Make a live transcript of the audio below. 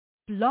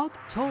Blog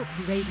Talk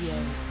Radio.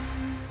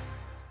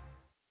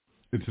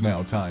 It's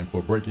now time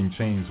for Breaking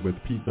Chains with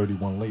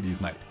P31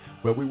 Ladies Night,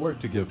 where we work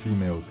to give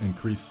females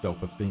increased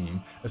self-esteem,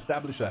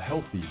 establish a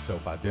healthy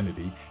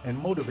self-identity, and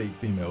motivate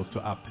females to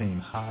obtain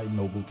high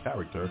noble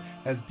character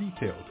as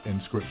detailed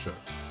in Scripture.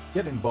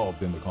 Get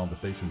involved in the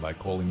conversation by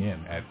calling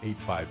in at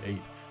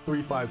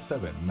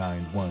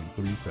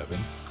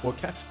 858-357-9137 or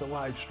catch the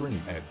live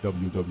stream at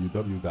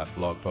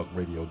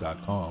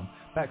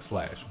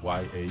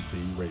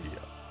www.blogtalkradio.com/YAT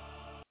Radio.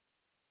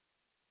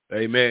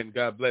 Amen.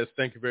 God bless.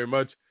 Thank you very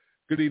much.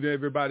 Good evening,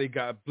 everybody.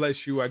 God bless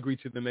you. I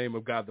greet you in the name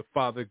of God the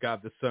Father,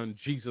 God the Son,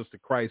 Jesus the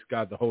Christ,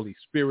 God the Holy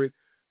Spirit.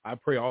 I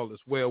pray all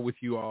is well with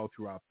you all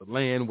throughout the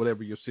land,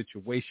 whatever your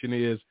situation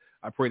is.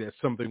 I pray that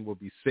something will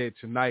be said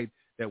tonight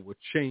that will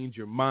change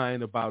your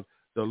mind about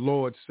the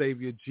Lord,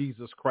 Savior,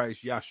 Jesus Christ,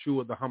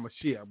 Yahshua the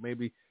HaMashiach.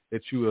 Maybe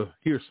that you will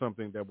hear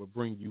something that will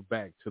bring you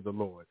back to the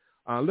Lord.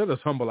 Let us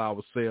humble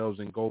ourselves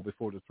and go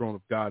before the throne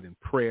of God in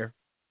prayer.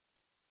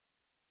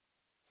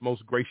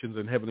 Most gracious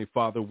and heavenly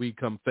Father, we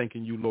come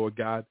thanking you, Lord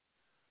God,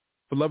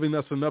 for loving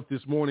us enough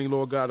this morning,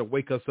 Lord God, to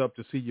wake us up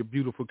to see your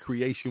beautiful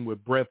creation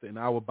with breath in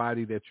our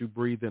body that you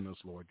breathe in us,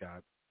 Lord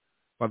God.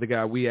 Father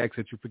God, we ask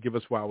that you forgive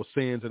us for our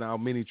sins and our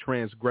many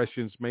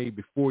transgressions made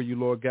before you,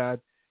 Lord God,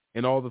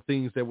 and all the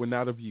things that were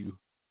not of you.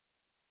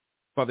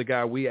 Father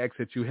God, we ask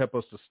that you help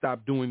us to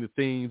stop doing the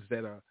things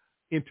that are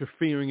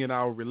interfering in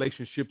our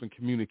relationship and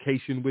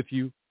communication with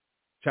you.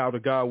 Child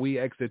of God, we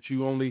ask that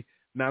you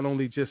not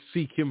only just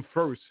seek him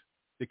first,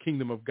 the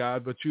kingdom of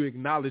God, but you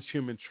acknowledge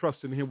him and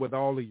trust in him with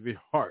all of your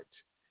heart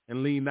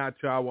and lean not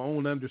to our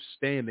own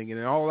understanding, and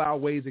in all our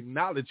ways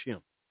acknowledge him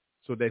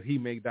so that he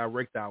may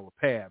direct our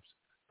paths.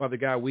 Father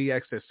God, we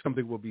ask that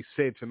something will be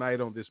said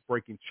tonight on this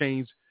Breaking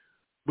Chains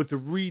with the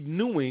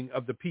renewing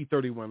of the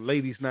P31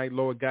 Ladies Night,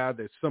 Lord God,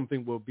 that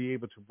something will be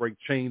able to break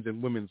chains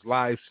in women's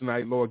lives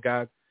tonight, Lord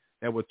God,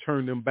 that will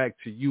turn them back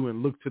to you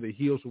and look to the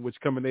hills from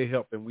which coming their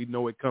help, and we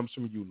know it comes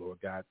from you,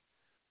 Lord God.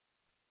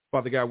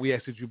 Father God, we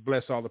ask that you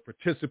bless all the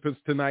participants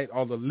tonight,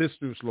 all the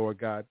listeners, Lord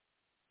God.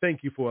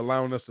 Thank you for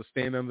allowing us to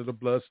stand under the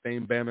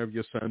blood-stained banner of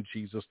your Son,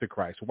 Jesus the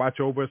Christ. Watch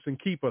over us and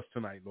keep us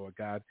tonight, Lord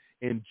God.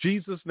 In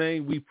Jesus'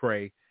 name we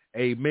pray.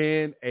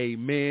 Amen,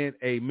 amen,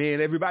 amen.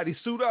 Everybody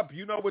suit up.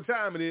 You know what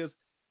time it is.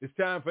 It's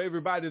time for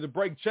everybody to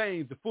break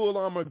chains. The full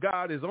armor of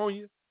God is on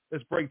you.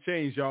 Let's break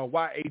chains, y'all.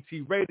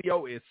 YAT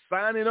Radio is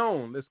signing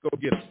on. Let's go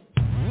get it.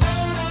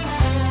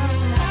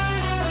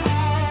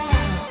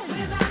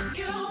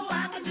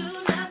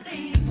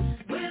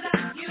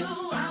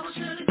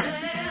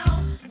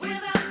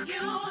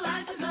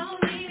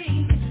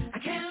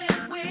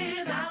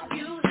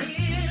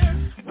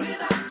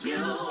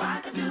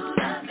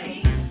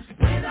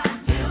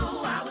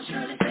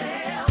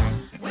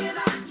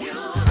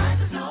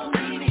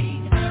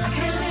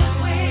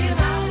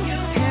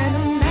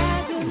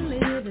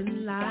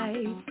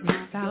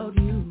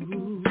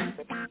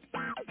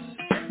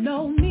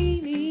 No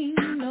meaning,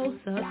 no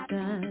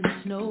substance,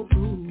 no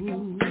proof.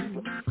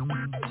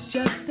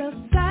 Just a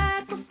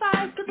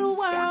sacrifice to the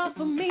world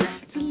for me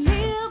to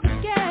live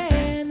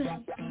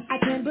again. I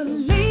can't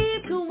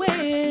believe to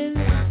win.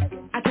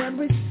 I can't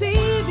receive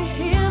the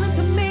healing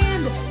to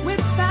mend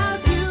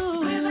without you.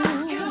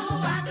 Without you,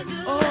 I could do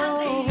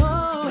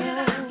nothing.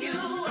 Without you,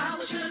 I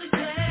was sure to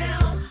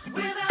tell.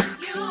 Without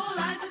you,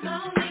 life is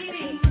no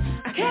meaning.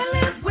 I can't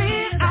live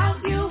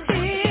without you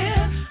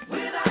here.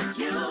 Without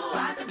you,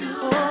 I could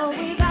do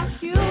nothing.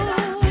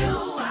 Without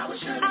you, I was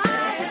sure to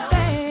tell.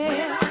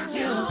 Without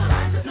you,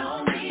 life is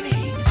no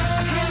meaning.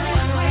 I can't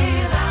live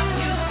without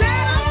you.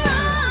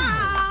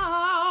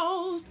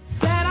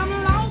 Said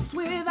I'm lost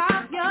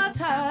without your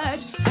touch,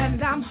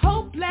 and I'm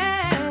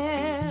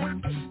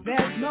hopeless.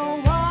 There's no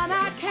one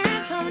I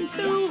can turn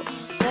to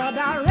for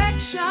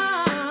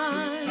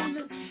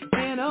direction.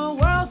 In a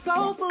world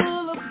so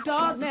full of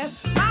darkness,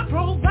 my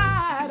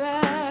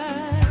provider.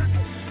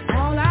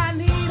 All I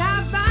need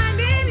I find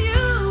in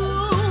you.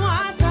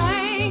 I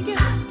thank you.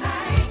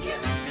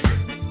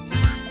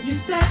 You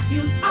said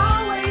you'd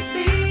always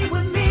be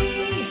with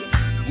me.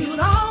 You'd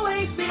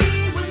always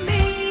be with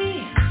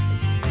me.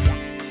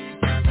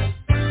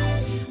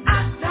 I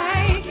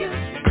thank you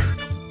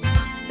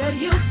that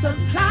you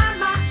supply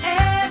my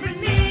every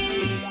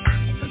need.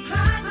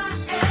 Supply my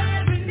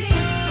every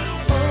need.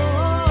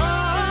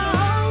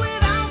 Oh,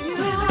 without you,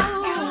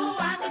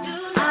 I could do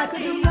nothing.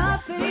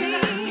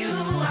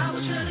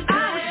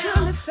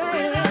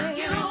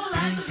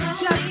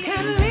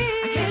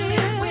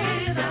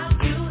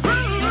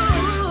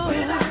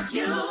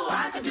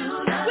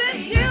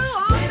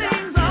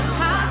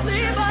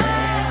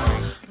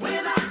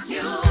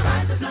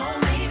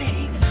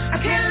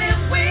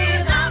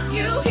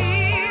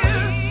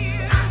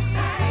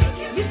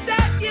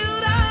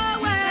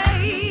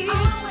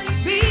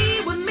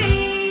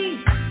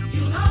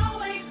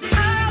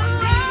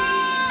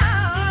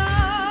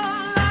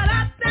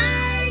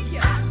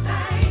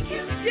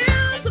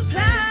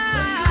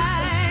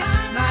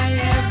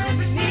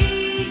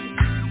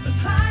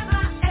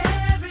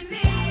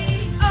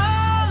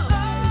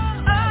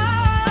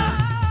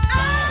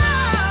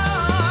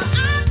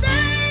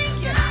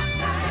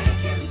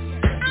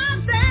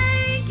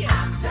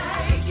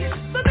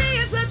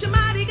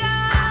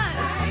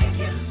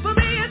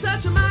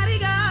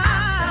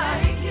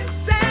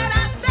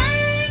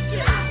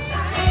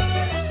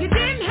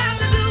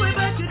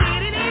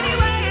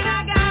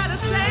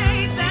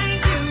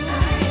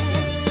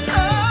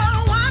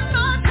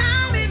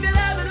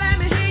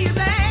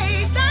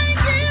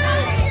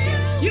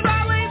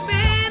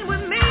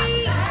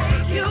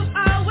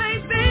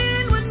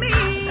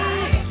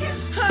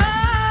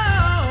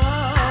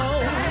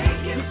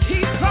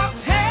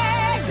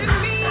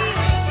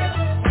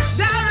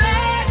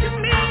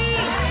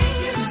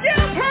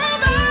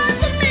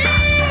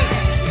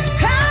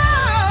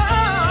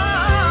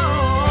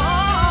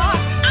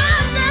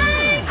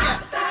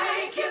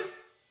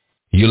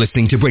 you're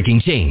listening to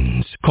Breaking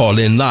Chains. Call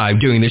in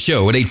live during the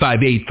show at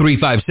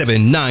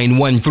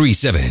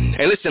 858-357-9137.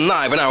 And listen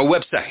live on our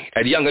website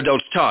at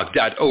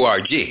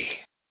youngadultstalk.org.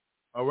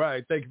 All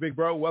right. Thank you, big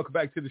bro. Welcome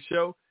back to the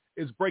show.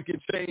 It's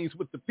Breaking Chains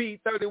with the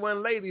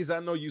P31 ladies. I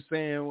know you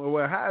saying,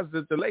 well, how's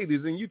it the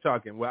ladies and you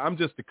talking? Well, I'm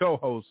just the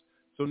co-host.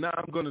 So now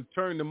I'm going to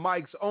turn the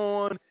mics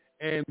on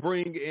and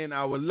bring in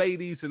our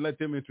ladies and let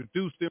them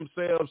introduce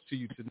themselves to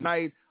you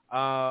tonight.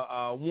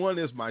 One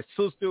is my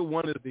sister.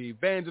 One is the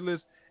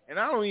evangelist. And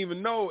I don't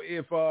even know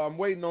if I'm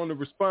waiting on the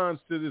response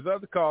to this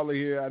other caller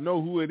here. I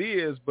know who it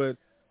is, but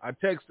I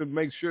text them to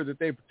make sure that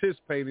they're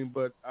participating,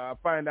 but I'll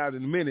find out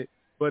in a minute.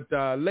 But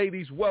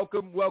ladies,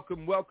 welcome,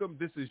 welcome, welcome.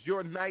 This is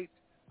your night.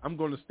 I'm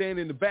going to stand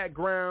in the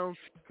background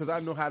because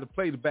I know how to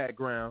play the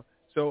background.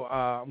 So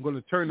I'm going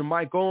to turn the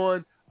mic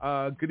on.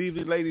 Good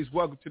evening, ladies.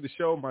 Welcome to the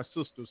show. My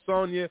sister,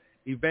 Sonia,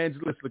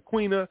 Evangelist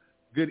Laquina.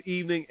 Good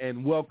evening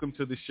and welcome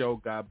to the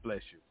show. God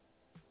bless you.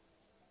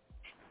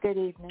 Good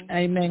evening.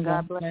 Amen.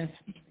 God bless.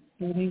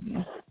 Good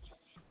evening.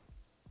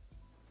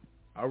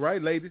 All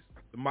right, ladies.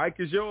 The mic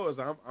is yours.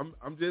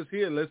 I'm just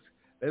here. Let's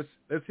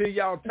hear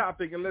y'all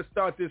topic and let's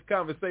start this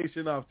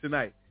conversation off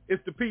tonight.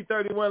 It's the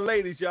P31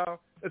 ladies,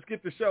 y'all. Let's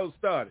get the show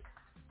started.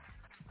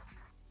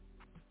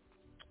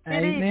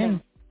 Good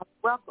evening.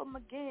 Welcome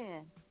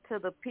again to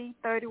the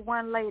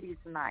P31 Ladies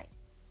Night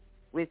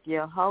with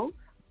your host,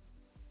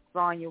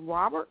 Sonia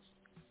Roberts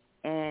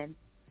and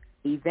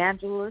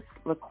Evangelist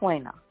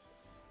Laquina.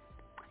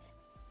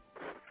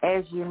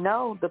 As you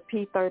know, the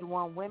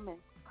P31 women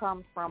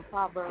comes from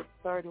Proverbs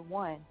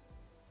 31,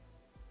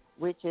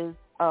 which is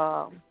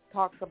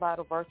talks about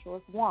a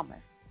virtuous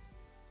woman.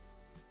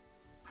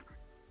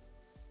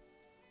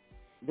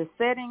 The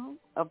setting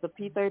of the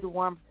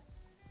P31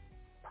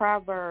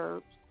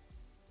 Proverbs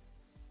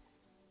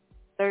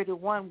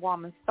 31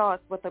 woman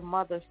starts with a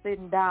mother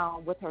sitting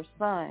down with her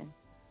son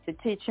to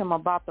teach him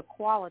about the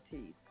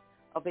qualities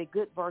of a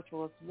good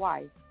virtuous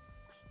wife,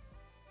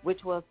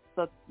 which was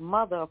the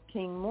mother of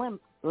King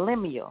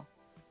Lemuel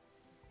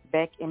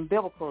back in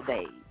biblical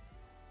days.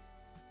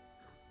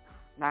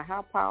 Now,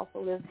 how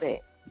powerful is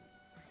that?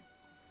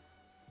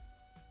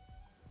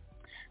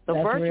 The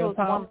That's virtuous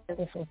woman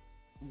is,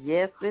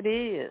 yes, it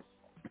is.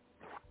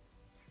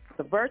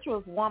 The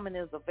virtuous woman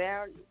is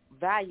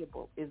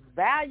valuable to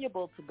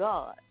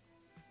God.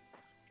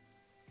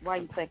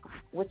 What you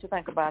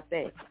think about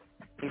that,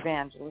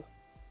 Evangelist?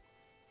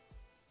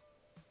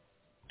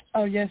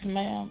 Oh, yes,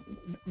 ma'am.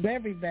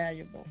 Very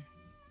valuable.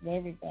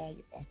 Very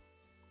valuable.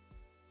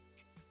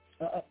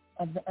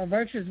 A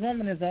virtuous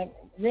woman is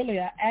really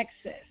an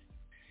access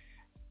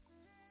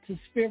to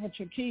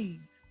spiritual keys.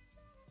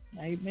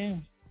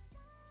 Amen.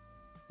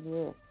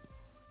 Yes.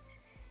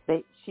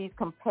 She's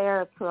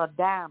compared to a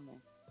diamond,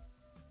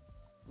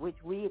 which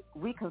we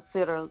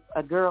consider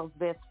a girl's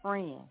best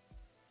friend.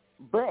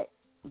 But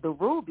the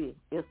ruby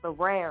is the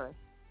rarest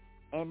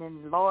and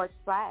in large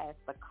size,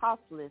 the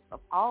costliest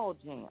of all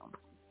gems.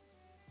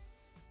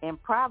 In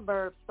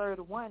Proverbs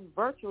 31,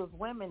 virtuous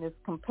women is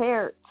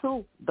compared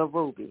to the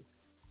ruby.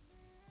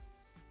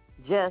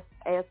 Just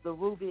as the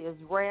ruby is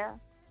rare,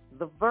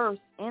 the verse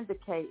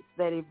indicates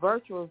that a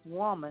virtuous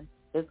woman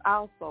is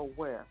also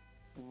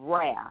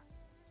rare.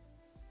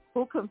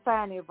 Who can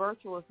find a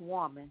virtuous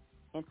woman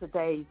in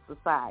today's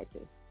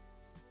society?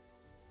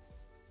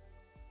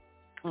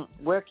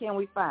 Where can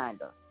we find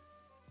her?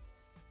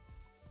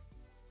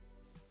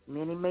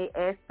 Many may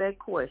ask that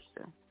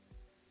question.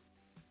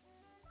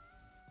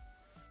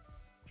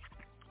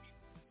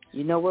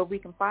 You know where we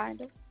can find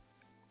her?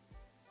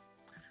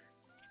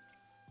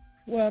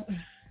 Well,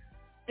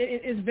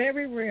 it's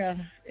very rare.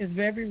 It's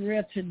very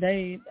rare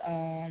today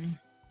of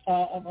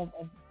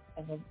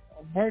a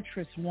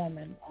virtuous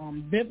woman,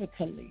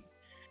 biblically.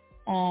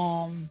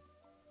 I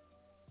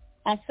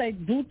say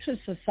due to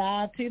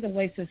society, the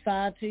way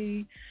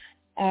society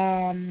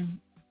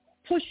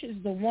pushes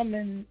the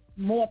woman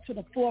more to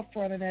the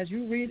forefront. And as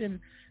you read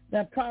in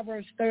that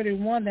Proverbs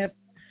 31, that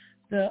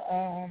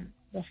the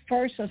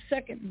first or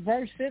second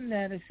verse in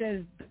that, it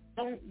says,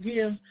 don't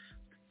give,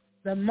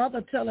 the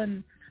mother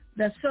telling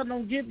that son,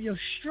 don't give your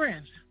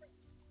strength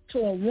to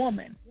a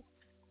woman.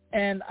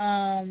 And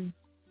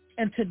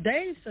in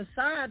today's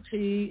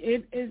society,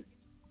 it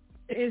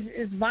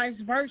is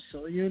vice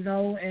versa, you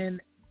know,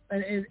 and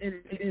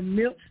it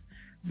milks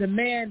the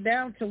man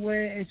down to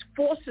where it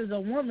forces a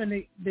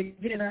woman to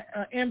get in an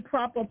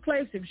improper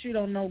place if she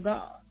don't know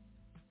God.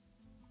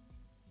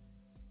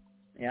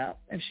 Yeah,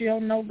 if she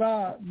don't know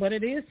God. But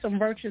it is some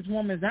virtuous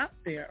women out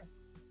there,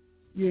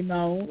 you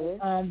know,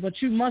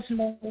 but you must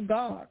know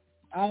God.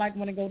 I like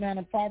when it go down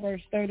to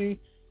Proverbs 30,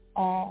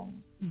 go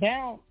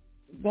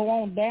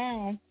on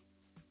down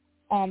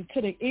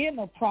to the end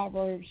of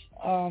Proverbs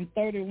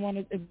 31.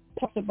 It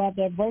talks about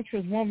that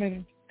virtuous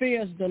woman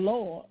fears the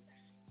Lord.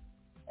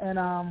 And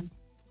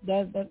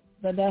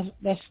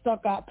that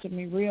stuck out to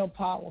me real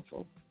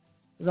powerful.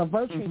 The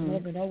virtuous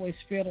woman always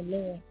fear the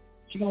Lord.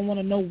 She's going to want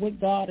to know what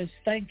God is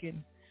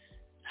thinking,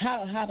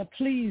 how to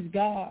please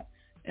God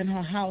in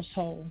her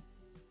household.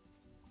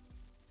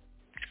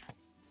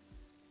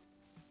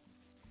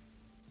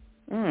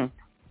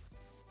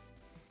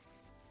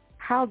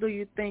 How do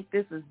you think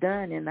this is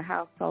done in the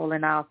household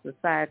in our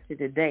society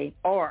today,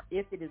 or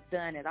if it is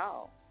done at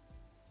all?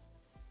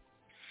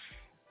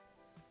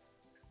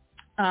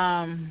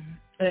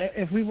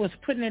 If we was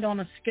putting it on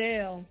a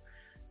scale,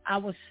 I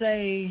would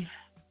say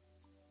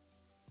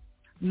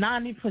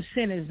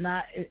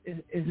 90%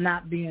 is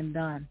not being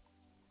done.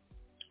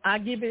 I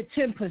give it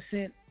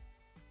 10%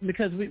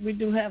 because we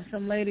do have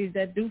some ladies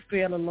that do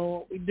fear the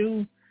Lord. We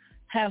do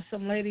have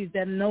some ladies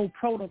that know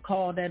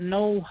protocol, that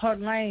know her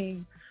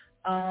lane,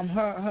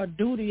 her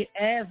duty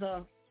as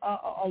a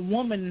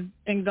woman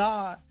in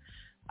God.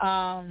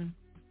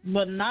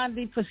 But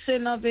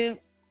 90% of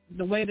it,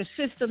 the way the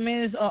system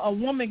is, a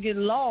woman get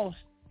lost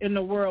in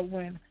the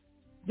whirlwind.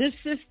 This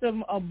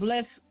system of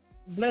blessed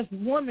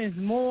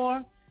women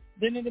more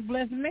than it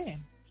bless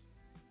men.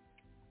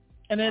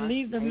 And it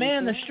leaves the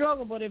man to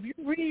struggle. But if you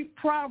read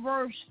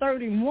Proverbs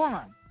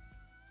 31,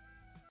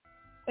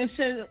 it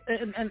says,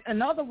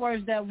 in other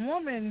words, that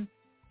woman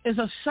is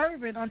a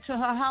servant unto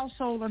her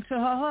household, unto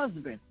her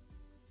husband.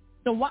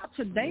 So while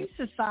today's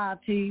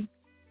society,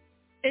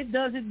 it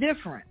does it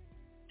different.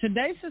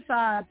 Today's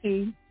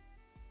society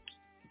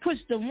puts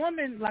the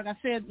woman, like I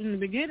said in the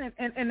beginning,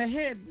 in the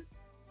head.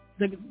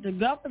 The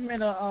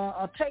government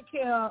will take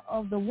care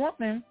of the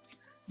woman,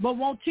 but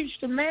won't teach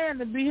the man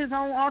to be his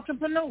own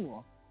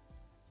entrepreneur,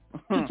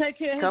 to take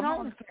care of his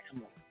own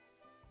family.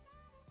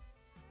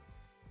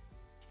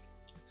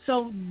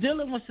 So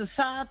dealing with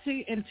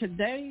society in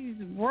today's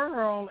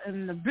world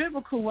in the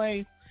biblical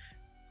way,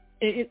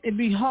 it'd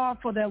be hard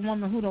for that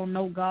woman who don't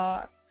know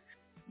God,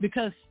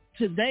 because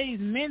today's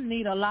men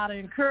need a lot of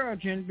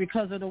encouraging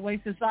because of the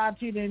way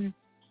society then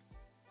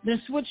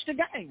switched the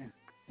game.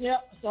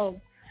 Yep. So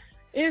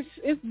it's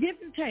give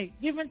and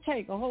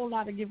take, a whole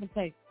lot of give and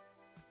take.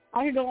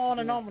 I can go on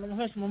and on, but I'm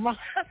hush my mouth.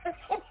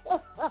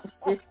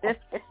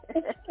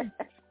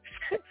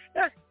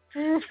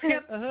 You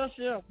have to hush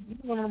up.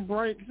 You're going to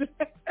break.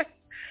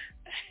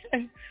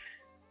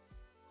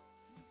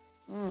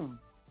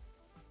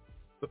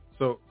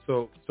 So,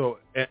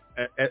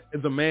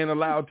 is a man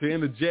allowed to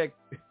interject?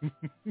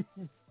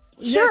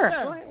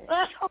 Sure.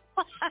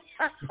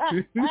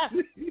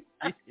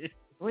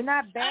 We're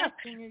not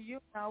bashing you,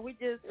 we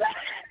just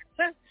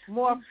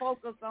more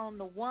focused on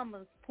the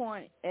woman's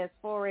point as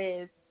far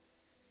as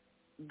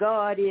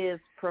God is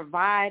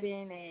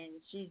providing and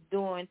she's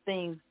doing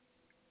things,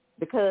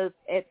 because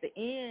at the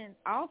end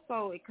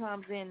also it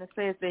comes in and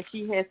says that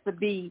she has to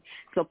be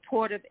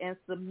supportive and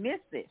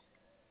submissive.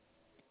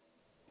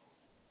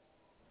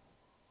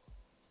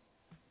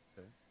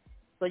 Okay.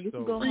 So you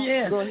can go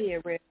ahead,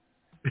 Rick.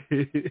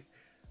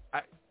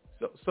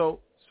 So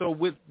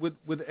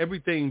with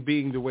everything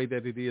being the way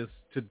that it is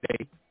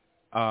today,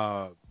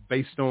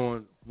 based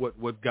on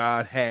what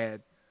God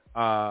had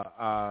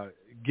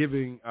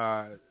giving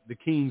the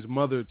king's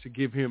mother to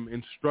give him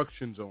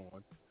instructions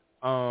on,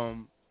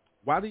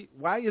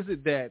 why is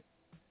it that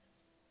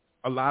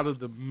a lot of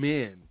the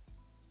men,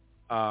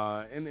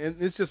 and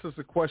it's just as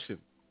a question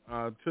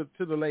to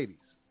the ladies,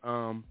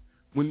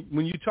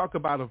 when you talk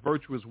about a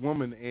virtuous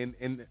woman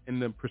and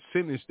the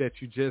percentage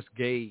that you just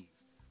gave,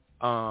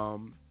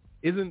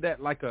 isn't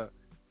that like a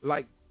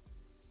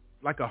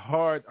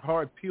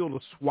hard pill to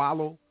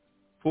swallow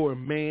for a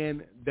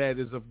man that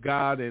is of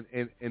God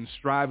and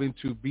striving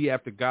to be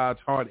after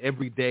God's heart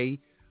every day,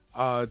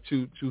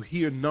 to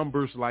hear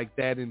numbers like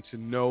that and to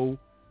know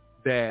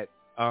that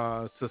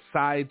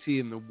society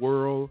and the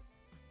world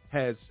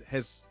has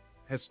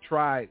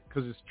tried,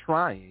 because it's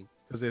trying,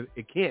 because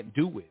it can't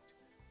do it,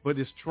 but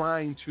it's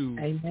trying to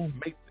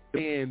make the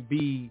man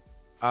be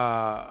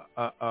a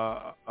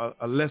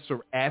lesser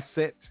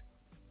asset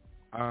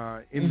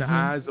in the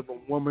eyes of a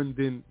woman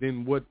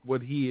than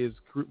what he has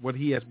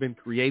been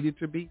created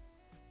to be.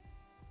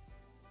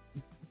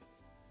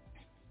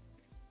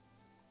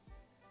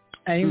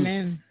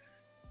 Amen.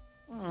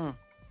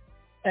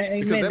 Amen.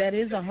 That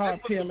is a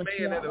hard pill to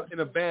swallow. In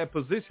a bad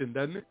position,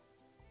 doesn't it?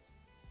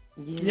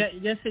 Yeah.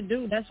 Yes, it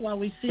do. That's why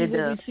we see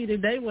what we see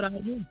today with our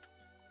youth,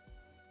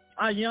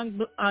 our young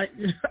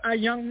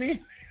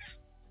men.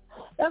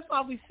 That's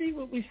why we see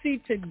what we see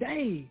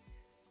today.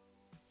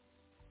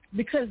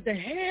 Because the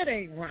head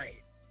ain't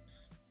right.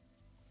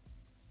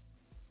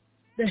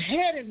 The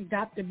head has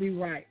got to be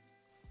right.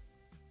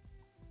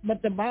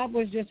 But the Bible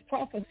is just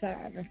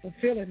prophesying and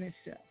fulfilling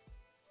itself.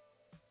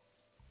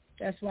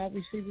 That's why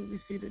we see what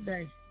we see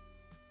today.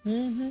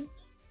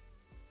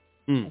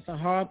 It's a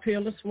hard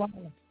pill to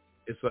swallow.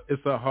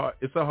 It's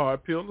a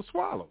hard pill to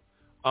swallow.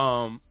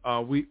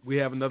 We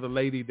have another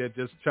lady that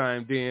just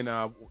chimed in.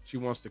 She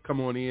wants to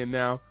come on in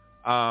now.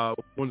 I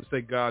want to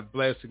say God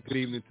bless and good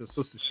evening to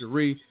Sister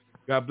Cherie.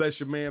 God bless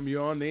you, ma'am.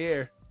 You're on the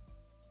air.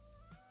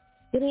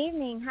 Good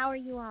evening. How are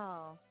you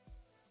all?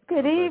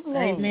 Good evening.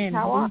 Amen.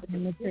 How are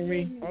you?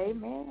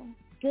 Amen.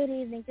 Good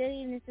evening,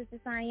 Sister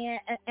Cyan.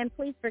 And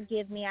please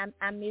forgive me. I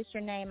missed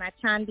your name. I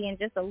chimed in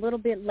just a little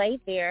bit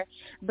late there,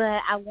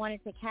 but I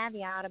wanted to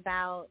caveat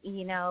about,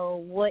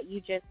 what you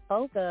just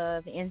spoke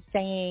of in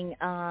saying,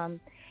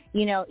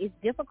 it's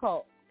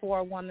difficult for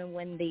a woman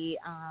when the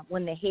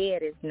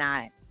head is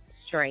not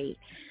straight.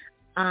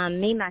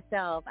 Me,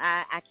 myself,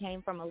 I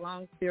came from a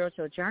long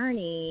spiritual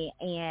journey,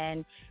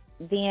 and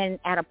then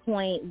at a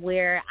point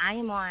where I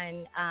am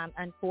on,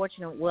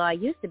 unfortunately, well, I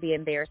used to be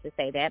embarrassed to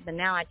say that, but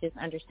now I just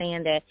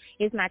understand that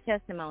it's my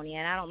testimony,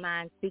 and I don't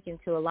mind speaking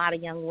to a lot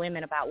of young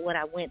women about what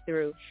I went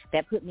through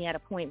that put me at a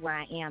point where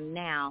I am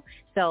now.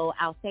 So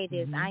I'll say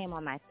this, I am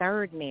on my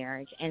third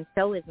marriage, and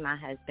so is my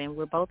husband.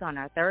 We're both on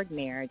our third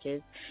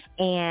marriages,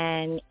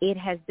 and it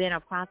has been a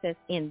process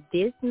in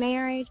this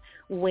marriage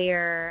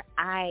where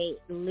I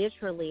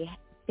literally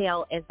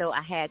felt as though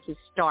I had to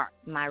start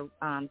my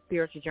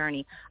spiritual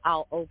journey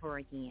all over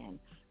again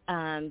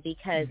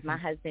because my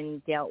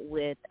husband dealt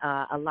with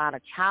a lot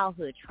of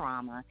childhood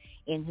trauma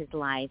in his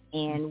life.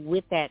 And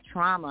with that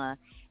trauma,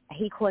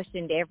 he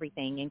questioned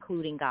everything,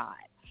 including God.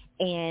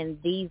 And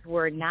these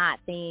were not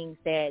things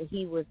that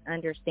he was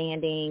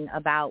understanding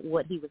about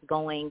what he was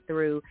going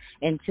through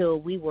until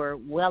we were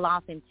well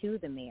off into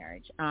the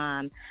marriage.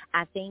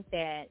 I think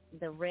that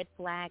the red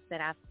flags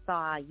that I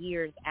saw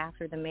years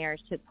after the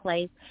marriage took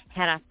place,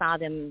 had I saw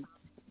them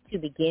to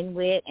begin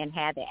with and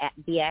had to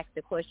be asked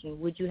the question,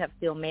 would you have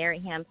still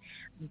married him?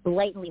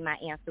 Blatantly, my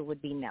answer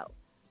would be no.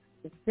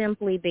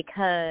 Simply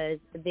because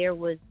there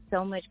was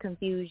so much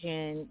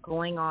confusion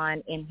going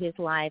on in his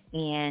life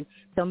and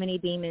so many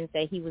demons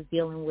that he was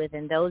dealing with,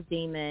 and those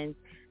demons,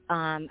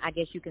 I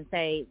guess you can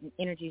say,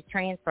 energies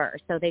transfer.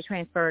 So they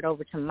transferred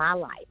over to my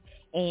life,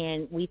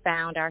 and we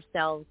found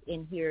ourselves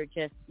in here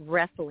just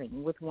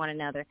wrestling with one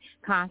another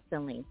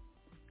constantly.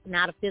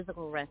 Not a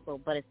physical wrestle,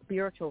 but a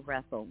spiritual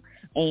wrestle.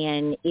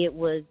 And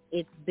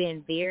it's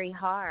been very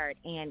hard,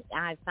 and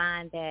I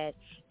find that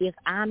if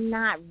I'm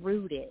not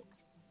rooted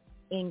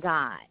in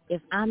God,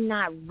 if I'm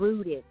not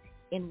rooted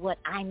in what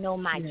I know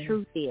my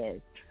truth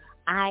is,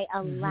 I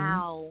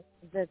allow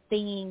the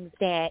things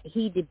that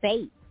he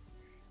debates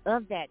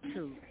of that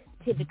truth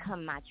to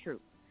become my truth.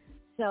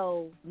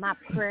 So my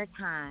prayer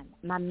time,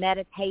 my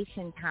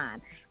meditation time,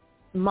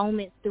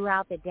 moments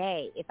throughout the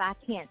day, if I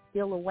can't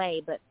steal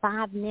away but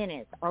 5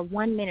 minutes or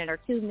 1 minute or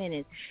 2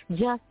 minutes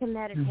just to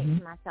meditate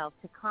to myself,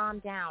 to calm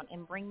down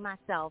and bring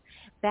myself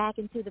back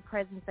into the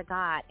presence of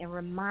God and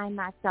remind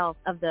myself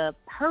of the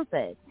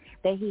purpose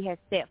that he has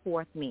set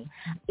forth me.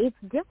 It's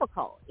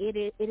difficult.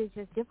 It is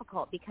just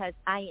difficult because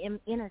I am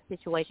in a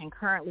situation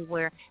currently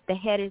where the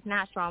head is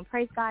not strong.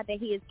 Praise God that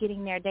he is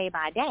getting there day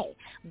by day.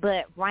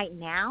 But right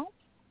now,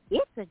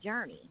 it's a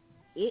journey.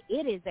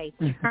 It is a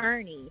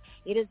journey.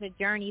 It is a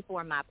journey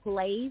for my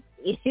place.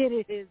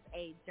 It is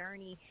a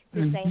journey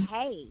to say,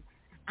 hey,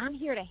 I'm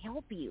here to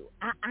help you.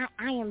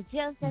 I am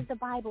just as the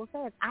Bible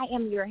says. I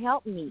am your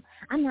helpmeet.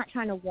 I'm not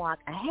trying to walk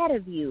ahead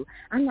of you.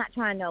 I'm not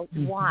trying to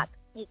walk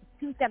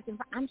 2 steps in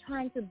front. I'm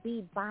trying to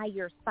be by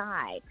your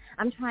side.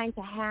 I'm trying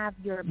to have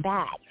your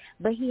back.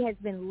 But he has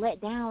been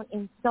let down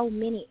in so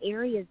many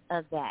areas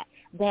of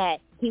that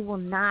he will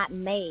not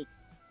make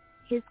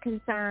his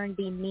concern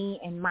be me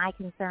and my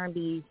concern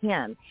be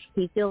him.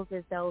 He feels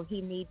as though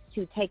he needs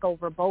to take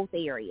over both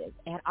areas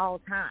at all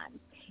times.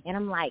 And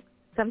I'm like,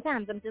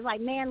 sometimes I'm just like,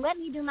 man, let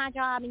me do my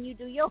job and you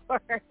do yours.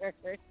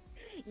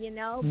 You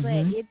know,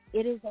 but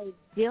it is a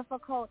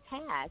difficult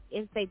task.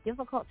 It's a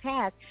difficult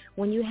task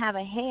when you have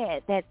a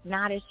head that's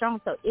not as strong.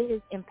 So it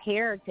is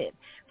imperative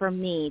for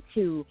me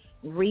to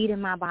read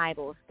in my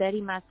Bible, study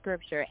my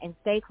scripture, and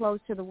stay close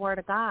to the Word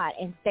of God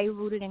and stay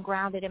rooted and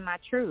grounded in my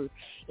truth.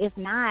 If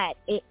not,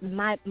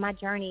 my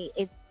journey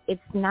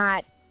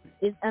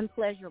it's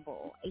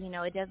unpleasurable. You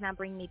know, it does not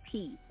bring me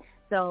peace.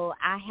 So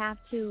I have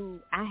to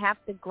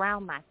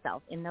ground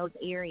myself in those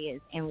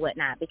areas and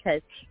whatnot,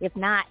 because if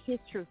not, his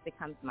truth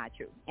becomes my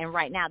truth. And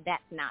right now,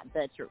 that's not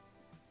the truth.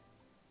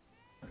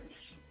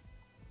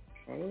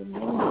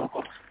 Amen.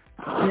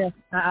 Yes,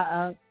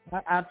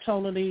 I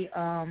totally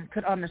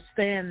could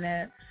understand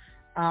that.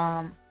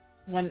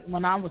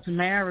 When I was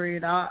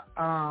married, I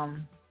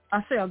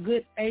say a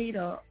good 8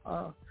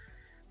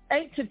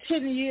 to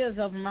 10 years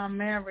of my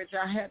marriage,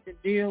 I had to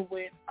deal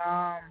with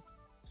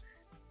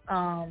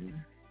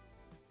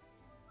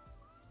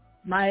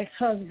my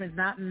ex-husband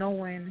not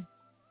knowing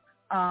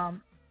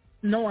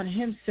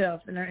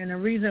himself, and the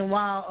reason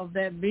why of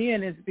that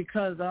being is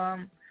because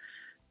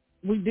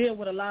we deal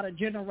with a lot of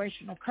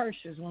generational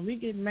curses. When we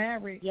get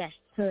married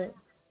to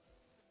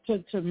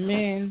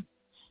men,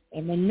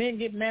 and when men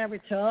get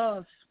married to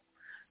us,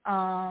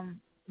 and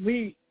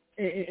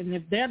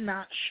if they're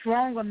not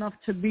strong enough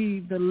to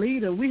be the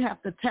leader, we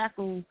have to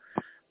tackle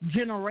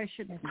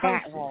generational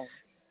curses.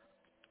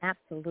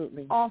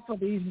 Absolutely. Off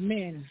of these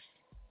men.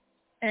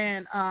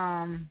 And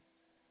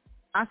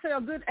I say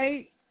a good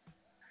 8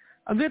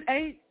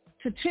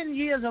 to 10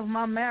 years of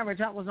my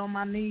marriage, I was on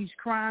my knees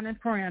crying and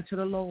praying to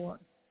the Lord.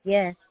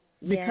 Yes.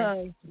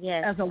 Because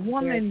as a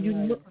woman,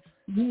 you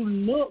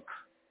look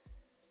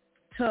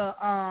to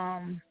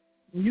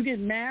when you get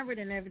married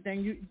and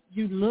everything,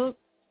 you look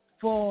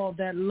for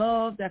that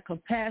love, that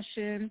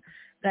compassion,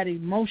 that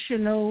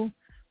emotional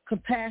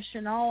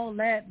compassion, all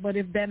that. But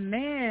if that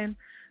man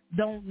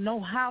don't know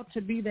how to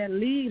be that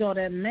lead or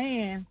that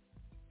man,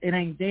 it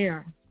ain't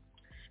there.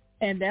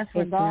 And that's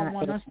what God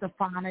wants us to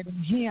find it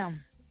in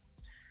him.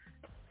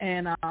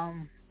 And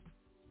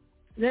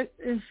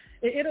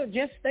it'll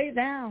just stay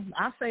down.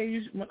 I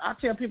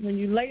tell people, when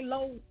you lay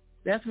low,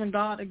 that's when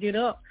God will get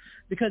up,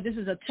 because this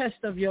is a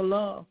test of your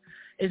love.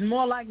 It's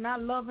more like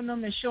not loving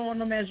them and showing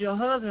them as your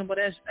husband, but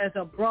as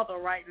a brother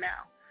right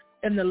now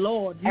in the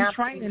Lord. You're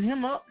training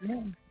him up.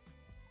 Yeah.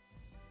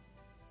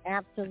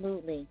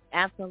 Absolutely.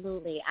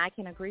 Absolutely. I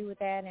can agree with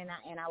that,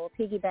 and I will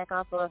piggyback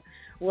off of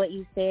what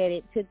you said.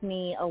 It took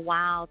me a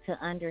while to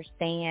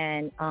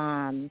understand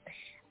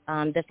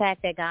the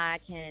fact that God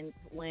can,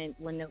 when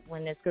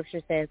the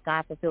scripture says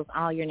God fulfills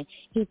all your needs,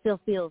 he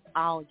fulfills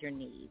all your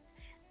needs.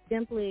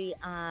 Simply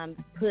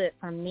put,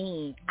 for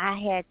me, I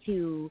had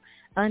to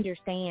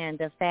understand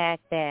the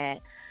fact that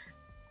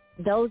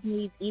those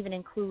needs even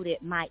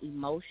included my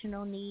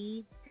emotional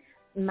needs,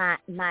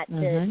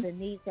 the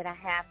needs that I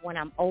have when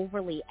I'm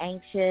overly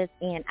anxious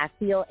and I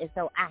feel as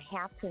though I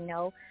have to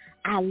know.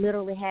 I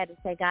literally had to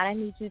say, God, I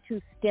need you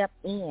to step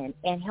in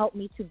and help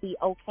me to be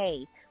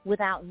okay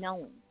without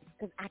knowing.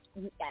 Because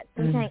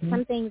sometimes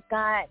some things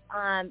God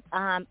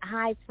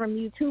hides from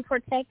you to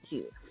protect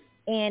you.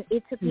 And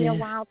it took me a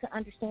while to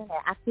understand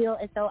that. I feel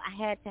as though I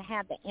had to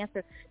have the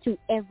answer to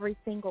every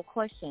single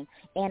question.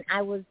 And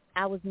I was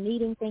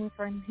needing things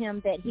from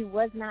him that he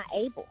was not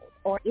able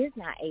or is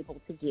not able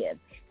to give.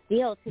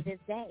 Still to this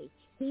day,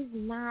 he's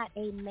not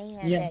a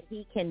man that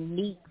he can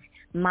meet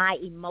my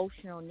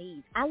emotional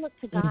needs. I look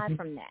to God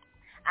from that.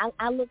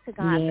 I look to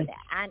God for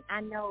that.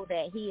 I know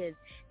that he is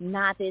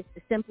not this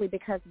simply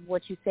because of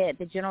what you said,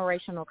 the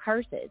generational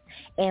curses.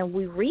 And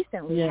we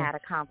recently had a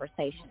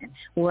conversation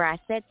where I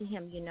said to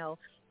him,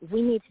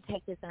 we need to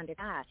take this under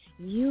God.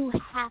 You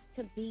have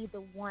to be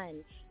the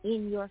one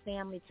in your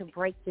family to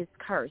break this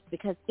curse,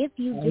 because if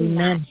you do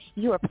not,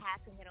 you are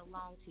passing it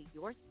along to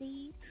your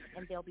seed,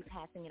 and they'll be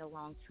passing it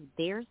along to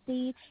their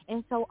seed,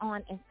 and so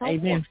on and so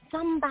forth.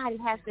 Somebody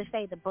has to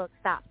say the buck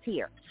stops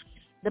here.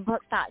 The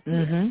buck stops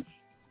here.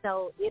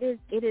 So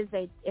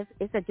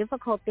it's a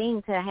difficult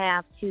thing to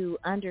have to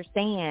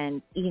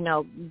understand.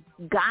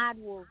 God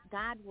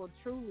will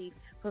truly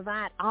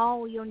provide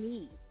all your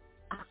needs,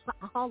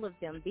 all of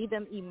them, be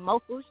them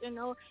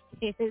emotional.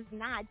 It is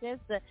not just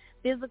the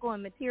physical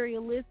and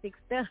materialistic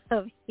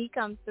stuff. He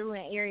comes through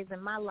in areas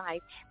in my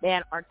life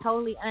that are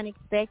totally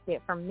unexpected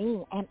for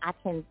me, and I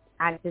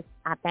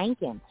thank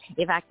him.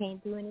 If I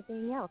can't do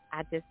anything else,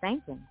 I just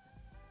thank him.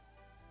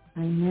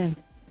 Amen.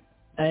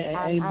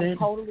 I'm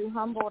totally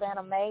humbled and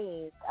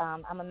amazed.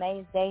 I'm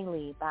amazed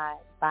daily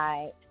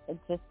by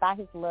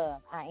his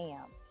love. I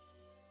am.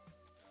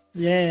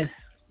 Yes.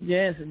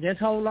 Just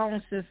hold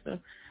on, sister.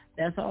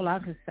 That's all I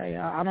can say.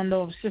 I don't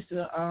know if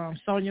Sister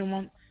Sonia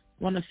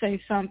want to say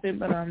something,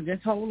 but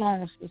just hold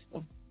on,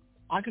 sister.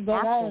 I could go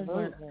on,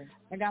 but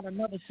I got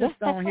another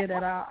sister on here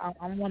that I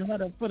want her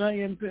to put her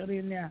input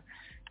in there.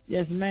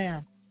 Yes,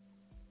 ma'am.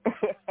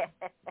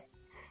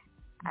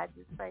 I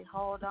just say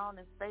hold on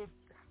and stay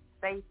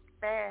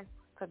fast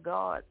to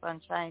God's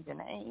unchanging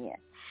hand.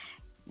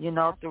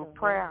 Through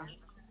prayer.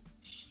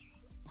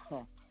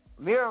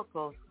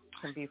 Miracles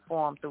can be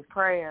formed through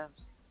prayers,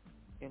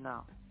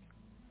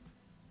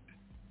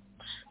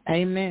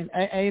 Amen.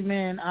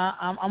 Amen.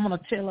 I'm going to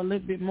tell a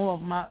little bit more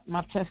of my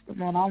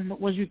testimony.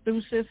 Was you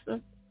through,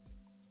 sister?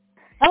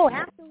 Oh,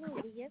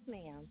 absolutely. Yes,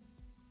 ma'am.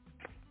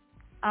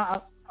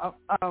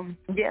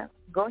 Yeah,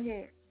 go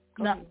ahead.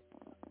 Go ahead.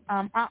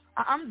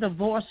 I'm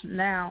divorced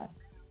now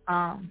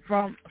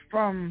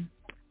from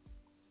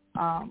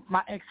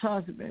my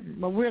ex-husband,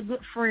 but we're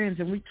good friends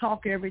and we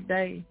talk every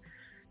day.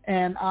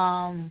 And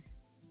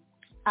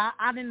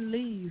I didn't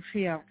leave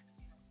him.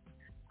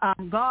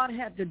 God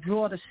had to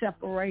draw the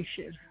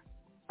separation,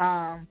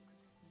 I'm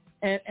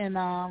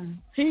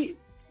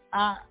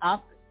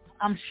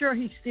sure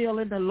he's still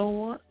in the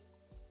Lord,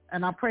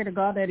 and I pray to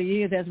God that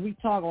he is. As we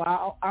talk,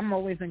 I'm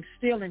always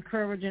still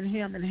encouraging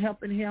him and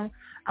helping him.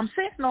 I'm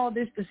saying all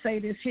this to say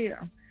this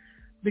here,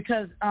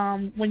 because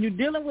when you're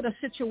dealing with a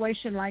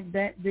situation like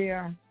that,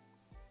 there,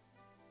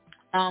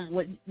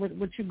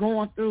 what you're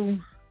going through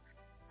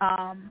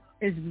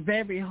is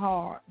very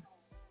hard.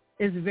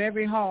 It's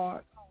very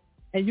hard.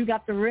 And you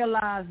got to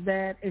realize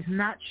that it's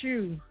not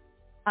you.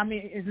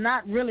 It's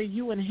not really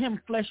you and him,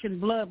 flesh and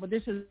blood, but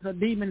this is a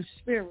demon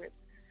spirit.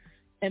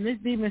 And this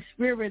demon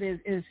spirit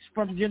is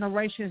from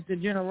generations to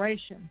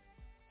generation.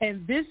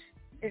 And this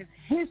is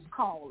his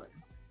calling.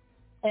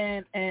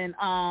 And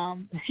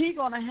he's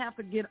going to have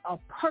to get a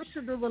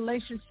personal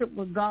relationship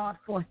with God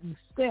for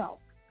himself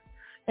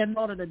in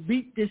order to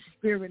beat this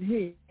spirit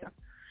here.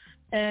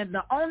 And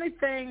the only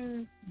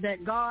thing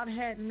that God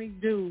had me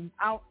do,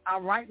 I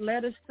write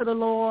letters to the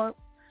Lord.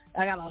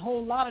 I got a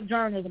whole lot of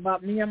journals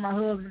about me and my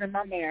husband and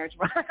my marriage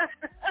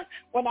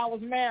when I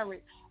was married.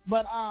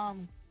 But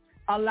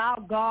allow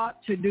God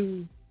to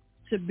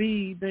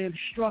be the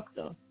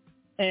instructor.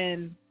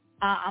 And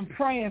I'm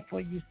praying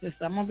for you,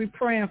 sister. I'm going to be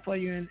praying for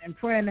you and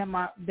praying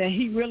that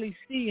he really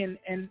see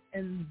and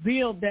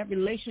build that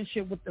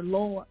relationship with the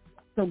Lord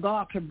so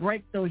God can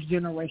break those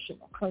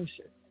generational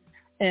curses.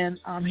 And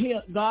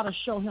God will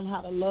show him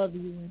how to love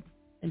you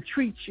and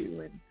treat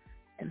you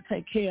and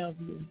take care of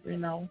you, you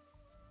know.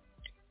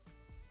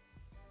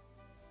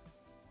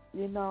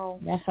 You know,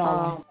 that's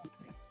all.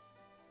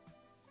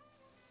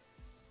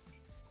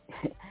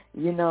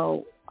 You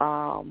know,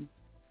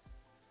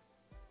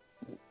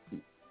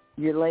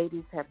 you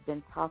ladies have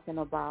been talking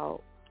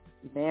about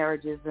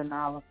marriages and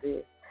all of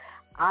this.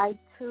 I,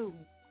 too,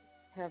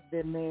 have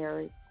been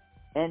married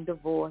and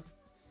divorced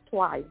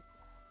twice.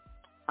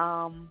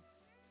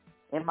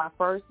 In my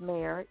first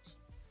marriage,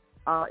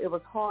 it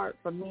was hard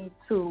for me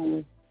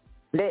to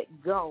let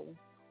go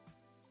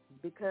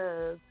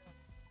because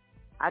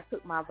I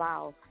took my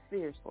vows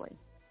seriously.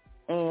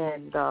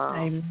 And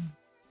I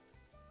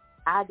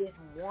didn't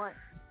want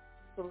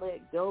to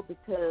let go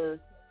because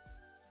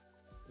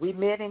we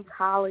met in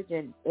college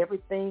and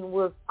everything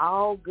was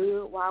all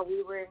good while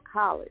we were in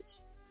college.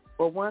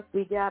 But once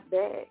we got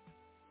back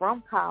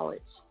from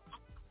college,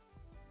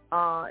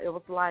 it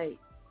was like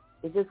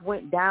it just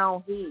went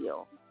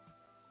downhill.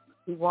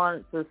 He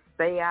wanted to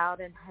stay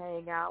out and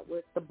hang out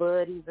with the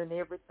buddies and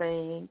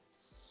everything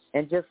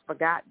and just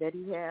forgot that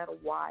he had a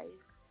wife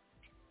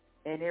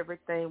and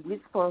everything. We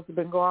supposed to have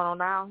been going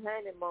on our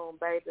honeymoon,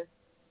 baby.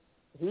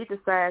 He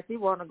decides he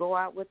want to go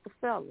out with the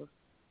fellas.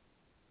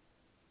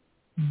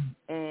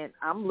 And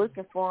I'm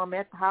looking for him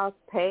at the house,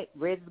 packed,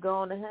 ready to go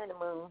on the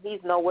honeymoon. He's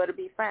nowhere to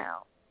be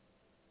found.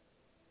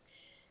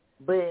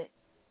 But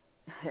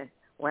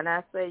when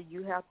I say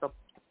you have to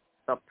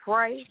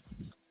pray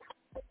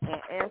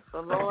and ask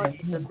the Lord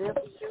to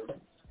deliver you,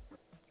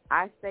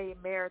 I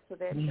stayed married to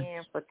that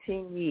man for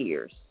 10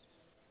 years.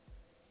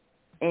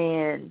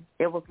 And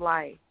it was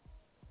like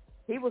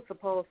he was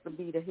supposed to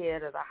be the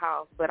head of the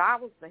house, but I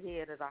was the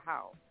head of the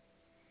house.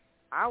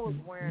 I was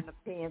wearing the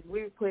pants.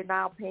 We were putting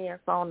our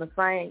pants on the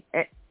same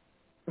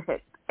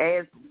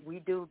as we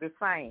do the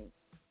same.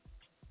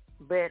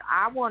 But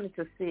I wanted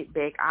to sit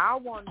back. I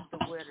wanted to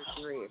wear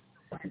the dress.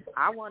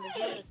 I wanted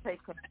him to take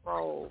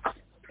control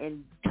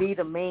and be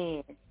the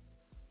man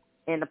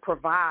and the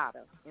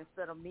provider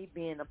instead of me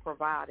being the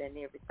provider and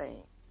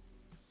everything.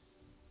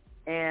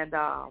 And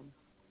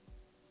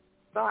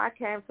so I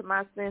came to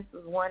my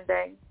senses one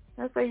day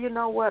and said, you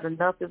know what,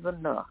 enough is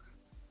enough.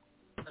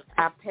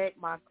 I packed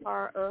my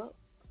car up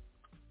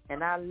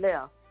and I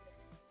left.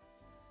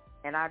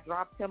 And I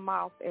dropped him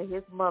off at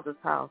his mother's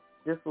house.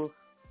 This was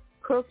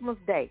Christmas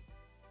Day.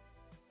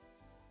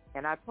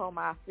 And I told him,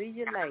 I'll see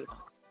you later.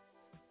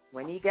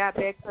 When he got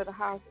back to the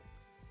house,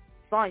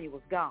 Sonia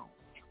was gone.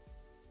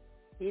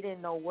 He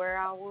didn't know where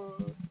I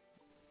was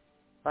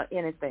or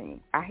anything.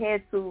 I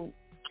had to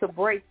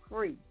break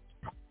free.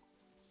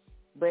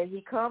 But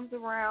he comes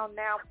around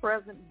now,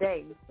 present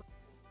day,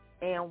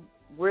 and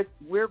we're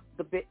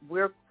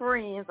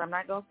friends. I'm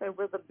not gonna say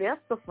we're the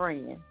best of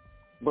friends,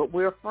 but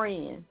we're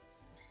friends.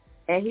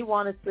 And he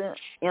wanted to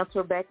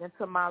enter back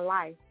into my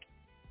life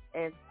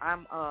as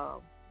I'm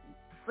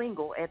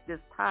single at this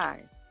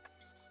time.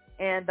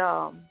 And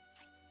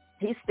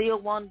he still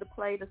wanted to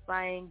play the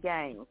same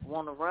game,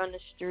 want to run the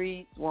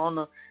streets, want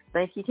to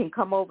think he can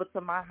come over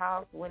to my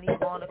house when he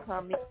want to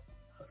come in,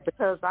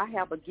 because I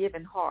have a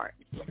giving heart.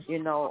 You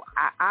know,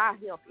 I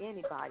help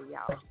anybody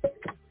out.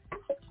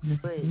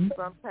 But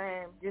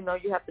sometimes, you know,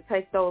 you have to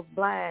take those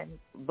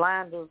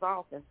blinders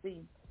off and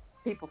see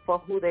people for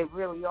who they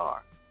really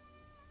are.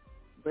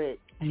 But,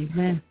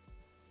 Amen.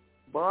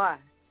 Boy,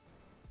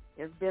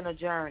 it's been a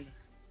journey.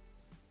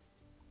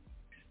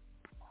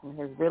 It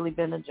has really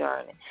been a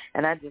journey.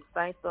 And I just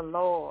thank the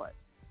Lord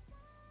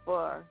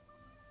for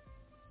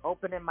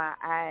opening my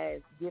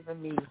eyes,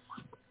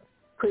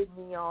 putting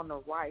me on the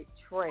right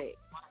track,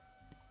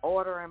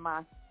 ordering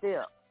my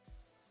steps.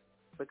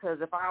 Because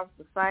if I was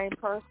the same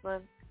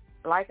person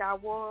like I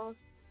was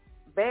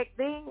back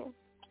then,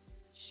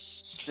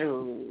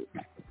 shoot,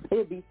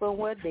 it'd be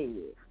somewhere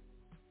dead.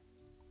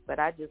 But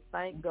I just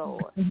thank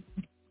God.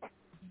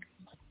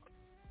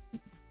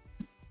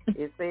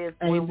 It says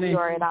when we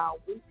are at our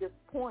weakest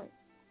point,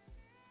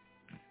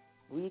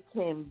 we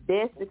can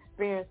best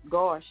experience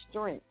God's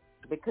strength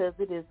because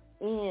it is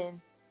in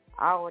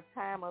our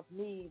time of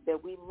need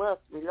that we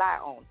must rely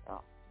on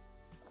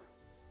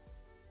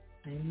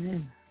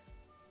Him.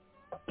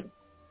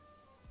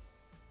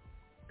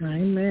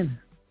 Amen.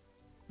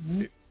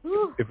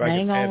 If I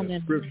can add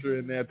a scripture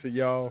in there to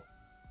y'all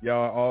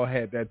all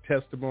had that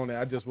testimony.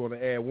 I just want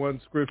to add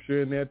one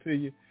scripture in there to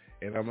you,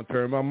 and I'm going to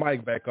turn my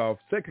mic back off.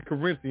 2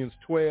 Corinthians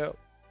 12,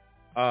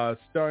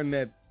 starting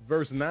at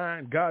verse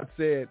 9, God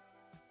said,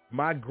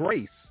 my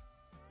grace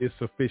is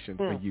sufficient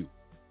for you,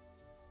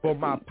 for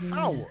my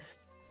power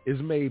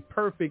is made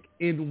perfect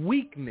in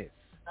weakness.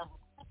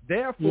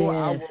 Therefore,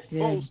 I will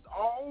boast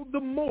all the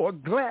more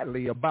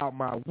gladly about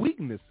my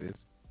weaknesses,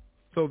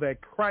 so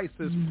that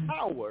Christ's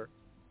power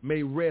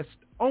may rest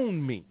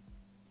on me.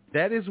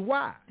 That is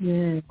why,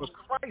 for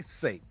Christ's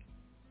sake,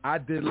 I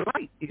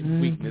delight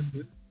in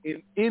weaknesses,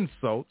 in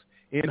insults,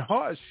 in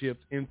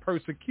hardships, in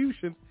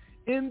persecutions,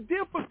 in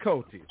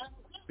difficulties.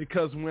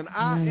 Because when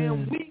I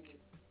am weak,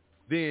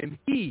 then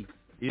He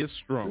is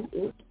strong.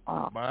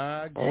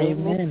 My God.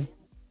 Amen.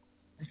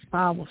 It's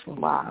powerful.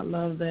 Wow. I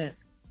love that.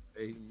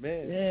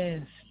 Amen.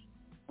 Yes.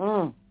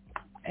 And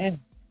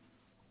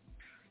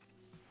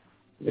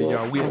hey,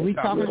 y'all, we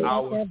talking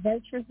about that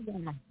virtuous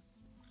woman.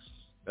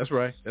 That's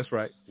right.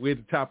 We're at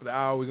the top of the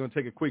hour. We're going to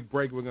take a quick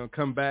break. We're going to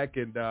come back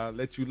and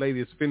let you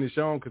ladies finish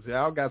on because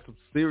y'all got some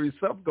serious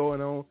stuff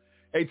going on.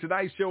 Hey,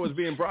 tonight's show is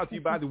being brought to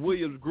you by the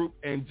Williams Group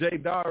and J.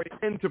 Dari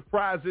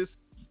Enterprises.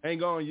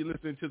 Hang on, you're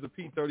listening to the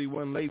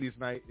P31 Ladies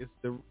Night. It's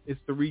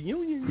the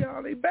reunion,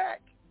 y'all. They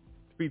back.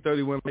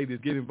 P31 Ladies,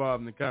 get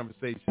involved in the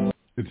conversation.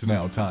 It's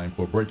now time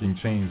for Breaking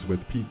Chains with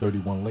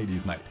P31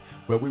 Ladies Night,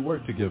 where we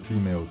work to give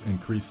females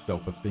increased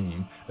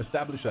self-esteem,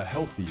 establish a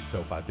healthy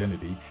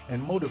self-identity,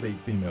 and motivate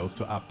females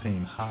to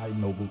obtain high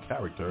noble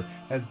character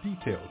as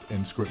detailed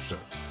in Scripture.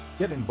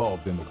 Get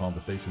involved in the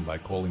conversation by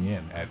calling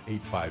in at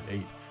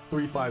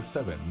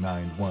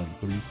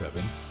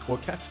 858-357-9137 or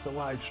catch the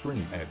live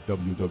stream at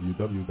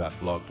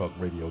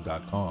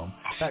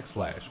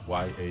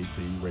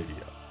www.blogtalkradio.com/YAT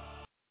Radio.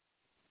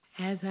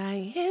 As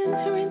I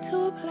enter into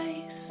a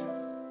place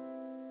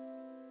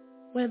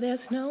where there's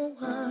no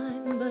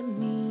one but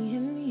me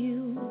and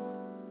you,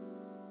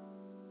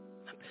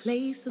 a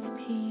place of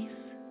peace,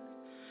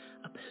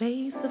 a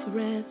place of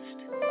rest,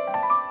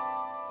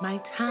 my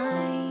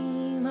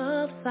time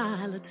of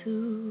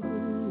solitude.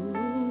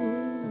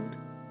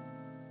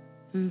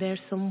 There's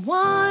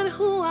someone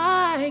who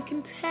I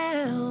can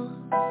tell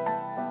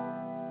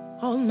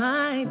all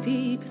my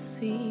deep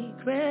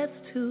secrets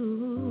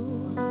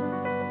to.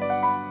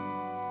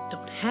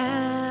 Don't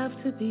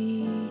have to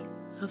be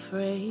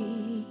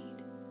afraid.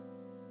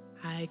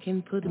 I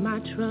can put my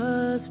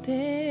trust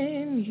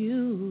in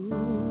you.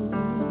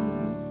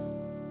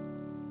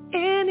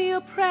 In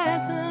your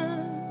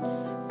presence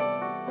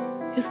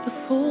is the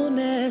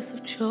fullness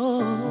of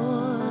joy,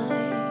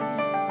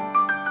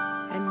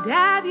 and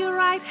at your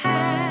right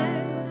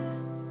hand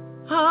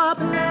are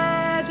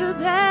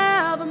pleasures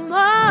evermore.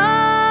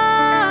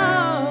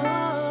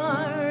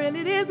 And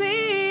it is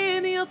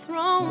in your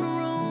throne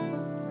room,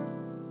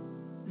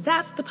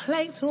 that's the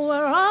place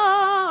where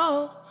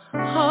all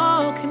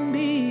can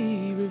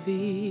be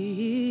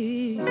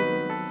revealed.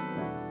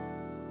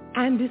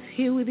 And it's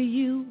here with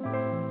you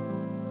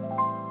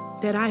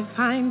that I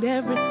find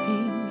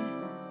everything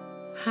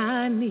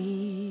I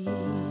need.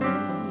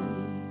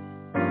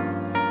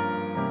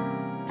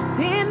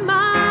 In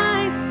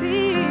my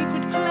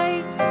secret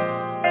place,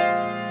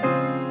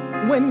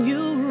 when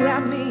you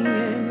wrap me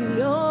in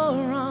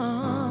your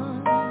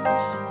arms,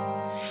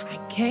 I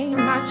gain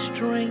my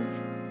strength,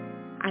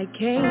 I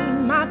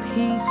gain my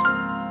peace,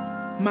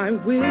 my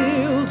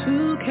will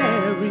to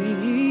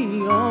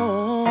carry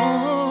on.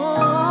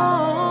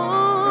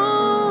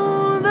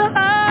 The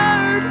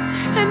hurt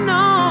and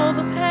all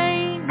the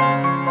pain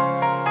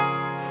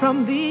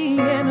from the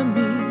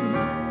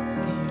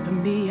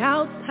enemy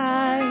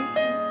outside,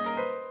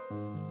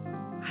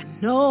 I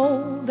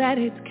know that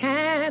it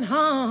can't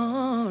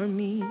harm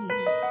me,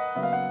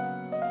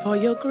 for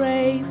your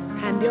grace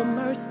and your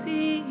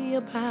mercy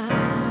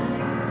abide.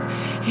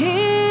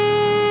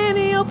 In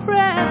your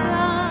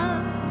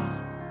presence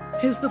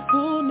is the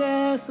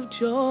fullness of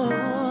joy,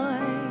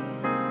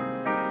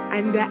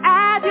 and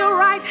at your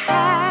right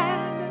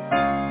hand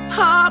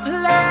are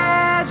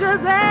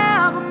pleasures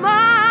evermore.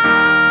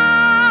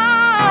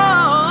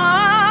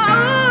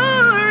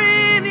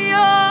 In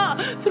your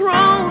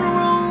throne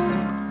room,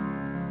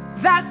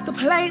 that's the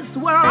place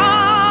where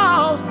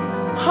all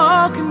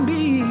can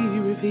be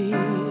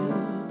revealed.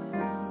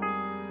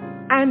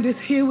 And it's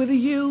here with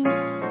you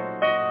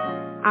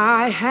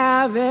I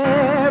have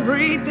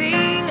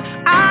everything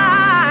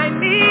I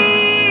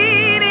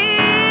need.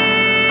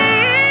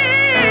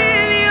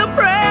 In your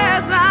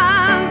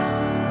presence,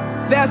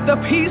 there's the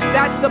peace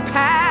that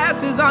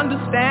surpasses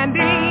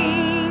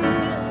understanding.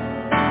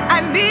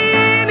 And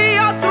in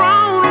your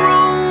throne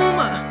room,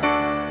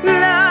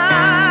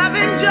 love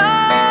and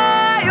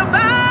joy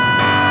abide.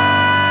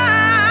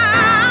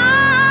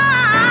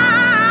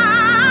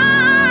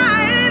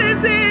 It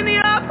is in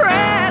your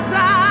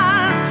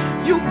presence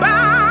you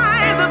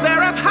bind the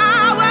very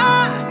power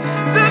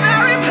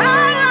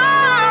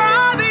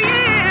of the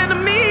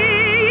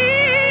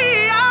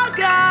enemy, oh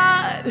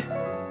God.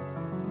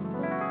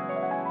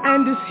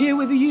 And it's here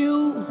with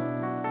you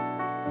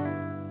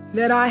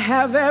that I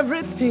have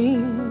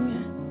everything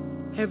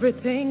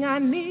I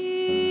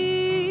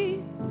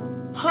need.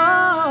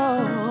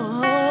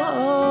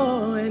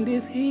 Oh, and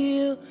it's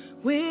here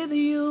with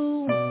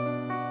you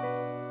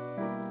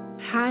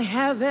I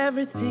have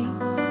everything,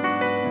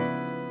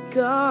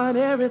 God,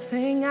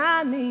 everything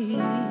I need.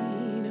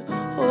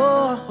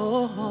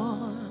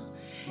 Oh,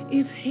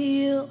 it's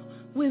here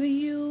with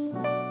you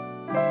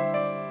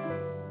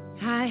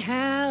I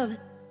have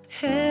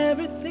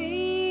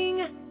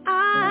everything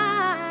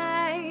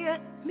I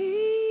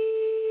need.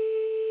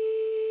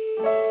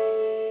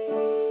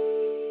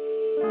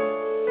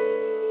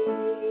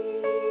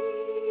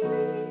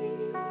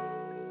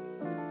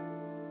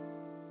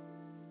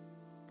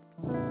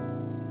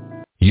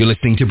 You're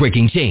listening to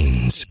Breaking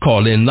Chains.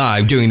 Call in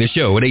live during the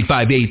show at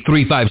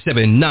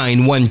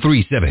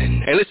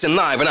 858-357-9137. And listen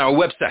live on our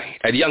website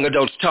at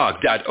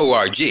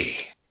youngadultstalk.org.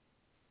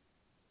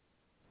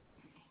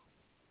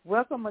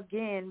 Welcome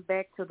again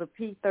back to the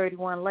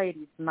P31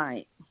 Ladies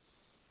Night.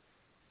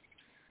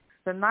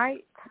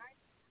 Tonight,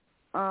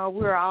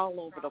 we're all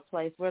over the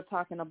place. We're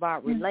talking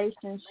about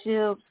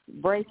relationships,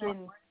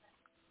 breaking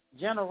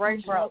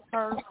generational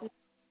curses.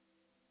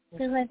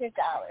 $200.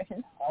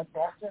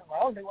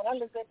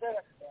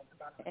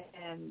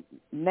 And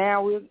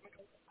now we'll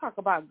talk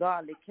about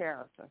godly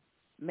character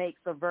makes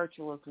a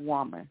virtuous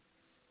woman.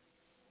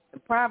 The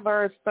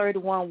Proverbs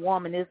 31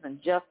 woman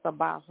isn't just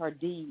about her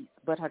deeds,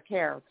 but her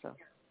character.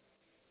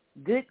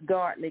 Good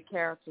godly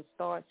character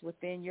starts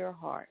within your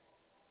heart.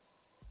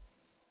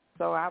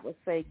 So I would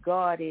say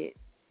guard it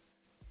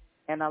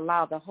and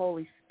allow the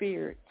Holy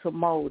Spirit to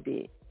mold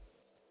it.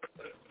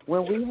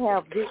 When we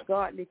have good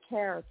godly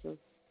character,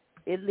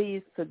 it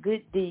leads to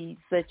good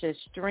deeds such as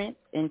strength,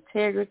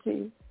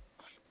 integrity,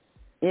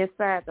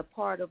 inside the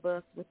part of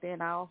us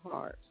within our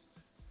hearts.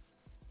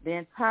 The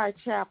entire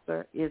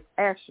chapter is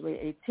actually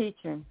a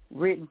teaching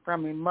written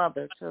from a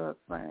mother to her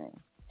son.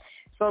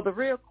 So the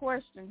real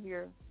question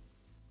here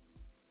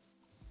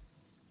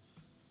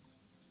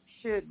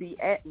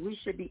we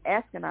should be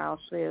asking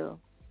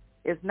ourselves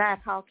is not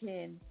how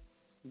can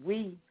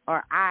we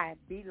or I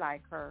be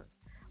like her,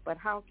 but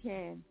how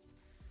can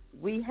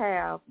we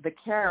have the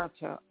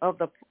character of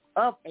a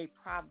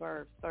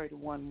Proverbs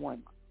 31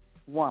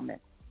 woman.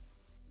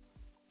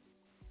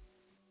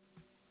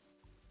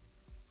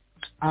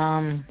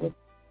 I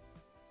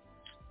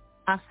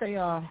say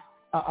a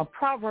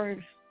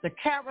Proverbs, the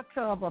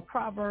character of a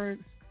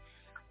Proverbs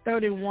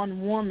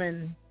 31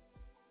 woman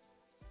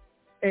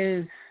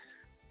is,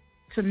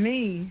 to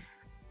me,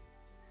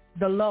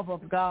 the love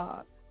of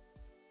God.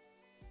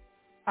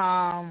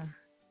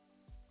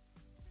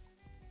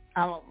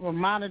 I'm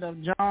reminded of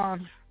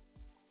John,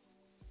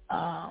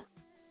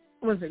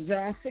 was it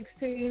John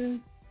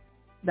 16?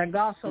 That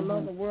God so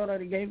loved the world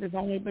that he gave his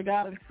only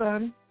begotten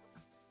son.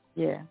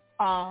 Yeah.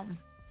 And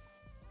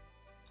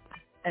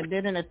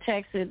then in the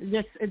text, it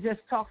just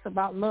talks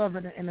about love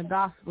in the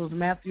Gospels,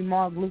 Matthew,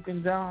 Mark, Luke,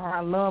 and John.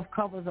 Our love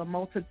covers a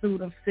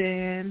multitude of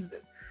sins.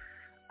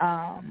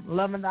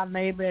 Loving thy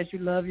neighbor as you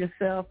love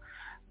yourself.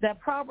 That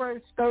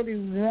Proverbs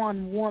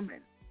 31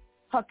 woman,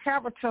 her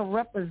character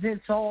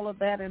represents all of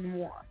that in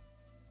one.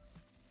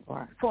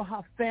 Right. For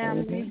her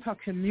family, her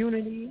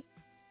community,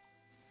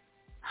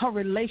 her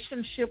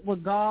relationship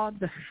with God,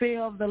 the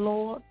fear of the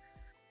Lord,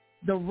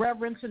 the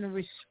reverence and the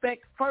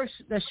respect first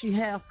that she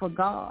has for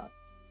God,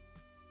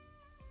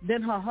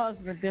 then her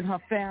husband, then her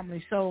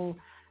family. So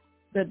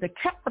the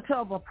character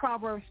of a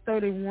Proverbs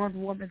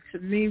 31 woman to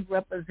me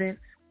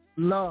represents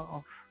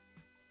love.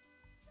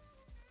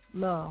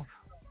 Love.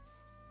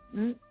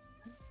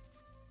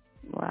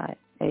 Right.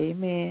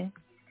 Amen.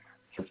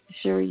 Sister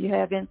Sherry, you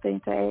have anything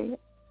to add?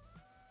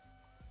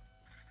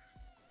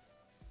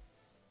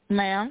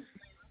 Ma'am?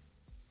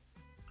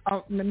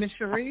 Oh, Miss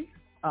Cherie?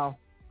 Oh.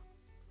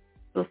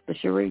 Sister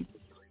Cherie.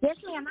 Yes,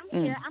 ma'am. I'm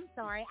here. I'm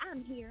sorry.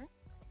 I'm here.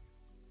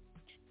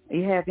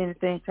 You have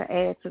anything to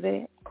add to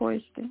that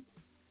question?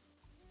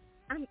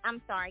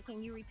 I'm sorry.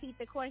 Can you repeat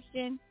the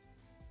question?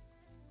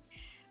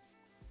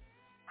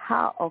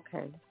 I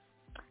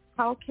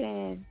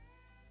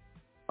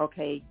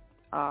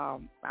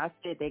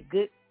said that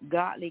good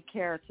godly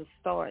character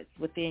starts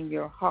within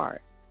your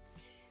heart.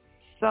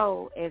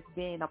 So as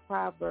being a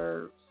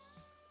Proverbs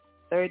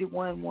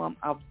 31 woman,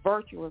 a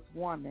virtuous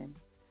woman,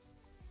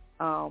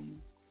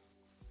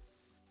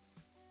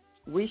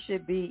 we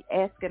should be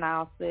asking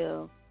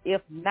ourselves,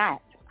 if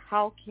not,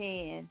 how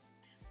can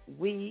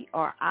we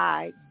or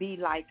I be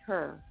like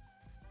her?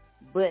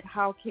 But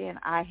how can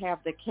I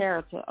have the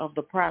character of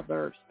the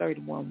Proverbs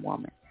 31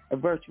 woman, a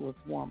virtuous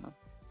woman,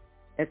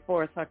 as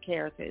far as her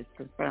character is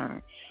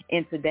concerned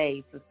in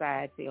today's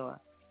society or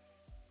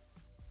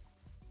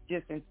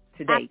just in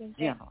today's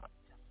general?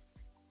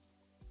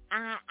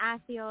 I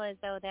feel as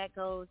though that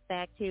goes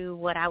back to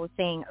what I was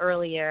saying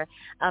earlier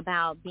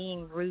about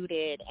being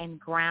rooted and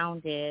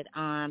grounded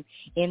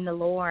in the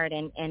Lord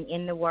and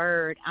in the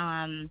Word.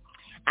 I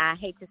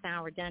hate to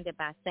sound redundant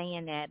by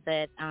saying that,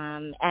 but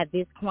at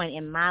this point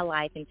in my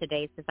life in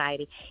today's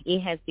society,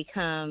 it has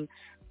become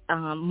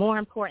more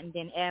important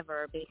than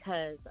ever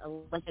because,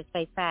 let's just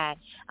face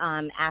fact,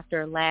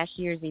 after last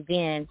year's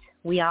events,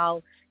 we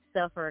all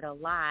suffered a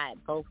lot,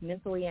 both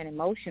mentally and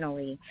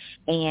emotionally,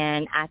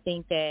 and I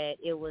think that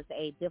it was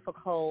a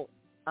difficult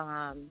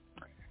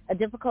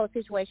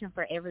situation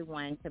for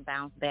everyone to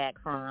bounce back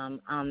from,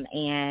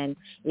 and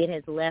it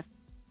has left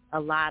a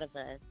lot of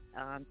us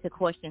to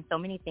question so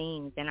many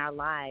things in our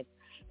lives.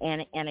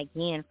 And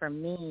again, for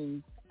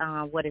me,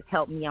 what has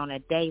helped me on a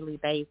daily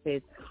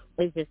basis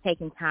is just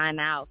taking time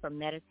out for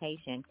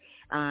meditation,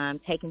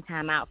 taking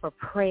time out for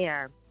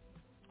prayer,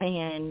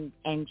 and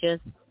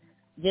just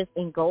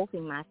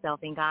engulfing myself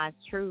in God's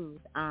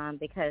truth,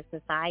 because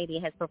society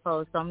has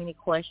proposed so many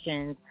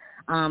questions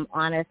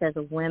on us as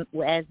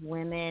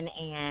women,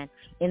 and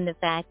in the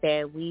fact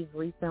that we've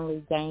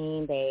recently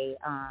gained a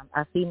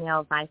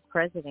female vice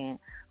president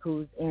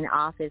who's in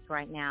office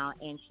right now,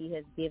 and she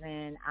has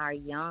given our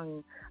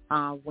young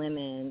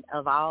women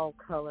of all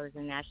colors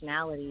and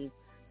nationalities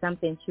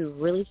something to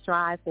really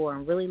strive for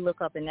and really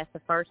look up, and that's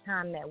the first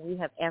time that we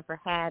have ever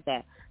had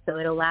that. So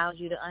it allows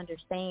you to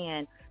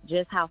understand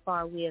just how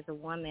far we as a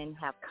woman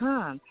have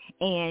come,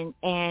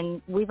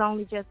 and we've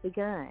only just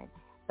begun.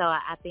 So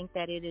I think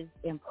that it is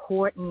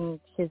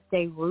important to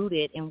stay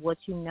rooted in what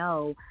you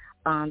know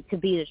to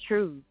be the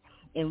truth,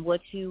 and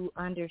what you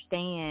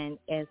understand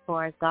as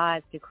far as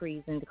God's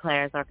decrees and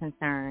declares are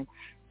concerned.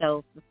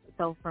 So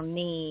for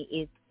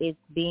me, it's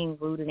being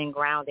rooted and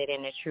grounded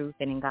in the truth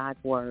and in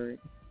God's word.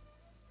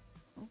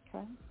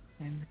 Okay.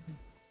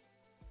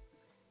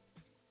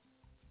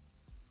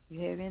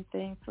 You have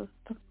anything,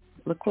 Sister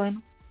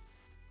LaQuinn?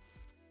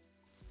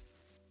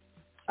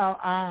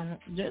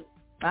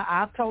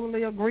 I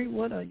totally agree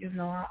with her.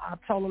 I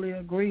totally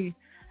agree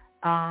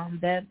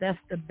that that's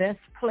the best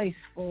place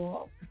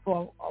for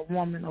a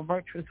woman, a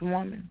virtuous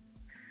woman.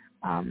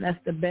 That's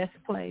the best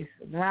place,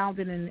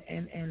 grounded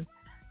and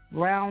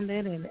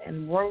grounded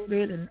and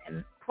worded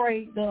and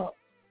prayed up.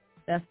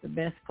 That's the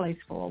best place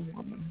for a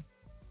woman.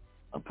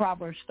 A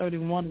Proverbs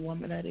 31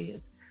 woman, that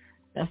is.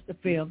 That's the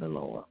fear of the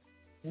Lord.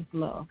 That's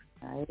love.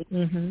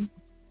 Mm-hmm.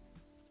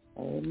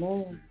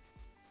 Amen.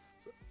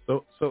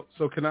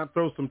 So can I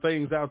throw some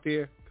things out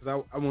there?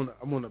 Because I want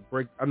to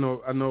break. I know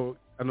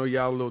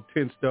y'all a little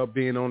tensed up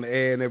being on the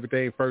air and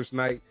everything first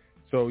night.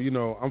 So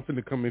I'm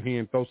finna come in here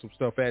and throw some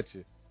stuff at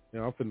you.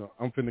 I'm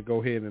finna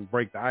go ahead and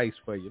break the ice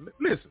for you.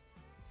 Listen,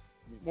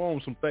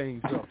 warm some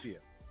things up here.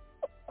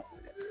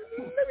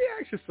 Let me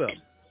ask you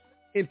something.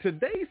 In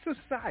today's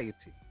society,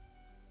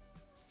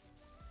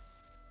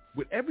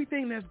 with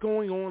everything that's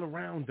going on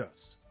around us,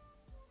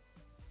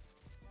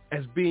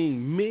 as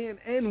being men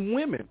and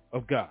women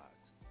of God,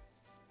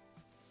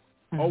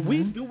 are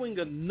we doing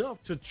enough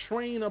to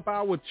train up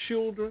our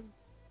children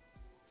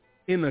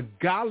in a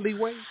godly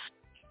way?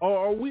 Or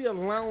are we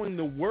allowing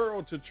the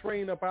world to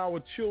train up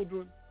our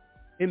children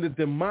in the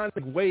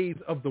demonic ways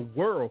of the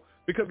world?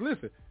 Because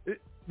listen,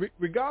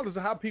 regardless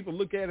of how people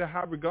look at it,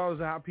 regardless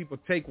of how people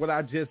take what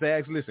I just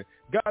asked, listen,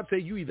 God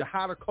said you either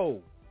hot or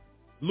cold.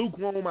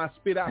 Lukewarm, I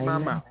spit out my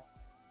mouth.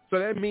 So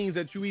that means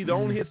that you either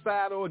on his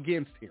side or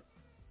against him.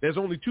 There's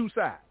only two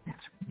sides,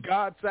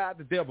 God's side,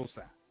 the devil's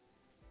side.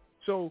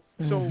 So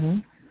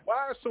why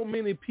are so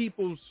many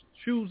people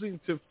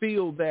choosing to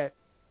feel that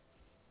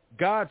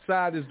God's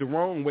side is the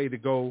wrong way to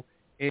go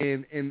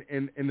and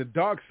the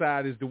dark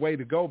side is the way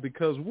to go?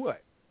 Because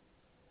what?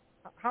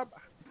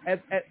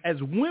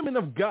 As women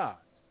of God,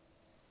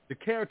 the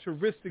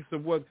characteristics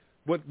of what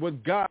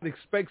God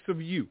expects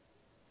of you,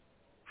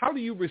 how do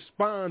you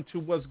respond to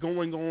what's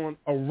going on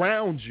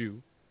around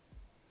you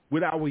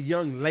with our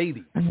young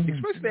ladies,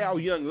 especially our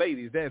young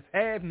ladies that's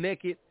half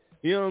naked,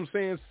 you know what I'm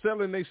saying,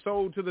 selling their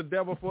soul to the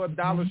devil for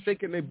 $1,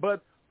 shaking their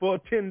butt for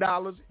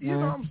 $10. You know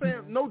what I'm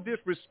saying? No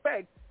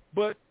disrespect,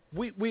 but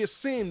we are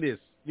seeing this,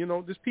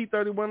 this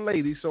P31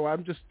 lady, so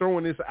I'm just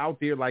throwing this out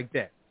there like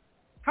that.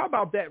 How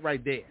about that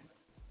right there?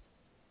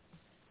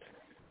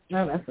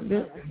 No, that's a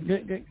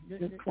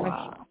good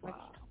question.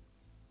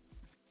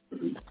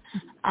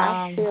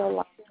 I feel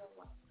like,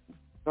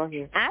 go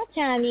ahead. I'll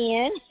chime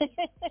in.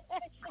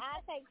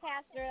 I'll take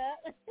Pastor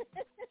up.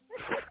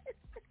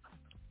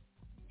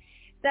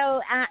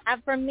 So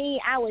for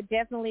me, I would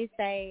definitely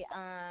say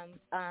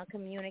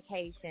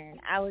communication.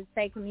 I would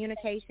say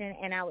communication,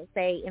 and I would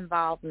say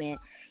involvement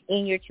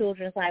in your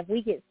children's life.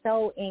 We get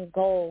so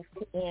engulfed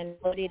in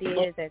what it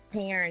is as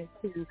parents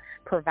to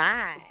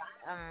provide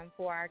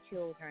for our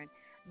children.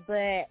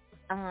 But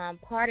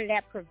part of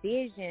that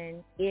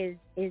provision is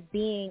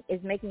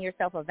making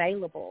yourself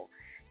available.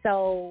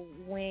 So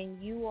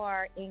when you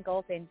are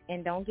engulfed,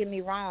 and don't get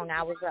me wrong,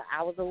 I was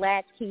a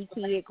latchkey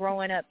kid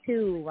growing up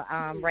too,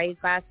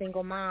 raised by a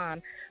single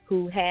mom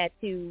who had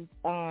to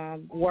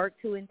work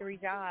 2 and 3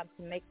 jobs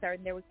to make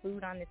certain there was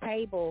food on the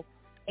table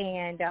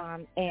and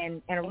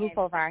a roof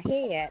over our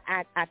head.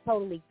 I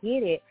totally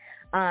get it.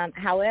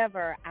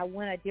 However, I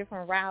went a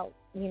different route.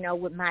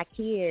 With my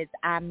kids,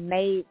 I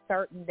made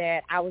certain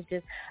that I was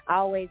just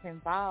always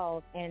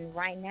involved. And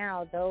right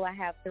now, though I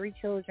have 3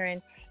 children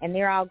and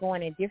they're all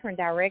going in different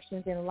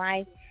directions in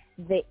life,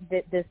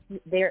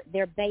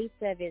 their base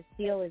of it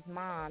still is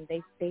mom.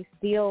 They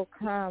still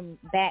come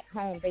back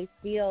home. They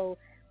still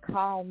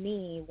call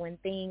me when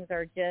things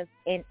are just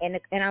and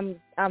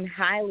I'm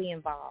highly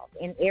involved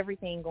in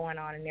everything going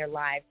on in their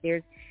life.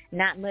 There's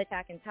not much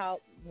I can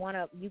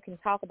you can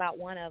talk about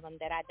one of them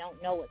that I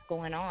don't know what's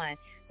going on.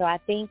 So I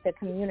think the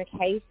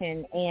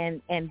communication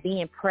and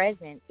being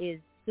present is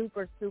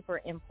super,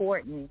 super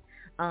important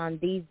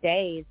these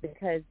days,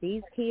 because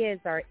these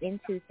kids are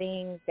into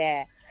things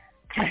that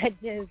I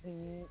just,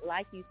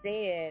 like you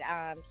said,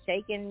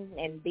 shaking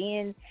and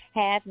being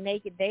half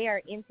naked. They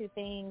are into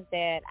things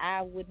that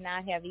I would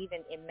not have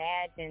even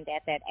imagined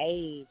at that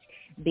age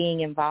being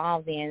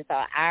involved in.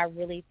 So I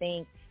really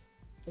think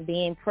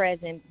being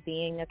present,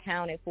 being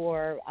accounted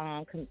for,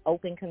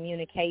 open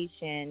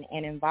communication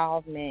and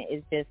involvement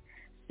is just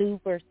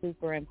super,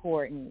 super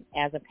important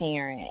as a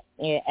parent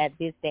at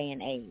this day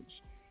and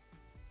age.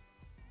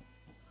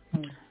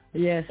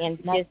 Yes. And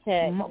just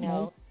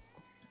to,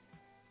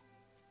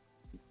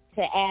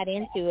 to add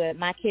into it,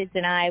 my kids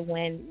and I,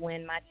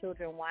 when my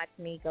children watched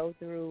me go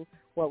through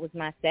what was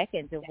my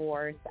second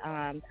divorce,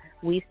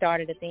 we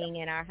started a thing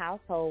in our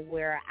household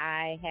where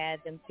I had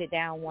them sit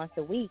down once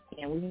a week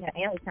and we had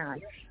family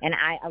time, and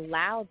I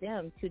allowed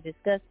them to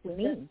discuss with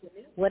me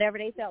whatever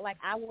they felt like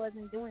I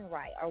wasn't doing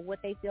right, or what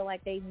they feel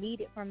like they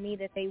needed from me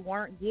that they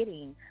weren't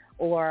getting,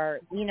 or,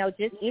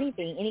 just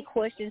anything, any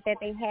questions that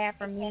they had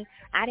for me.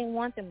 I didn't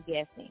want them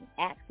guessing.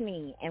 Ask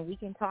me and we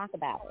can talk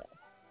about it.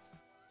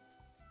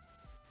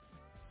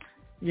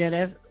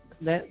 Yeah,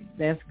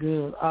 that's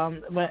good.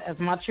 But as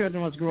my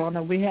children was growing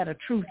up, we had a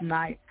truth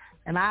night,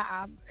 and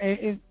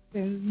and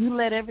you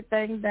let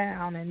everything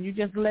down, and you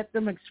just let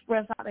them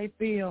express how they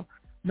feel,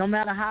 no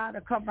matter how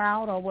it come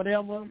out or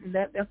whatever.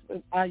 That's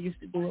what I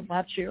used to do with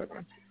my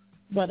children.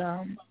 But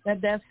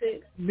that's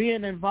it.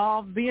 Being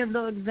involved, being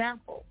the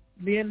example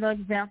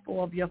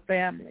of your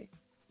family,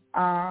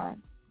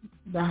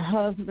 the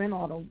husband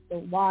or the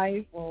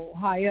wife or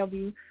however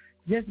you.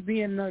 Just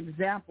being the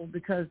example,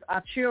 because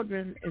our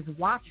children is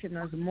watching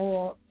us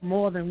more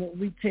than what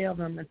we tell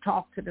them and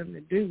talk to them to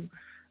do.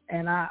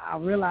 And I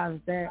realize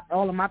that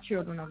all of my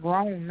children are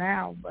grown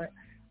now, but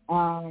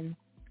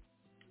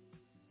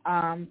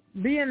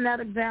being that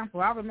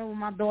example, I remember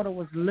my daughter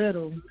was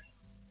little,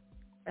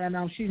 and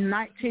she's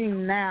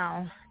 19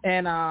 now,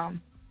 and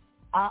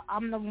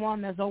I'm the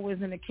one that's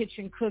always in the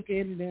kitchen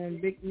cooking, doing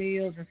big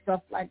meals and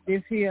stuff like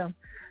this here,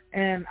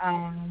 and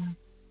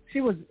She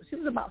was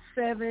about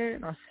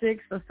 7 or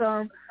 6 or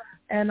something,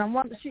 and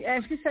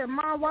she said,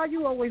 "Mom, why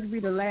you always be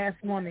the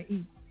last one to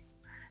eat?"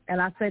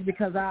 And I said,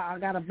 "Because I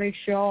got to make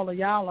sure all of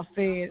y'all are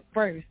fed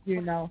first,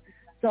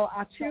 So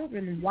our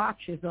children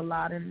watches a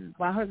lot, and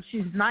by her,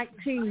 she's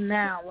 19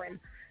 now,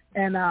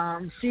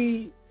 and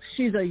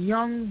she's a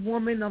young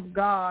woman of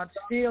God,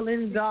 still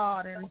in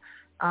God,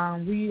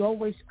 and we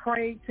always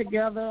prayed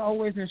together,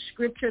 always in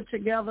scripture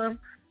together,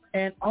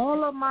 and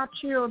all of my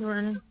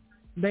children.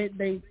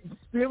 They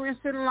experience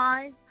in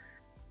life,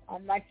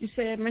 like you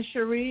said, Miss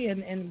Cherie,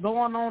 and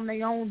going on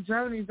their own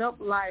journeys up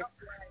life.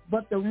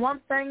 But the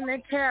one thing they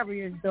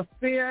carry is the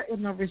fear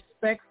and the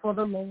respect for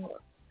the Lord.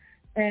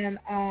 And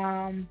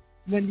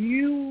when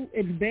you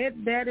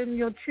embed that in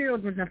your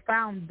children, the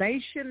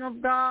foundation of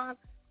God,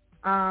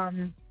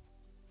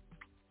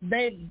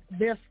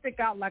 they'll stick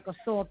out like a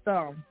sore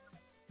thumb.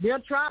 They'll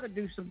try to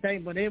do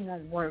something, but it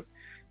won't work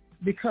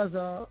because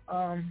of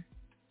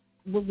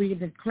what we've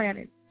been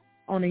planted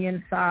on the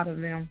inside of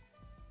them.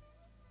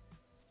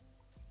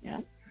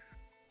 Yeah.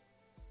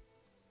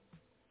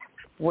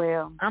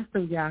 Well, I'm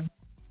too young.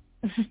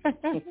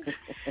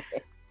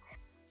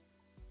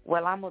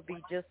 Well, I'm going to be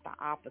just the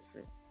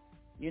opposite.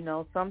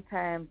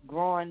 Sometimes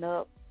growing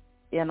up,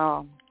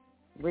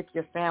 with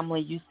your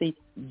family, you see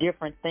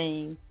different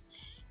things,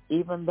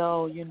 even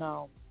though,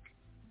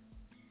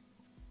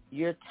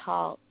 you're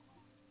taught,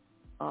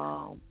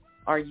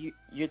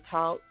 you're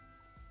taught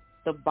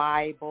the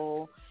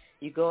Bible.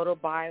 You go to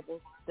Bible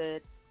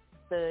study,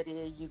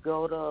 you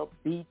go to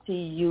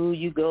BTU,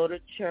 you go to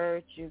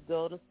church, you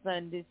go to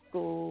Sunday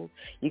school,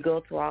 you go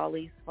to all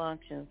these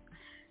functions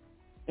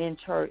in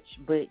church,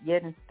 but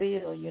yet and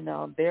still,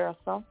 there are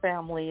some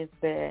families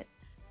that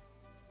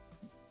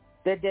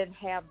didn't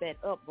have that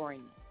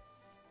upbringing.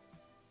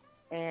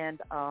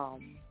 And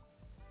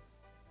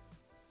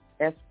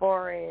as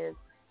far as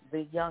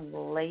the young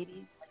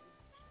ladies,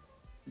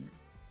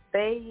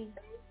 they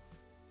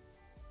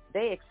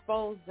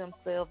expose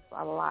themselves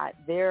a lot.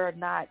 They're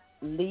not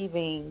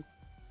leaving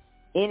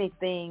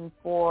anything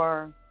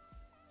for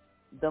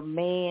the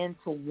man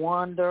to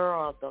wonder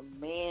or the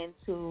man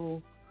to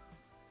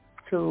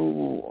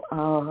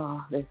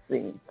let's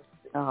see.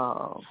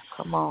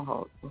 Come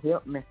on,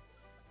 help me.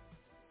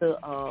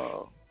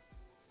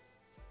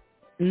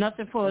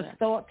 Nothing for a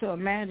thought to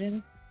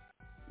imagine.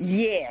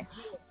 Yes.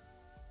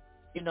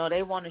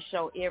 They want to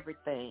show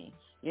everything.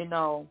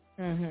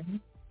 Mm-hmm.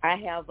 I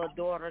have a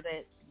daughter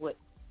that's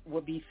will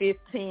be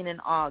 15 in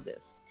August,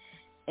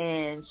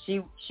 and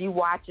she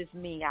watches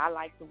me. I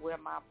like to wear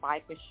my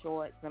biker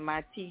shorts and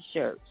my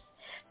T-shirts,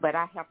 but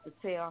I have to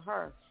tell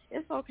her,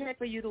 it's okay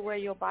for you to wear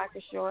your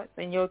biker shorts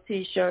and your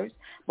T-shirts,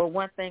 but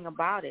one thing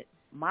about it,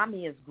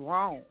 Mommy is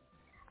grown.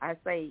 I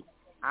say,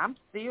 I'm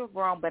still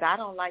grown, but I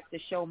don't like to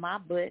show my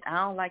butt. I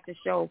don't like to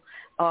show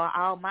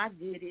all my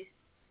goodies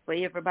for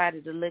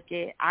everybody to look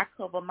at. I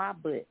cover my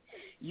butt.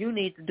 You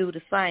need to do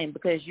the same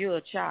because you're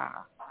a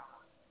child.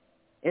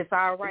 It's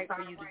all right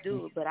for you to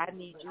do it, but I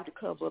need you to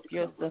cover up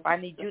yourself. I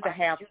need you to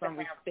have some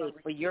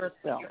respect for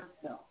yourself.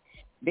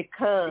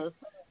 Because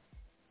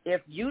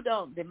if you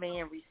don't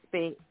demand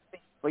respect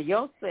for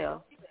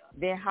yourself,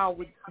 then how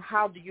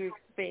do you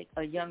expect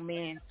a young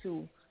man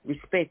to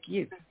respect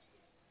you?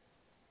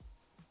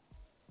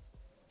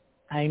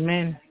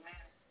 Amen.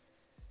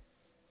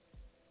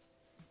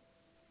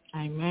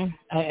 Amen.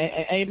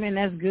 Amen.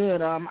 That's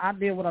good. I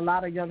deal with a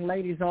lot of young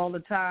ladies all the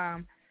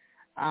time.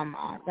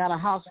 I got a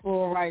house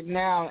full right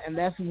now, and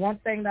that's one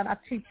thing that I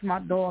teach my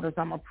daughters.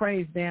 I'm a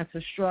praise dance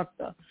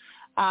instructor.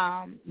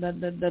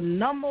 The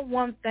number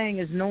one thing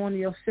is knowing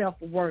your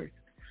self-worth.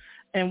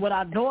 And what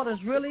our daughters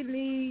really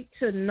need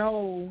to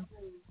know,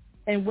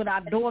 and what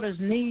our daughters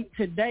need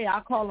today,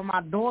 I call them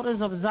our daughters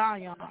of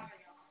Zion.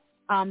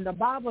 The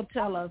Bible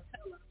tells us,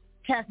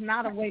 cast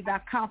not away thy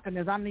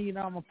confidence. I need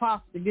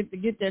Apostle to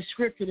get that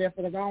scripture there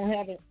because I don't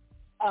have it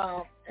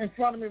in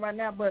front of me right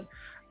now. But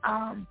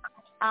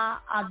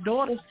our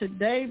daughters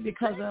today,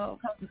 because of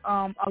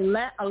a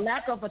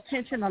lack of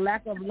attention, a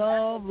lack of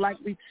love, like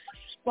we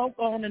spoke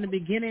on in the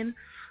beginning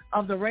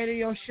of the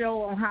radio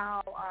show, on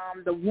how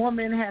the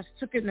woman has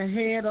taken the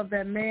head of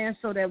that man,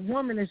 so that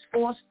woman is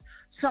forced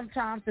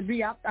sometimes to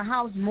be out the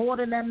house more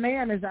than that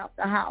man is out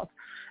the house.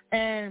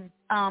 And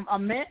a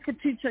man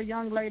could teach a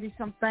young lady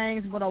some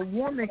things, but a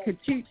woman could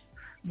teach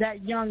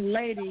that young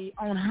lady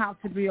on how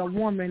to be a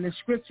woman. The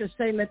scriptures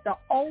say, let the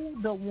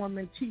older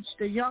woman teach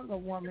the younger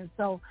woman.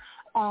 So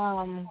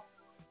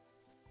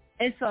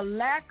it's a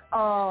lack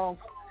of,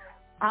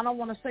 I don't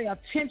want to say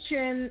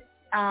attention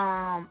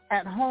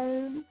at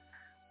home,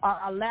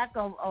 a lack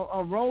of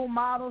role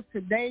models.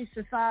 Today's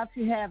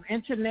society have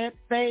internet,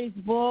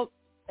 Facebook.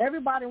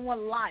 Everybody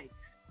wants likes.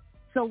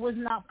 So it's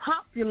not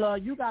popular.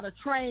 You got to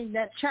train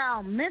that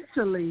child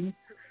mentally,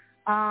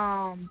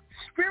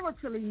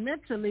 spiritually,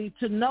 mentally,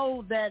 to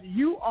know that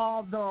you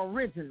are the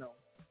original.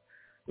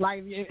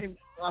 Like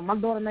my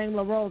daughter named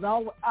LaRose,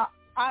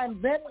 I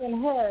embedded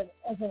in her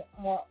as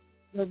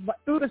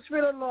through the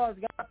Spirit of the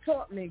Lord. God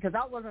taught me, because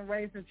I wasn't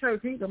raised in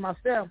church either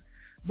myself,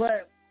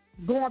 but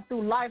going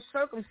through life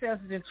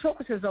circumstances and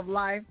choices of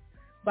life,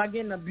 by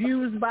getting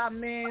abused by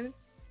men,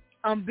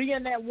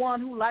 being that one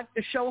who liked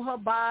to show her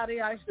body.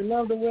 I used to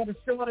love to wear the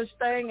shortest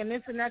thing and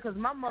this and that, because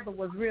my mother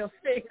was real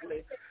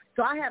sickly.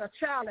 So I had a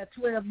child at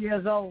 12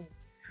 years old,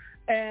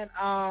 and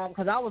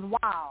because I was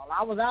wild.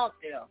 I was out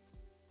there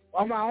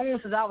on my own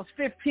since I was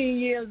 15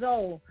 years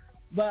old.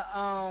 But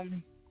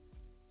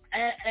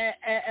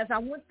as I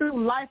went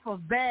through life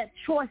of bad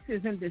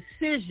choices and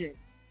decisions,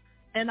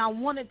 and I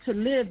wanted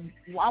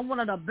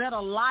a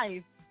better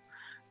life,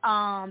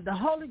 the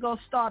Holy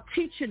Ghost started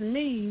teaching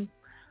me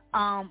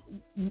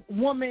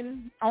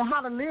woman on how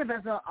to live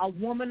as a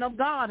woman of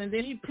God, and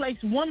then he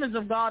placed women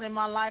of God in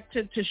my life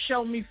to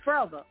show me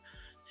further.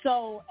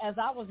 So as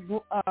I was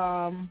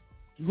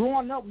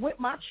growing up with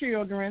my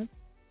children,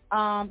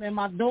 and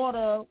my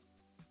daughter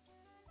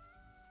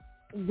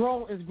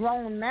is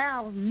grown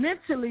now,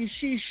 mentally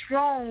she's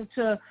strong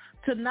to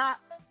not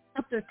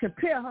have to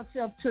compare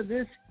herself to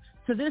this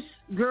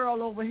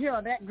girl over here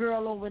or that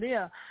girl over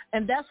there.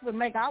 And that's what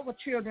make our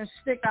children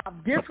stick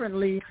out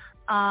differently.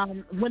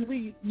 When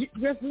we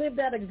just live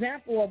that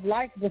example of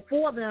life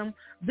before them,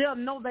 they'll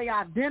know their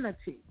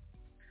identity.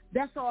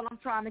 That's all I'm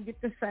trying to get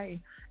to say.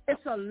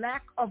 It's a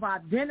lack of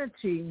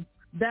identity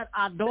that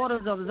our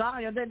daughters of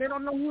Zion, they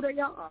don't know who they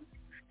are.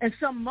 And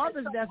some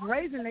mothers that's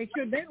raising their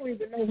children, they don't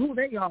even know who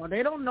they are.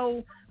 They don't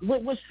know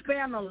what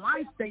span of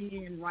life they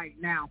in right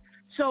now.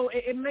 So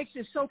it makes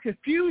it so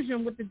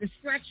confusion with the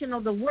distraction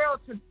of the world.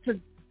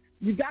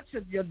 You got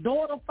your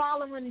daughter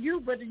following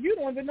you, but you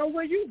don't even know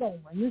where you're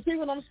going. You see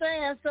what I'm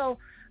saying? So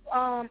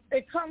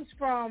it comes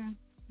from,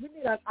 we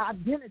need an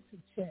identity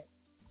check.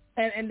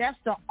 And that's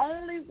the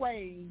only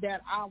way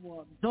that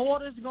our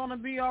daughter's going to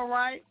be all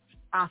right,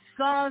 our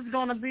son's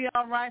going to be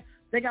all right.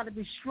 They got to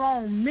be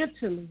strong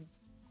mentally.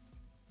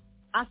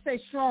 I say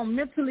strong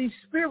mentally,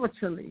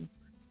 spiritually.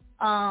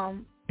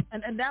 And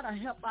that'll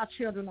help our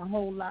children a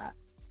whole lot.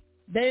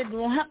 They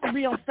don't have to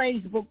be on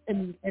Facebook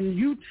and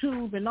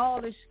YouTube and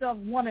all this stuff,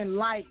 wanting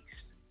likes,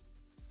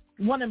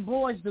 wanting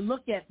boys to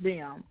look at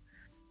them,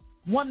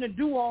 wanting to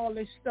do all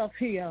this stuff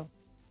here.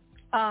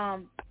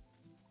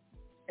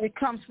 It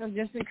comes from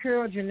just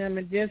encouraging them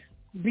and just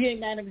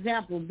being that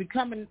example,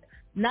 becoming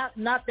not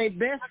their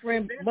best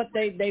friend, but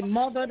they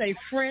mother, their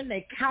friend,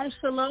 their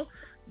counselor,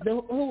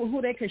 who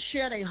they can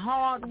share their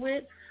heart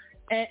with,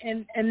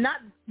 and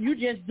not you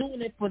just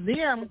doing it for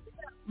them.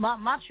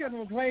 My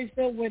children was raised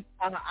there with,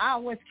 I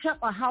always kept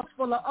a house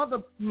full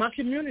of my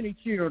community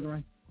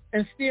children,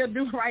 and still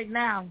do right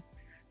now.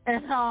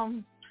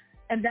 And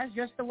that's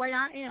just the way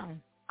I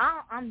am.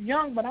 I'm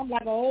young, but I'm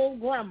like an old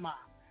grandma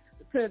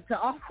to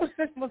always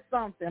for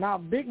something, our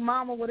big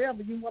mama,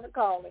 whatever you want to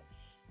call it.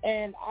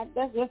 And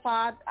that's just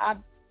how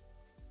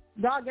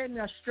God gave me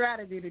a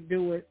strategy to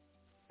do it.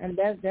 And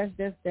that's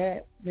just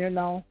that,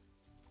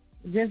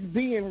 just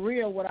being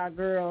real with our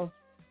girls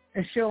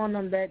and showing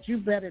them that you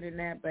better than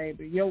that,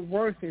 baby. Your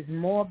worth is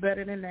more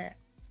better than that.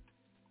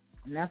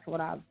 And that's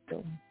what I was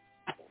doing.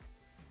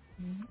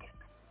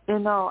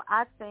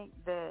 I think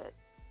that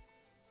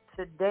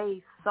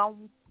today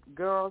some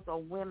girls or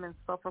women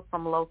suffer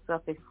from low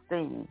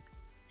self-esteem,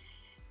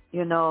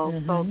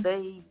 so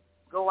they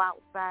go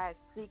outside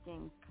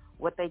seeking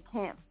what they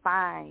can't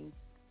find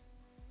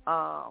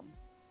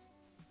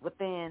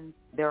within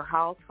their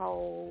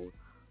household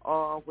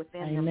or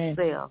within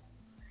themselves.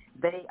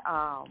 They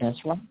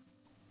that's right.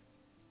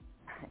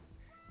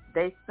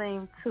 they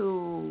seem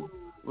to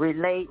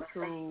relate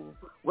to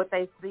what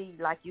they see,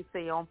 like you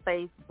say, on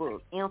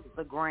Facebook,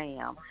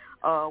 Instagram,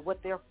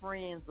 what their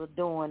friends are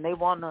doing. They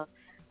want to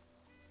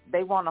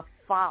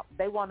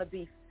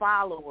be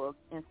followers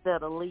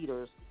instead of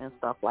leaders and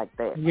stuff like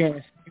that.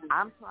 Yes.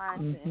 I'm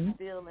trying to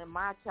instill in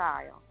my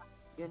child,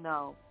 you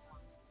know,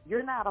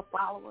 you're not a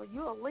follower,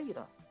 you're a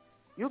leader.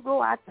 You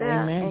go out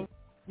there and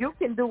you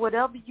can do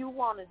whatever you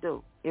want to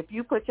do. If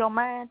you put your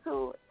mind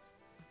to it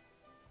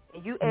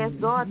and you ask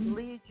God to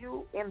lead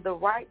you in the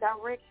right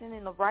direction,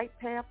 in the right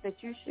path that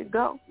you should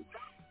go,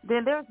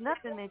 then there's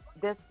nothing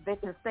that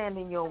can stand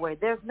in your way.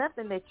 There's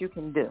nothing that you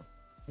can do.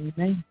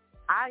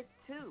 I,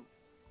 too,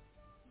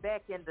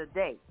 back in the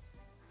day,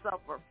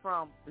 suffered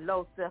from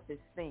low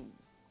self-esteem.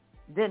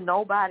 Didn't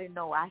nobody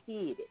know I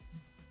hid it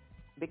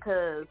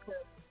because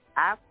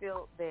I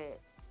felt that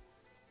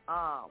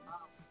I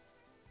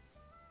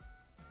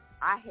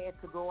had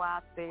to go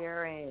out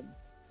there and,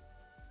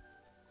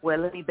 well,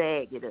 let me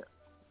bag it up.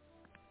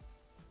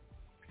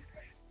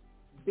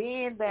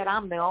 Being that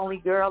I'm the only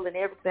girl and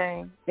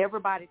everything,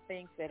 everybody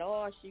thinks that,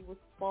 oh, she was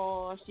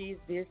spoiled, she's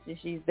this and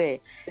she's that.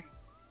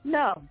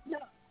 No.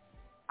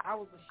 I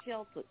was a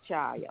sheltered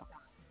child.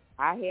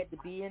 I had to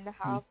be in the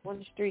house when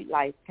the street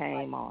lights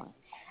came on.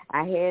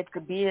 I had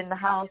to be in the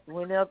house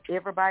when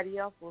everybody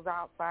else was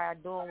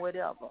outside doing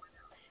whatever.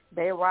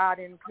 They were out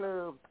in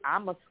clubs.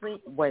 I'm a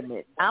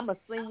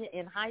senior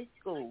in high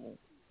school.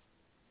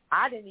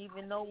 I didn't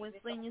even know when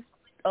senior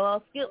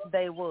skip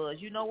day was.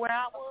 You know where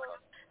I was?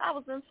 I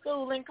was in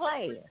school in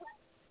class.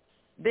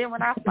 Then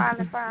when I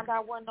finally found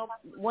out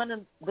one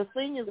of the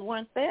seniors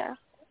weren't there,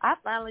 I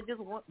finally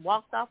just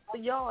walked off the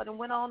yard and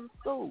went on to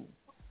school.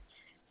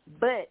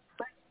 But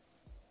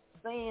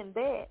saying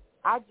that,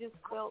 I just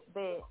felt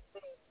that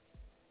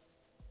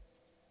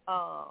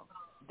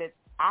that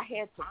I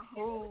had to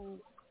prove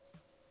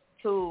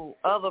to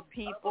other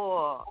people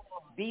or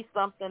be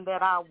something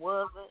that I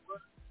wasn't.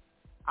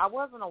 I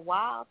wasn't a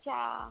wild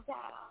child,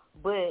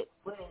 but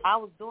I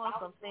was doing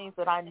some things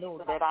that I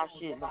knew that I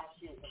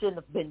shouldn't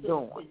have been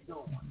doing.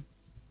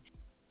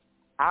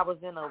 I was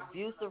in an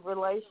abusive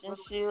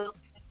relationship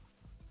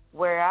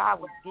where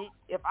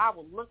if I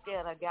would look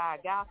at a guy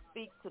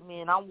speaks to me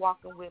and I'm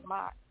walking with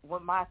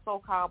my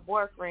so-called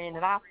boyfriend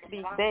and I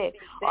speak back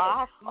or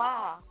I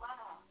smile,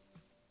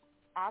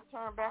 I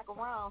turn back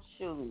around,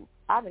 shoot,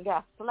 I done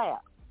got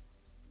slapped.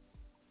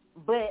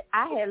 But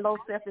I had low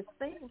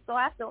self-esteem, so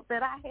I felt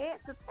that I had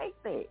to take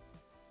that.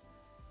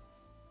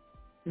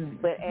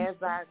 But as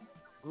I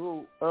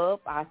grew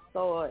up, I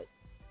started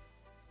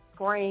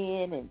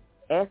praying and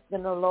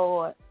asking the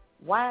Lord,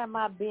 why am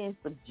I being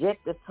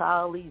subjected to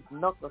all these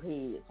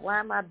knuckleheads? Why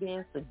am I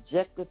being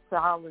subjected to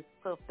all this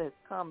stuff that's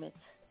coming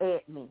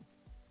at me?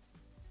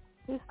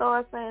 He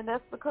started saying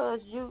that's because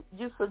you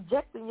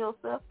subjecting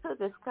yourself to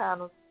this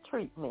kind of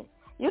treatment.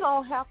 You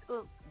don't have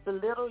to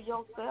belittle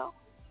yourself.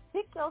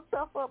 Pick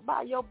yourself up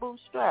by your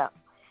bootstraps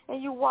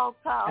and you walk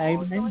tall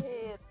on your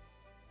head.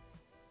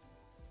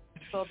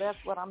 So that's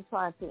what I'm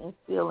trying to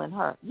instill in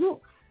her.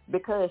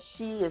 Because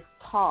she is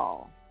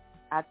tall,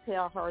 I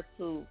tell her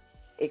to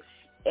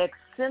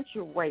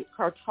accentuate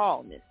her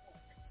tallness.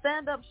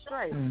 Stand up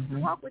straight.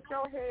 Walk with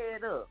your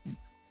head up.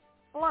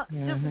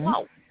 Just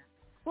walk.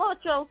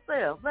 Flaunt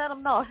yourself. Let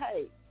them know,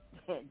 hey,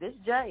 this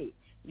Jade.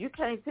 You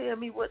can't tell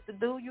me what to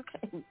do. You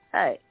can't.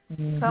 Hey,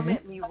 come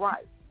at me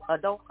right, or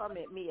don't come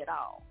at me at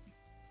all.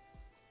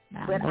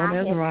 But I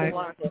have to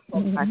learn that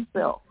for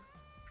myself.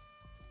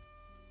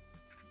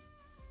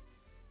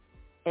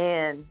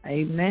 And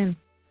amen.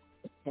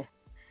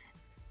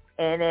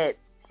 And at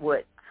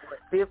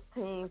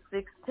 15,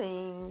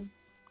 16,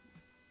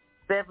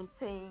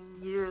 17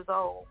 years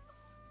old,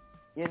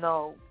 you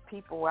know,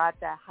 people out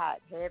there hot,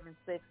 having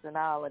sex and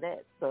all of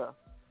that stuff.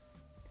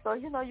 So,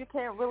 you know, you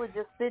can't really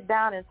just sit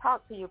down and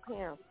talk to your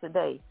parents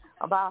today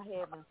about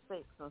having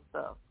sex and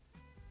stuff.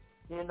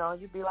 You know,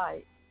 you'd be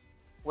like,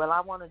 well,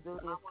 I want to do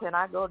this. Can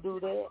I go do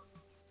that?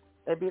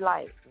 They'd be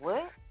like,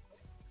 what?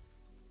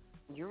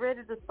 You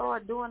ready to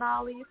start doing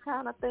all these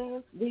kind of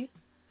things?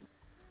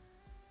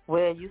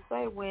 Well, you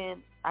say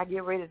when I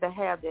get ready to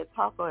have that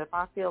talk or if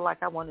I feel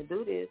like I want to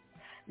do this,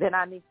 then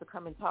I need to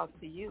come and talk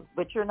to you.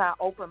 But you're not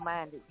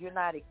open-minded. You're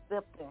not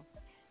accepting,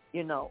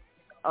 you know,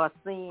 or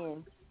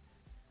seeing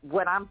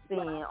what I'm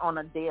seeing on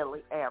a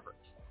daily average.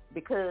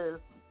 Because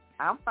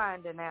I'm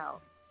finding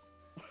out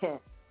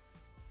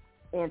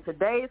in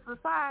today's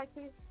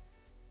society,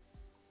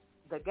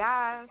 the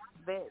guys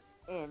that's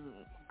in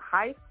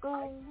high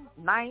school,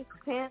 9th,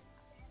 10th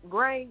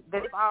grade,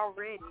 they've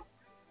already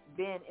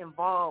been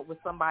involved with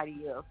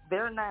somebody else.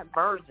 They're not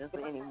virgins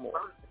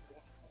anymore.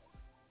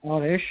 Oh,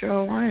 they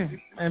sure ain't.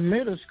 In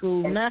middle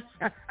school now.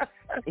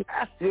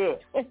 Yeah,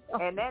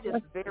 and that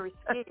is very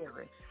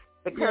scary.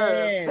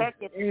 Because back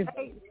in the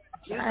day,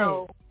 you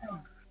know,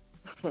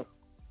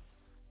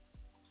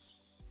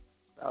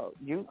 so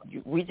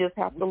we just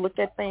have to look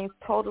at things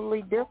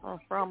totally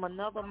different from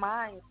another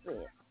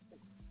mindset.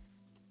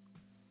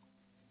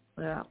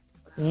 Yeah.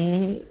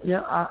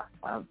 Yeah.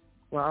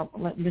 Well,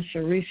 Miss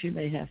Sharice,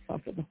 may have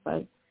something to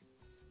say.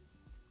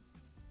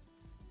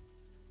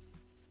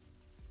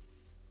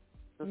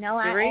 No,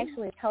 I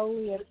actually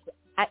totally.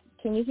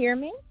 Can you hear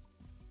me?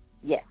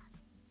 Yes.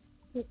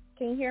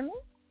 Can you hear me?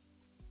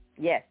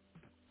 Yes.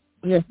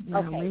 Yes.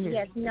 Okay.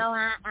 Yes. No,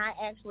 I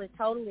actually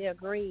totally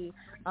agree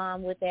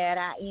with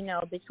that.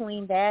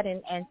 Between that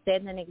and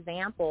setting an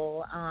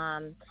example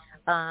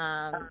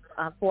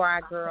for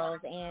our girls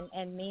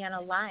and men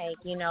alike,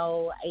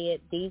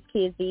 these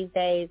kids these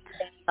days,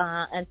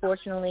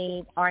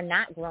 unfortunately, are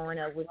not growing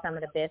up with some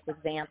of the best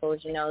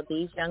examples.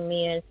 These young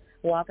men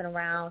walking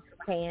around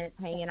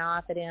hanging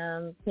off of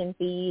them 10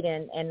 feet,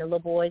 and the little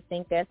boys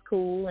think that's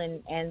cool,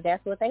 and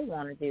that's what they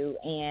want to do.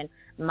 And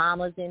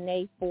mamas in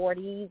their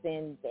 40s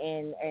and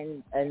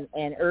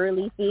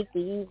early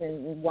 50s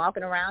and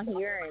walking around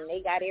here, and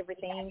they got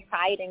everything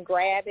tight and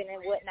grabbing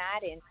and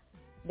whatnot, and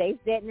they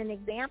setting an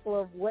example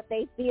of what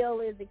they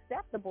feel is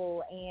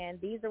acceptable, and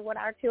these are what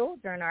our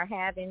children are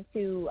having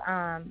to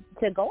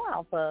go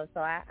off of.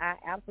 So I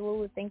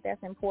absolutely think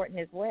that's important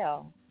as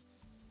well.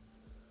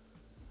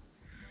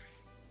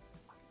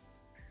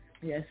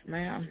 Yes,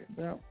 ma'am.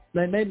 Well,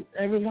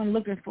 everyone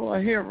looking for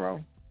a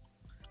hero,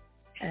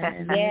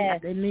 and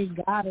yes. they need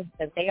guidance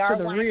to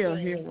the real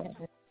hero.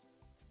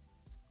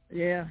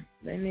 Yeah,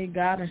 they need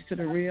guidance to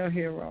the real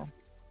hero.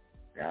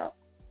 Yeah.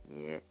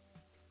 Yeah.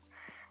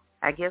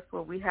 I guess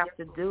what we have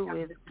to do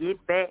is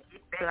get back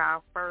to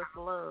our first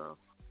love,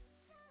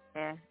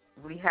 and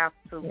we have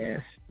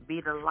to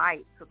be the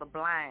light to the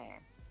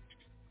blind.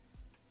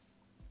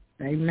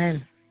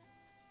 Amen.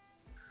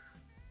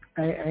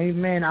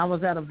 Amen. I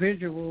was at a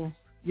visual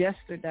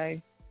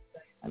yesterday,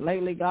 and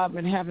lately God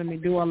been having me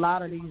do a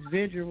lot of these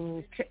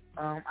visuals.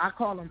 I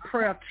call them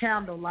prayer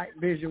candlelight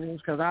visuals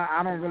because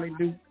I don't really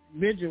do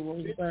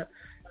visuals, but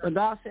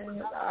God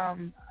said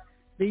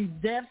these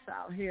deaths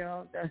out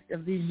here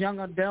of these young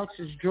adults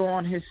is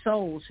drawing his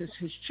souls,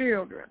 his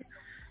children.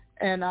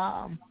 And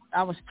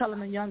I was telling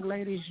the young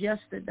ladies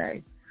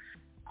yesterday,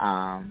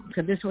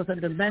 because this was a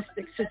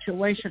domestic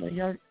situation.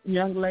 A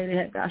young lady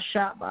had got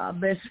shot by her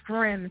best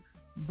friend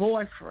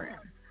boyfriend.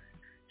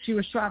 She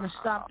was trying to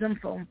stop them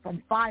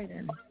from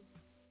fighting,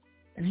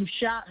 and he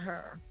shot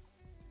her.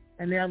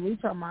 And then we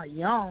talking about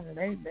young,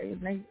 they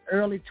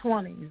early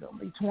 20s, they'll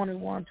be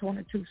 21,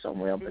 22,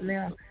 somewhere up in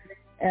there.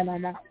 And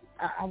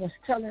I was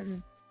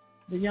telling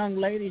the young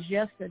ladies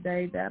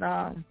yesterday that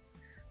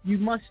you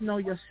must know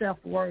your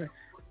self-worth.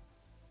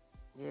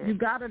 Yeah. You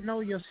got to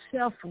know your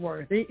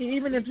self-worth.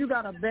 Even if you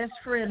got a best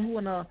friend who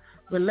in a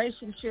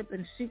relationship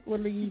and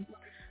secretly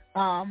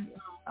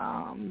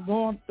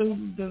going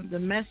through the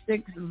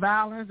domestic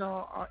violence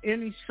or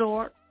any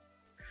sort,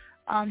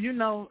 I'm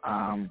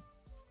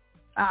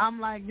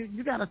like,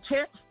 you got to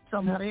tell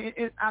somebody.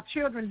 Our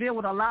children deal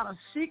with a lot of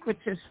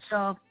secretive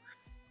stuff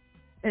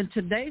in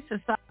today's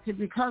society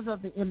because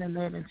of the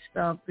internet and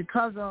stuff,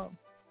 because of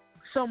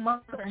so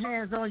much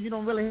hands-on. You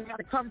don't really have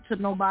to come to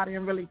nobody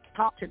and really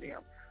talk to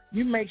them.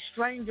 You make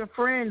stranger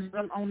friends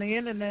on the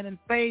internet and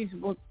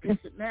Facebook, this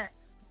and that.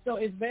 So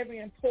it's very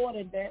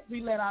important that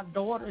we let our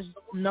daughters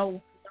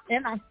know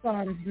and our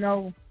sons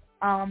know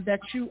that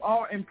you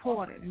are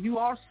important. You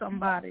are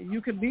somebody.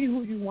 You can be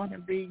who you want to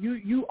be.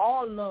 You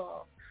are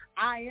loved.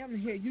 I am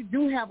here. You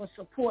do have a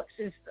support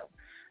system.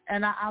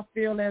 And I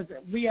feel as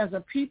we as a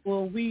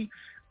people, we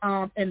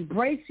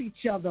embrace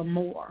each other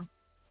more.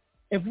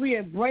 If we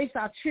embrace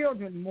our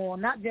children more,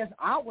 not just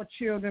our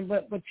children,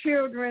 but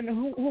children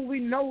who we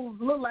know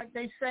look like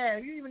they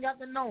sad. You even got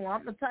to know.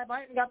 I'm the type,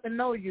 I even got to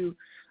know you.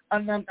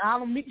 And I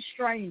don't meet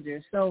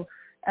strangers. So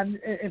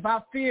if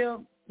I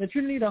feel that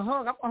you need a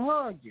hug, I'm going to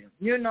hug you.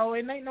 It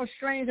ain't no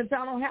stranger.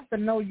 I don't have to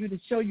know you to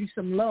show you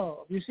some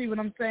love. You see what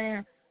I'm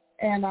saying?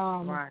 And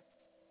right.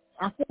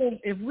 I feel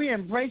if we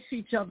embrace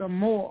each other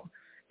more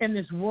in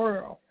this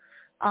world,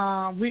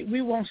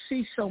 we won't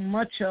see so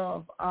much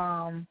of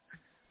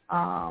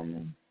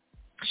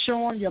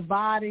showing your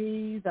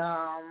bodies,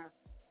 high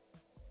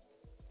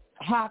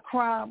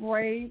crime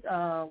rate,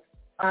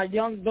 our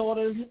young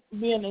daughters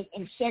being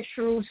in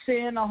sexual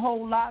sin a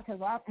whole lot.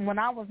 Because when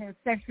I was in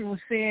sexual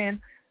sin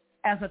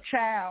as a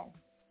child,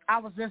 I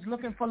was just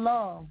looking for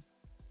love.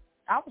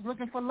 I was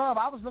looking for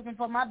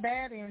my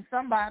daddy and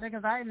somebody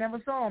because I ain't never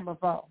saw him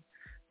before.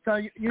 So,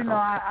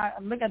 I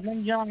look at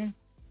them young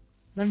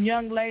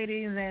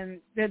ladies,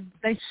 and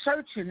they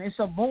searching. It's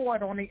a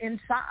void on the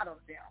inside of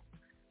them.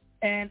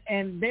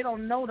 And they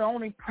don't know the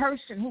only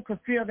person who could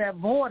fill that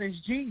void is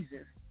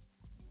Jesus.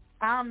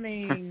 I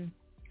mean,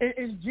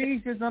 it's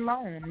Jesus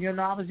alone.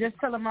 I was just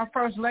telling my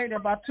first lady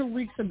about 2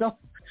 weeks ago,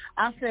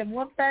 I said,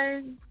 one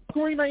thing,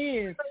 Queen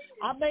is,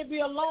 I may be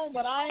alone,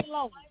 but I ain't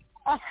lonely.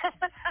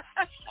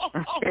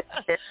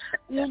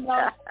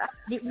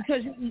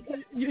 Because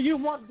you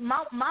want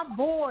my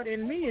board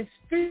in me is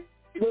filled,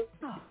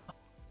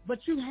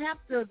 but you have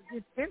to,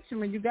 it's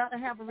intimate. You got to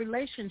have a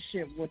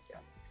relationship with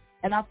them.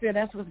 And I feel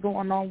that's what's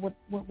going on with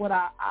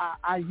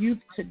our youth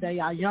today,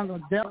 our young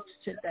adults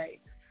today.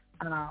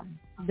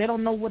 They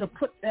don't know where to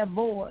put their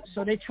void,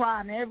 so they're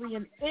trying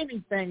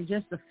anything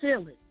just to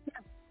fill it.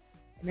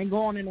 And they're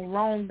going in the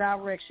wrong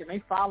direction. They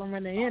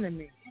following the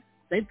enemy.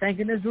 They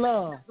thinking it's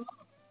love,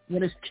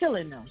 but it's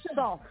killing them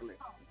softly.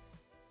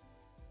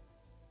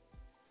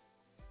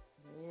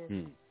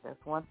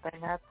 That's one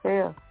thing I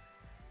tell.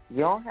 You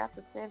don't have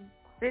to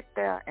sit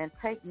there and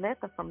take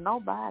nothing from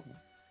nobody.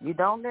 You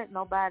don't let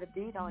nobody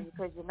beat on you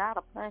because you're not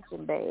a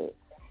punching bag.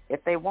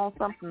 If they want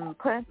something to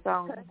punch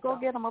on, go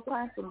get them a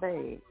punching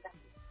bag.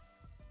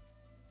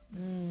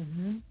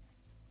 Mm-hmm.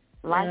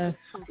 Life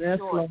is too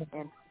short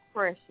and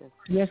precious.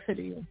 Yes, it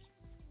is.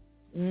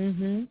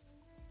 Mm-hmm.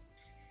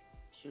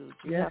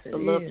 You have to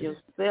love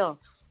yourself.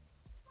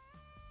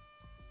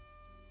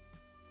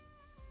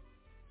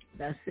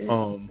 That's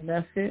it.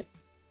 That's it.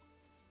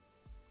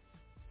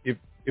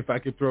 If I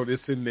could throw this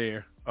in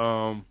there,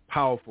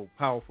 powerful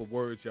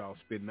words y'all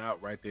spitting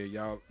out right there.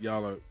 Y'all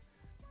are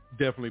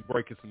definitely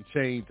breaking some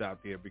chains out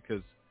there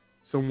because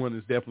someone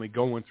is definitely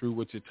going through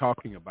what you're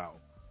talking about.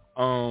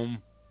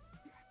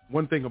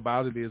 One thing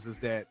about it is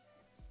that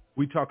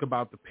we talk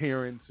about the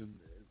parents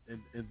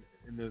and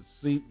the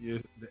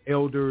senior, the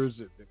elders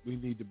that we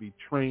need to be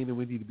trained and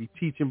we need to be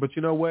teaching. But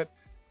you know what?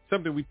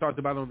 Something we talked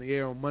about on the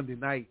air on Monday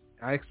night,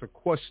 I asked a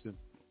question.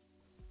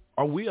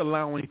 Are we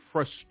allowing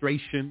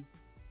frustration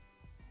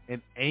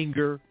and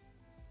anger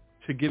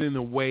to get in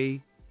the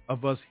way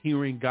of us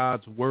hearing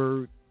God's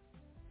word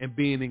and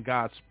being in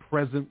God's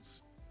presence?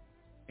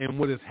 And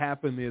what has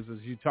happened is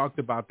you talked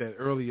about that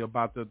earlier,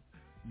 about the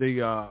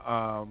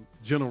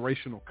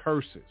generational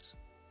curses.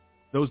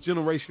 Those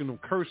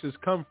generational curses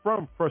come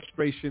from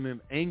frustration and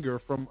anger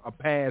from a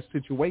past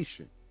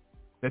situation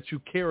that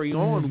you carry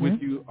on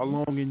with you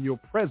along in your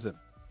present.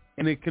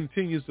 And it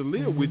continues to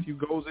live with you,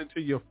 goes into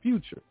your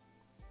future.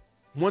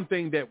 One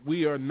thing that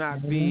we are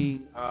not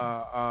being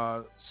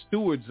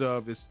stewards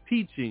of is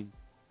teaching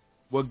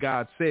what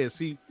God says.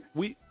 See,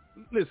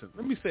 listen,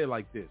 let me say it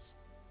like this.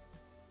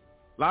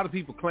 A lot of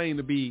people claim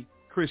to be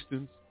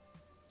Christians,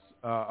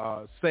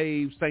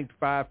 saved,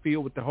 sanctified,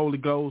 filled with the Holy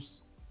Ghost.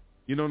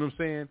 You know what I'm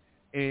saying?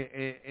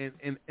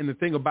 And the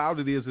thing about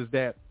it is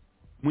that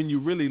when you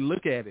really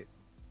look at it,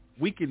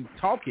 we can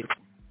talk it,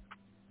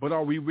 but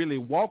are we really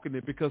walking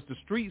it? Because the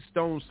streets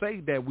don't say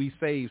that we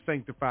saved,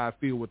 sanctified,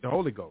 filled with the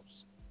Holy Ghost.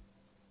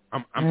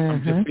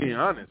 I'm just being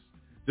honest.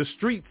 The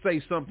streets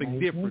say something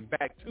different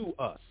back to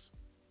us.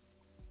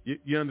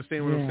 You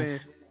understand what I'm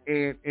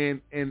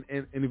saying?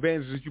 And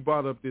Evangelist, you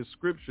brought up this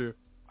scripture,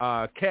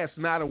 cast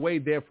not away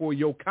therefore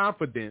your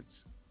confidence,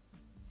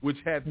 which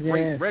had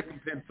great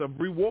recompense of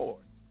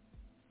reward.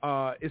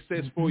 It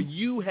says, for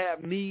you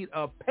have need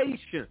of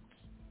patience,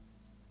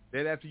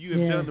 that after you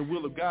have done the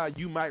will of God,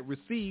 you might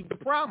receive the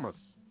promise.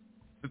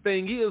 The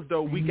thing is,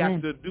 though, we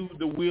got to do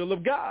the will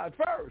of God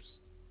first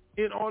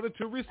in order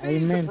to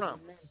receive the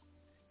promise.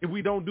 If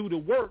we don't do the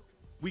work,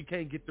 we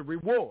can't get the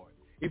reward.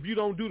 If you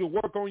don't do the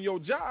work on your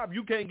job,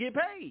 you can't get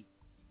paid.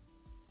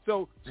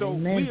 So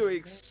we are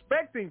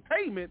expecting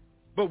payment,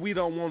 but we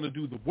don't want to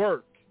do the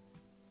work.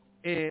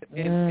 And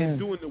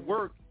doing the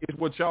work is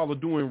what y'all are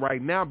doing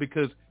right now,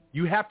 because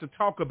you have to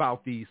talk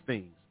about these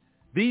things.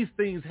 These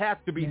things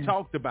have to be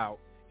talked about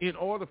in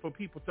order for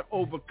people to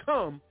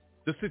overcome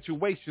the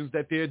situations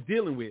that they're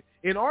dealing with.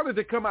 In order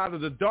to come out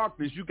of the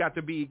darkness, you got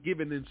to be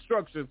given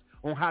instructions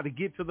on how to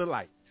get to the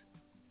light.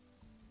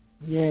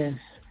 Yes.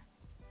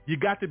 You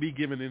got to be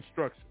given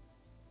instructions.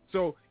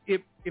 So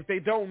if they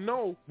don't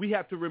know, we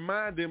have to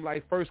remind them,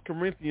 like 1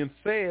 Corinthians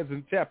says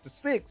in chapter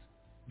 6,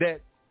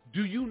 that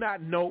do you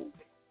not know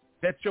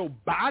that your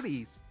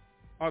bodies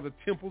are the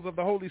temples of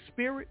the Holy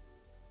Spirit,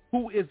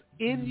 who is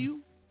in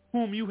you,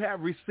 whom you have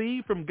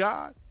received from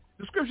God?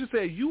 The scripture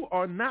says you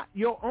are not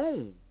your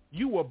own.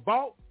 You were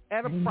bought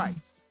at a price.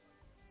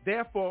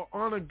 Therefore,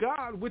 honor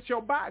God with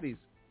your bodies.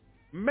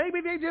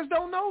 Maybe they just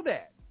don't know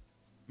that.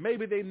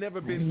 Maybe they've never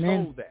been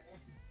told that.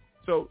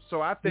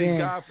 So I thank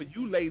God for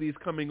you ladies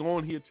coming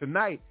on here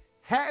tonight,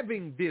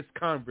 having this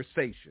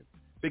conversation,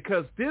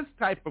 because this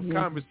type of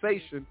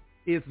conversation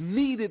is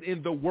needed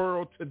in the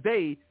world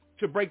today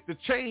to break the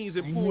chains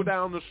and pull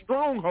down the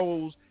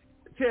strongholds,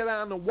 tear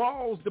down the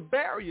walls, the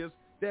barriers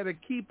that are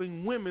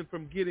keeping women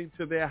from getting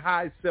to their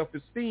high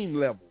self-esteem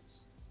levels,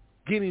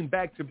 getting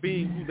back to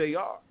being who they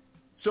are.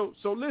 So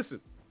listen,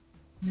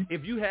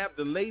 if you have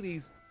the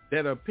ladies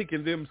that are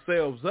picking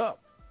themselves up,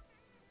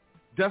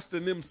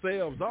 dusting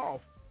themselves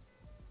off,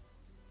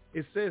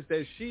 it says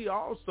that she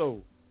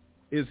also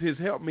is his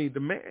helpmeet.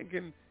 The man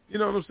can, you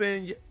know what I'm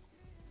saying?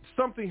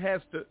 Something has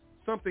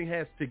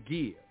to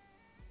give.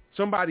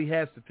 Somebody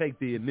has to take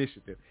the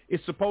initiative.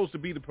 It's supposed to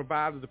be the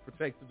provider, the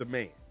protector, the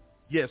man.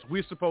 Yes,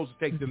 we're supposed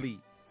to take the lead.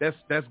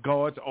 That's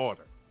God's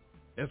order.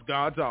 That's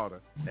God's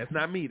order. That's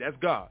not me. That's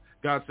God.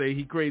 God said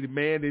he created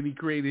man, then he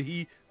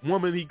created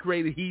woman, he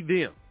created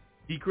them.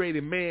 He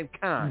created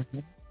mankind.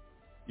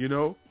 You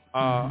know?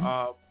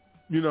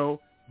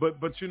 But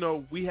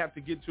we have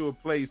to get to a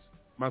place,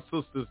 my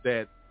sisters,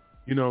 that,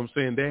 you know what I'm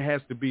saying, there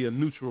has to be a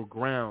neutral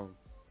ground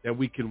that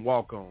we can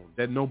walk on,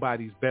 that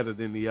nobody's better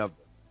than the other.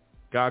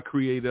 God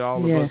created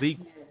all of us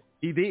equal.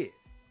 He did,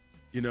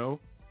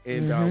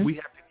 and we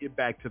have to get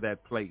back to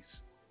that place,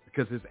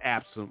 because it's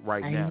absent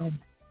right now.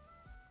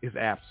 It's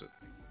absent,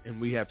 and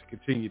we have to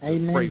continue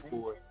to pray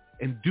for it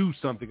and do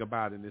something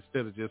about it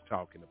instead of just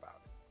talking about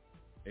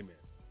it. Amen.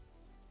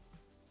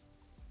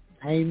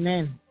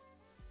 Amen.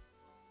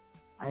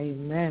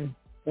 Amen.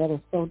 That is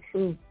so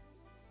true.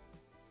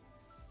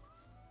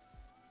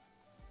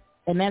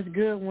 And that's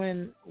good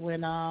when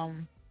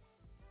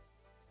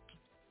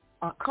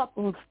a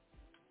couple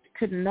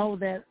could know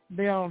that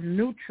they're on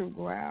neutral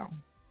ground.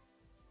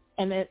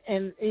 And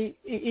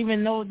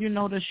even though,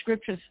 the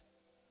scriptures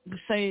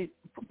say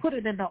put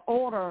it in the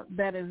order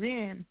that is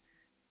in,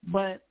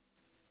 but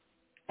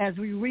as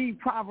we read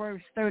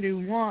Proverbs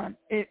 31,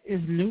 it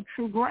is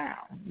neutral ground,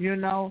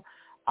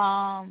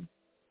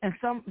 And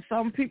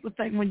some people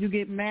think when you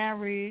get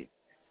married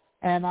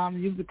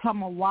and you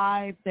become a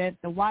wife that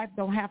the wife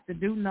don't have to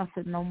do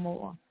nothing no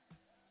more.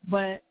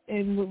 But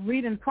in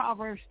reading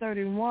Proverbs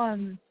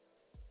 31,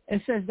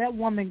 it says that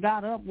woman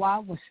got up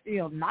while it was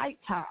still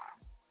nighttime,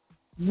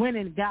 went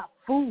and got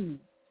food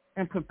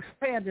and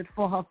prepared it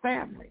for her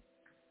family.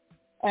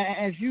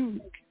 As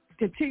you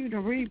continue to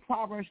read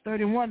Proverbs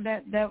 31,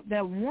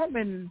 that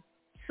woman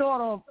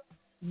sort of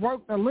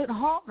worked a little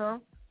harder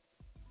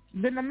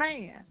than the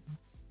man,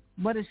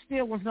 but it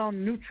still was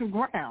on neutral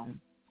ground.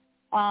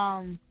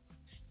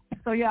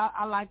 So, yeah,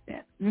 I like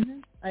that. Mm-hmm.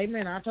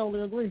 Amen. I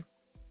totally agree.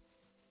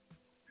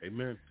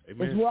 Amen.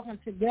 It's working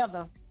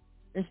together.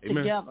 It's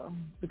Amen. together.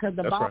 Because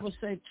the That's Bible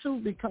right. says two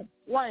become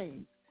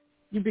one.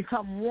 You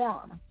become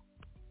one.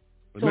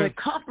 Amen. So it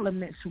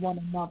complements one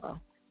another.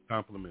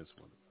 Complements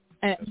one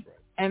And, another. That's right.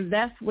 And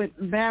that's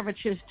what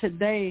marriages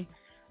today,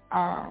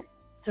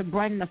 to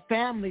bring the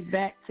family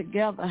back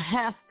together,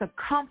 has to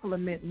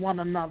complement one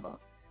another.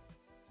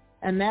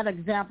 And that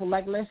example,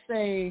 like let's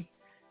say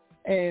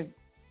if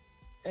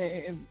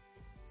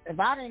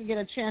I didn't get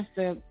a chance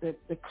to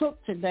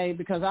cook today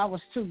because I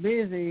was too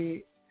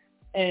busy,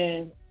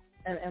 and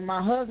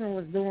my husband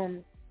was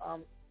doing,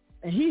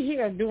 and he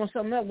here doing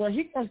something else, well,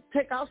 he gonna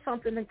take out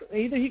something.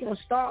 Either he gonna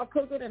start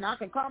cooking and I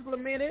can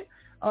compliment it,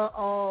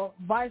 or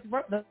vice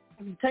versa,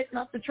 taking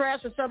out the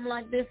trash or something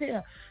like this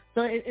here.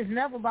 So it's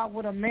never about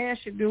what a man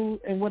should do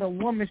and what a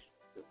woman,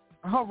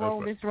 her role,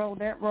 right. this role,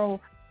 that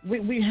role.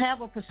 We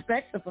have a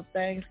perspective of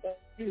things, but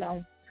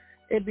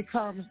it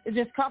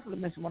just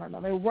complements one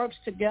another. It works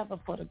together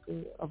for the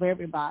good of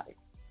everybody.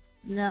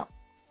 Now,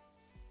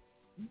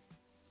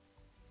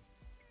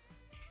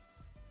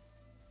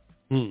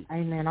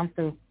 Amen. I'm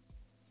through.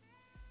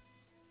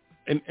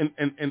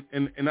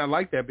 And I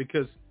like that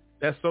because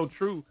that's so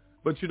true.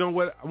 But you know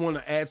what? I want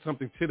to add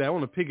something to that. I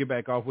want to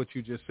piggyback off what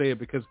you just said,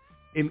 because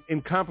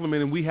in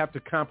complimenting, we have to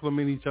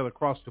compliment each other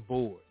across the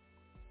board.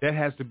 That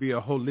has to be a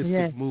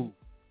holistic move.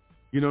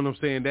 You know what I'm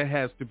saying? That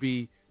has to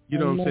be,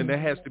 what I'm saying? That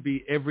has to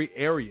be every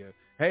area.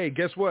 Hey,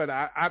 guess what?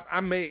 I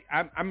may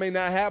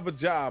not have a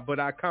job, but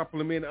I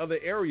compliment other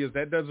areas.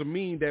 That doesn't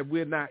mean that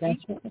we're not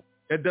equal.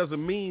 That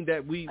doesn't mean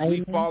that we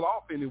fall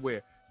off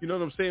anywhere. You know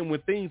what I'm saying?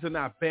 When things are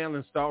not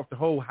balanced off, the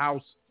whole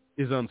house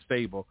is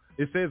unstable.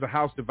 It says a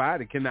house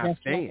divided cannot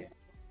stand.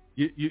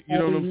 You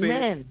know what I'm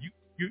saying?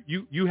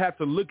 You have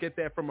to look at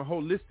that from a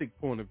holistic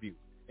point of view.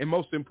 And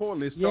most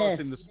importantly, it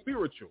starts in the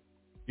spiritual.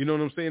 You know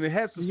what I'm saying? It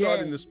has to start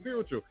in the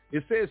spiritual.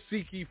 It says,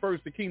 seek ye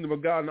first the kingdom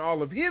of God and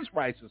all of his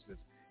righteousness,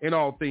 and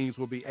all things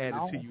will be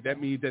added to you. That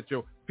means that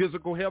your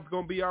physical health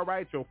going to be all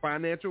right, your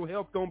financial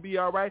health going to be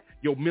all right,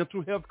 your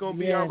mental health going to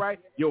be all right,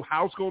 your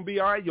house going to be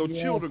all right, your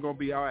children going to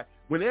be all right.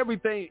 When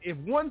everything, if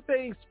one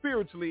thing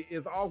spiritually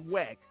is off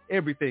whack,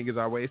 everything is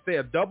all right. It says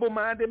a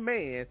double-minded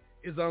man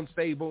is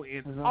unstable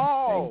in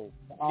all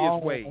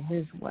his ways.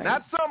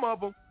 Not some of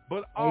them,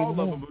 but all of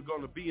them are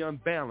going to be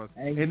unbalanced.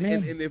 And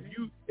if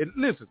you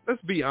listen,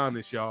 let's be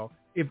honest, y'all.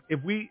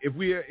 If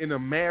we are in a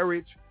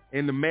marriage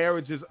and the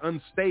marriage is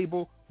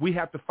unstable, we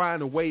have to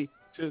find a way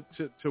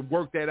to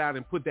work that out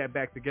and put that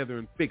back together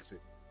and fix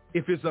it.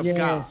 If it's of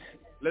God,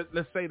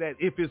 let's say that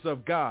if it's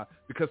of God,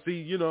 because see,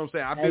 you know what I'm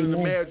saying, I've been in a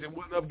marriage that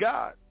wasn't of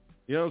God.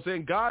 You know what I'm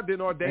saying? God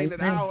didn't ordain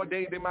it. I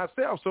ordained it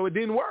myself, so it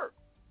didn't work.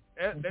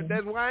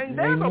 That's why I ain't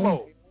there no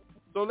more.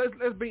 So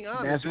let's be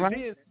honest. That's right.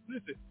 Then,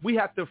 listen, we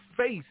have to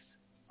face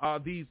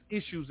these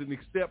issues and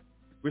accept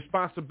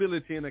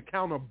responsibility and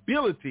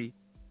accountability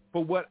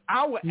for what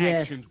our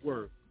actions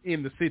were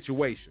in the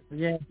situation.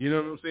 You know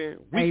what I'm saying?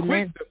 We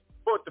quick to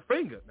point the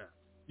finger now.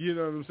 You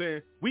know what I'm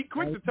saying? We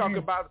quick to talk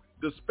about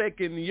the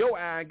speck in your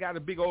eye and got a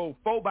big old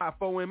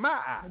 4x4 in my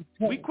eye.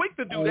 We quick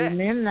to do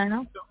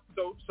that.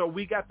 So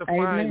we got to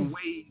find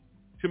ways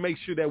to make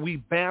sure that we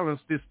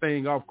balance this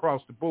thing off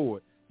across the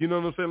board. You know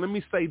what I'm saying? Let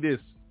me say this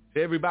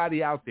to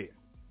everybody out there.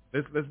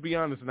 Let's be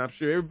honest, and I'm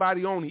sure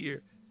everybody on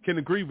here can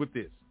agree with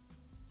this.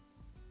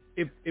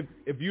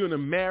 If you're in a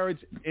marriage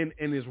and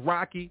it's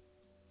rocky,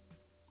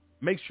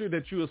 make sure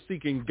that you are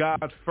seeking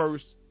God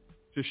first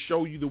to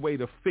show you the way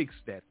to fix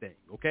that thing,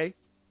 okay?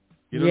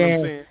 You know what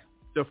I'm saying?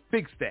 To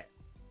fix that,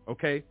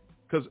 okay?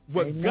 Because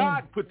what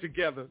God put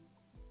together,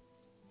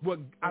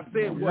 God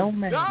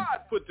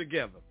put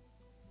together,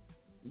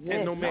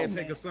 and no man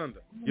take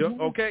asunder.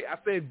 Okay? I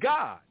said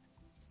God.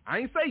 I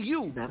ain't say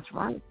you. That's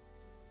right.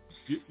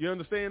 You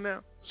understand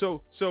now?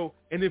 So,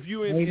 and if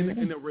you're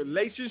in a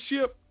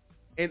relationship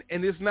and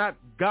it's not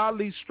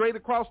godly straight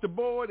across the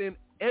board in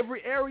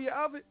every area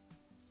of it,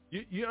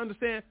 you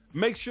understand?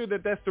 Make sure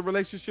that that's the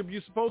relationship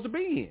you're supposed to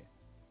be in.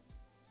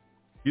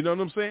 You know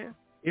what I'm saying?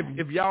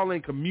 If y'all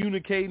ain't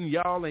communicating,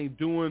 y'all ain't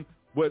doing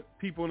what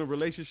people in a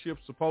relationship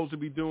supposed to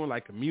be doing,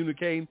 like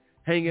communicating,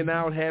 hanging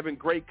out, having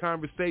great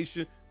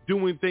conversation,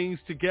 doing things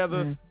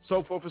together,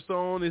 so forth and so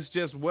on. It's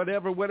just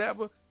whatever.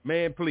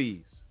 Man,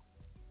 please.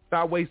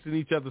 Stop wasting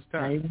each other's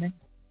time. Amen.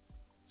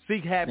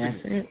 Seek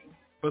happiness.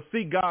 But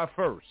seek God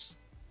first.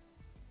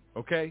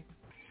 Okay?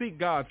 Seek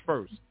God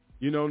first.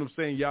 You know what I'm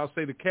saying? Y'all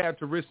say the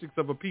characteristics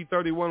of a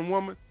P31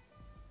 woman.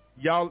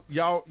 Y'all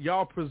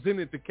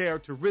presented the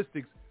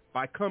characteristics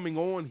by coming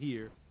on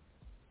here,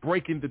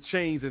 breaking the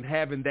chains and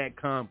having that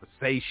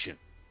conversation.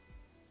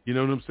 You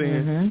know what I'm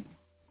saying?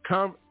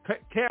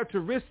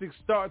 Characteristics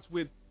starts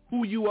with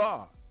who you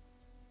are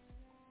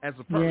as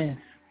a person. Yes.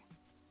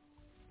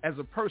 As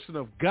a person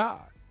of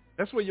God.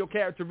 That's where your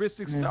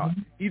characteristics start.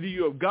 Either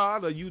you're of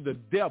God or you the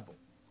devil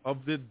of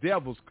the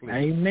devil's clique.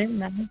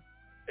 Amen.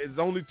 There's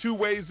only two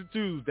ways to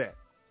choose that.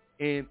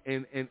 And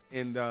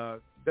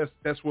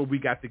that's what we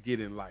got to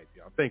get in life,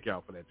 y'all. Thank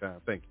y'all for that time.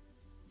 Thank you.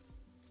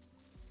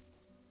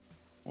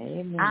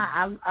 Amen.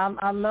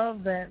 I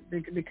love that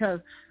because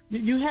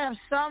you have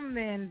some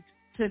men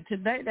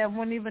today that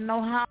wouldn't even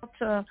know how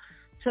to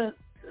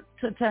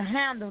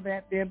handle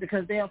that there,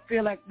 because they'll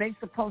feel like they're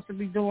supposed to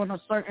be doing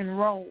a certain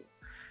role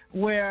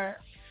where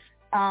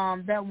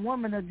that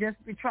woman will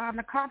just be trying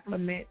to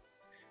compliment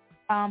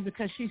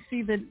because she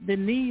see the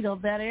need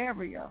of that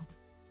area.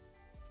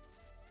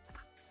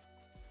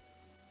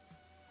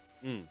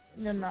 You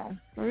know,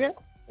 for real.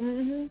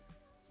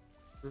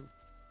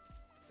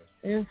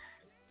 It's,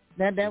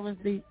 that was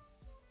deep.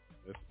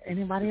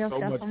 Anybody else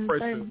got something to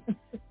say?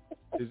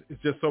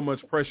 It's just so much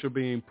pressure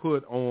being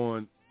put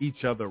on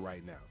each other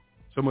right now.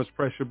 So much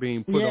pressure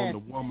being put on the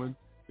woman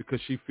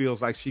because she feels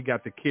like she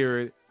got to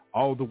carry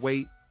all the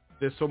weight.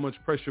 There's so much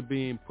pressure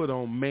being put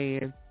on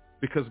man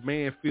because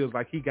man feels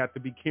like he got to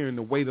be carrying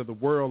the weight of the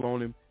world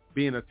on him,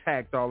 being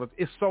attacked all of it.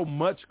 It's so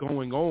much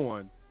going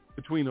on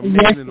between a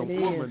man and a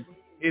woman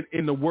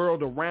in the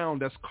world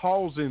around that's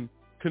causing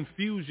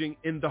confusion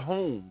in the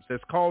homes,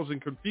 that's causing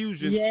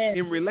confusion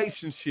in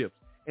relationships.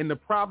 And the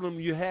problem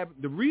you have,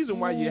 the reason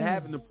why you're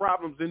having the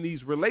problems in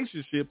these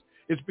relationships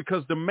is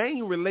because the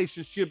main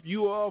relationship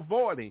you are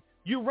avoiding,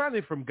 you're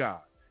running from God.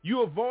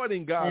 You're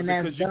avoiding God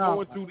because you're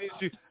going through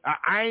this.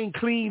 I ain't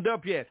cleaned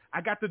up yet.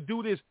 I got to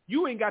do this.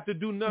 You ain't got to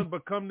do nothing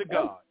but come to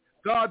God.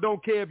 God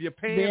don't care if your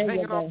pants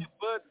hanging off your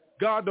butt.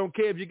 God don't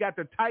care if you got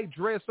the tight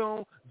dress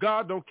on.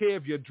 God don't care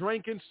if you're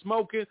drinking,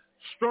 smoking,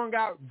 strung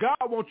out. God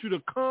wants you to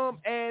come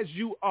as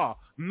you are.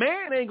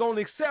 Man ain't going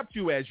to accept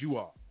you as you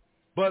are,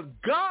 but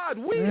God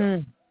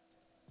will.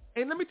 And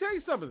let me tell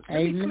you something.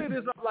 Let me clear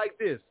this up like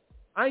this.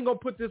 I ain't going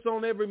to put this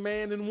on every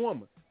man and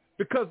woman,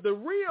 because the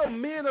real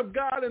men of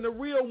God and the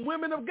real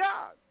women of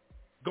God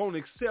going to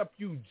accept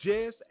you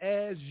just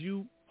as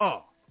you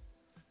are.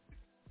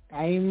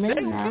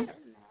 Amen.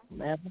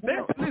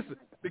 Listen,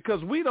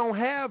 because we don't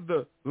have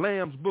the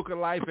Lamb's Book of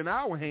Life in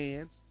our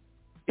hands.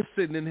 It's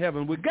sitting in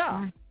heaven with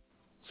God.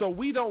 So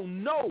we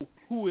don't know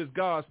who is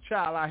God's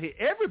child out here.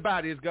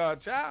 Everybody is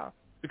God's child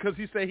because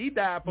he said he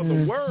died for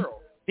the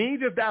world. He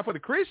ain't just died for the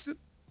Christian.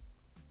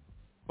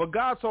 But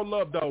God so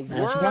loved the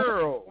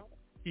world,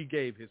 he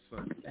gave his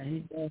son.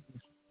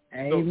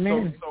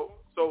 Amen.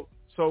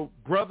 So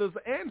brothers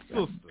and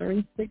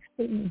sisters,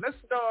 let's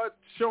start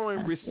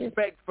showing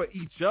respect for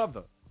each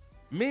other.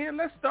 Men,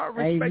 let's start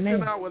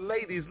respecting our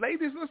ladies.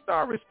 Ladies, let's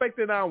start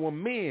respecting our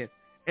men.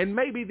 And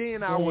maybe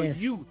then our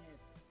youth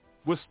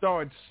will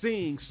start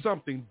seeing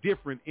something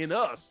different in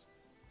us.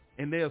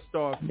 And they'll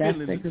start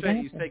feeling the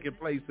change taking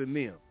place in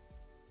them.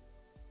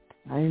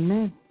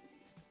 Amen.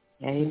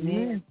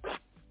 Amen.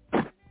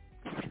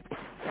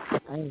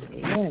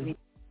 Amen.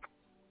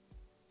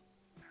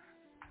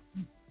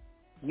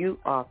 You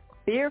are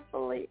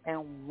fearfully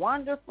and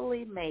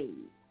wonderfully made.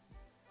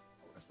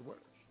 That's the word.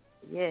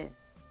 Yes.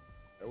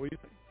 That's what you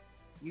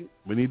think.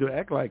 We need to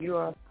act like you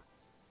are.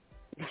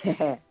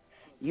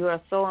 You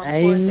are so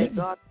important that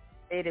God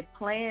created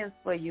plans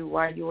for you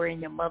while you were in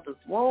your mother's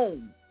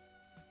womb.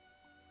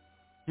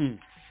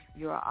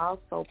 You are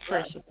also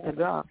precious to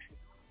God,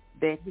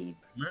 that he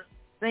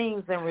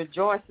sings and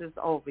rejoices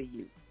over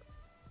you.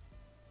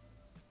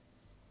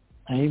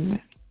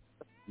 Amen.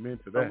 Amen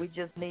to So that. we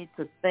just need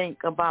to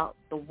think about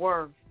the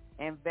worth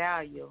and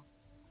value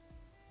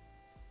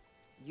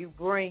you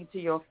bring to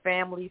your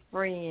family,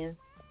 friends,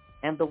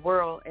 and the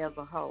world as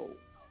a whole.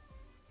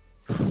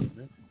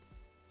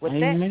 With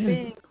that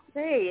being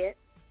said,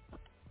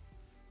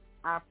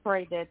 I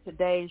pray that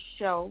today's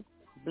show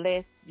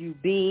bless you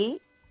big.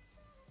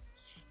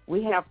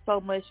 We have so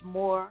much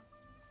more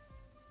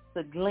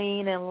to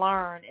glean and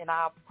learn in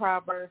our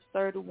Proverbs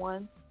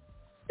 31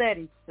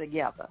 studies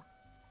together.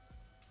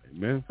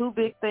 Amen. Two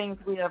big things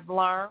we have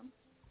learned: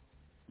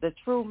 the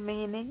true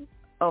meaning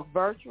of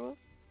virtues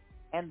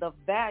and the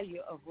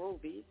value of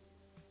rubies,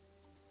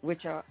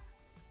 which are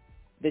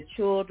the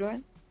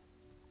children,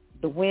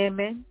 the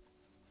women.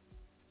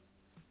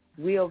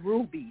 We are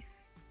rubies.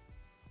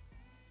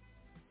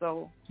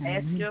 So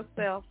ask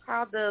yourself,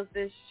 how does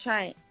this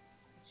change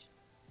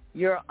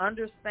your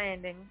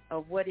understanding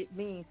of what it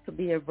means to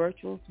be a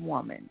virtuous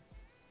woman?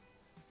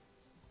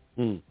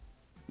 Does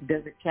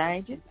it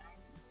change it?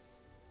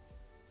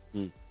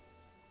 I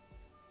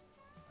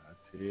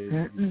tell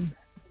you.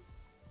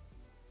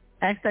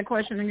 Ask that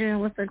question again.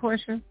 What's that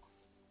question?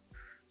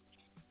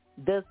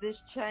 Does this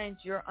change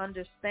your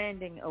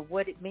understanding of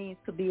what it means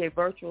to be a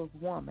virtuous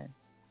woman?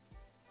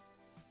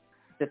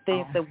 The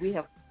things that we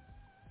have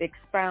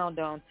expound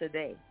on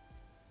today.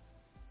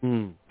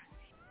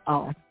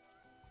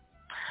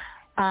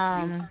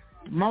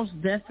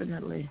 Most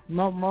definitely.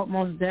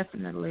 Most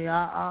definitely.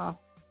 I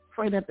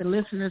pray that the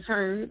listeners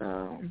heard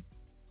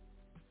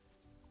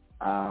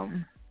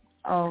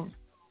of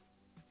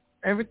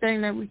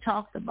everything that we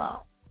talked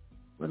about.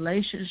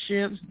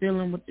 Relationships,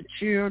 dealing with the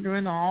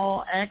children,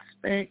 all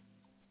aspects,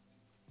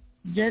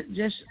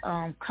 just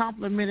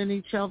complimenting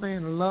each other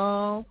in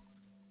love.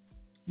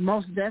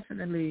 Most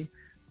definitely,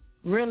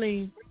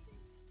 really,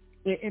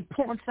 it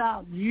points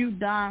out you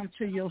dying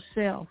to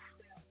yourself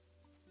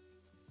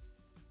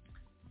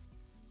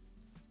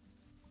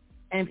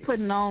and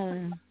putting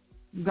on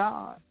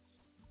God.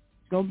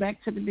 Go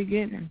back to the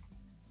beginning.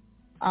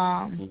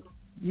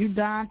 You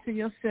dying to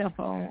yourself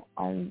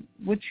on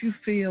what you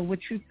feel, what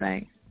you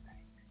think.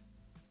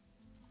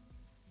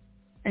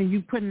 And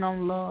you putting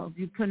on love.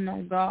 You putting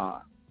on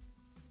God.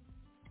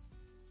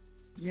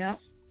 Yep.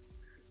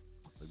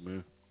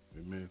 Amen.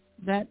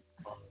 That's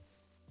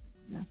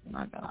what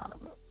I got out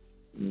of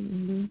it.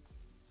 Mm-hmm.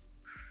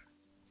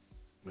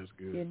 That's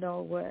good. You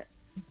know what?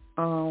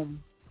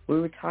 We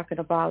were talking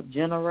about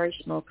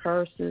generational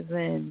curses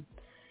and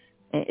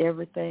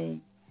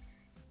everything.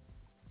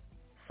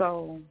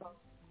 So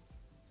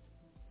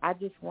I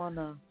just want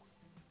to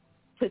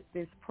put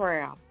this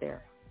prayer out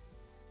there.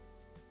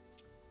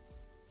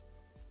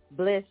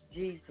 Bless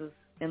Jesus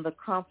in the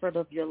comfort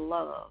of your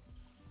love.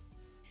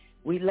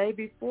 We lay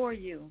before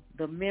you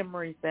the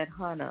memories that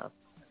haunt us,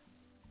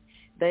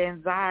 the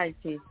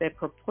anxieties that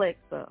perplex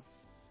us,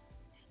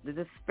 the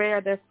despair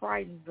that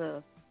frightens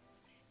us,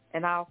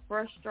 and our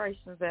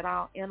frustrations at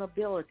our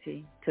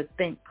inability to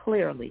think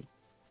clearly.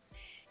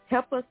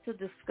 Help us to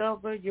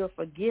discover your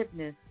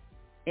forgiveness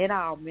in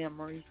our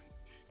memories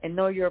and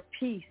know your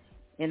peace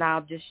in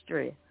our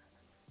distress.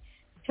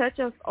 Touch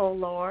us, O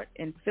Lord,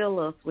 and fill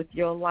us with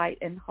your light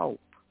and hope.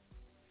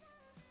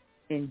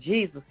 In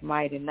Jesus'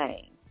 mighty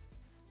name,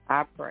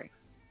 I pray.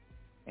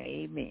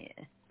 Amen.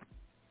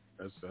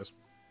 That's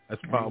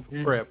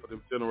powerful prayer for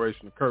them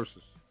generational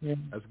curses. Yeah.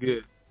 That's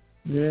good.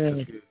 Yeah.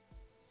 That's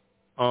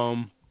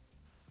good.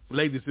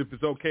 Ladies, if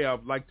it's okay,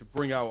 I'd like to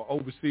bring our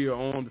overseer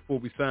on before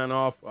we sign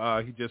off.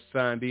 He just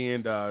signed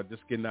in,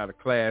 just getting out of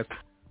class.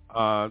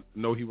 I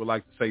know he would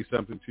like to say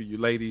something to you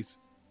ladies.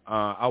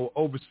 Our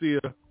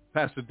overseer,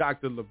 Pastor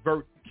Dr.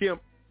 Levert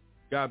Kemp.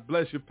 God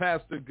bless you,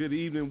 Pastor. Good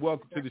evening.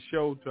 Welcome to the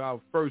show, to our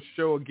first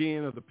show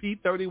again of the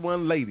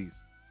P31 ladies.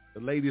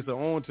 The ladies are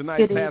on tonight.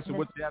 Good Pastor, evening.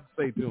 what you have to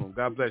say to them?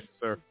 God bless you,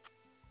 sir.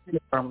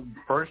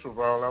 First of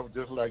all, I would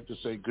just like to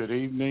say good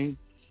evening,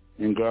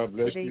 and God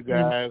bless you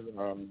guys.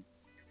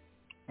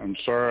 I'm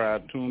sorry I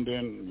tuned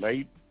in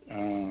late,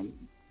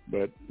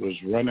 but was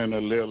running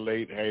a little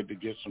late. Had to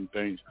get some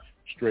things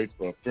straight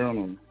for a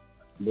funeral.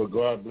 But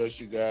God bless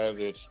you guys.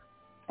 It's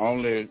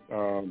only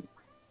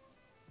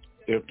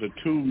if the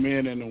two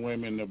men and the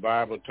women, the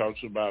Bible talks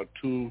about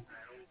two,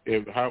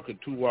 how could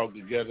two walk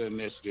together, and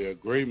it's the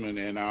agreement.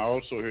 And I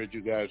also heard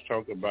you guys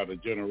talk about a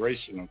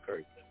generational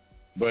curse.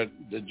 But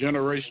the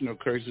generational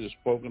curse is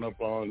spoken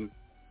upon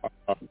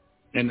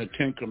in the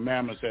Ten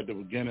Commandments, at the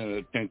beginning of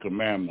the Ten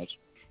Commandments.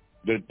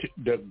 The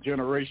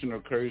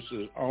generational curse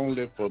is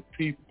only for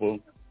people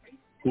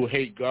who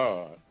hate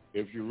God.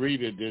 If you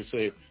read it, they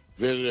say,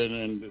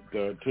 visiting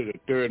to the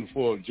third and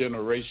fourth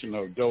generation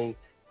of those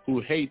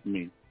who hate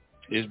me.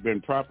 It's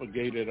been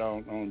propagated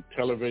on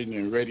television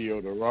and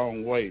radio the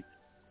wrong way.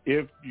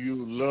 If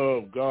you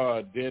love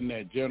God, then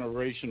that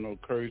generational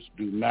curse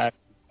do not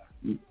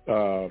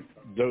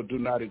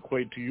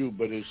equate to you,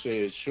 but it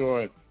says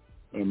showing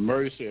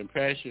mercy and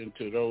passion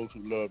to those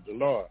who love the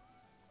Lord.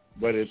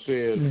 But it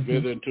says,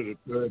 visiting to the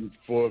third and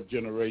fourth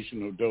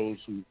generation of those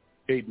who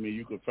hate me.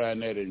 You can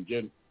find that in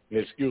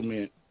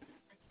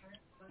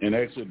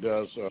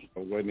Exodus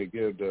when they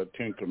give the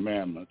Ten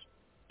Commandments.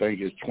 I think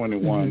it's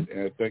 21,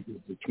 and I think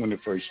it's the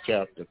 21st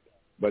chapter.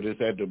 But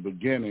it's at the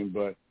beginning.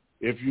 But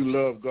if you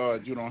love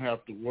God, you don't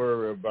have to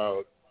worry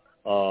about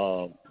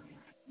about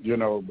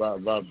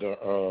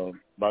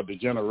the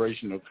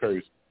generational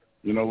curse.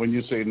 You know, when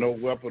you say no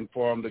weapon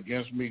formed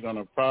against me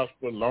gonna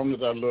prosper, as long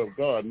as I love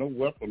God, no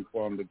weapon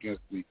formed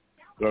against me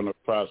gonna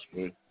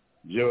prosper.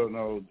 You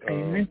know,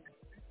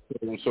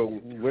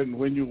 so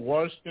when you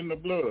washed in the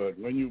blood,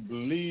 when you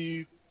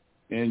believe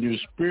and you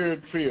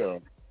spirit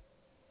filled,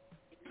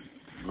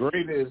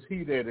 greater is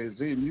he that is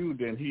in you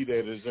than he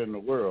that is in the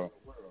world.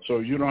 So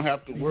you don't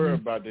have to worry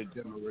about the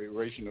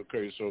generational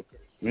curse. So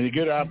when you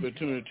get an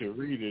opportunity to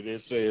read it,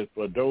 it says,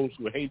 for those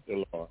who hate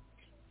the Lord.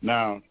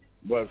 Now,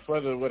 but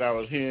further, what I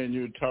was hearing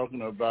you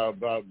talking about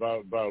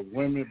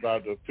women,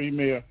 about the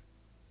female,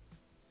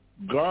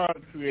 God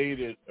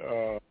created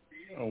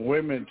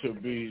women to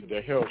be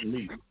the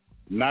helpmeet,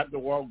 not to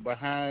walk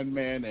behind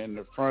man and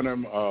in front of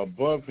him or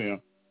above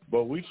him,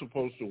 but we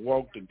supposed to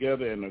walk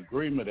together in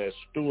agreement as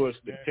stewards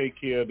to take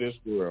care of this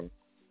world.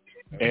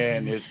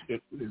 And it's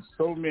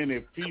so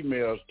many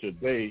females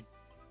today.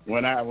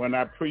 When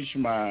I preach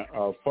my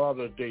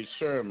Father's Day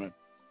sermon,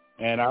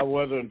 and I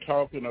wasn't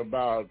talking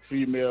about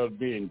females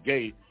being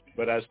gay,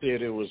 but I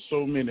said there was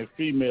so many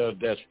females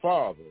that's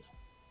fathers,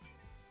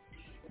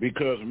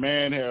 because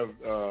man have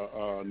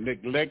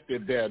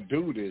neglected their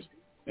duties,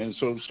 and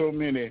so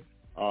many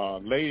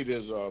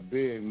ladies are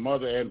being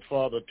mother and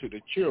father to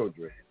the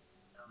children.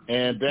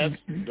 And that's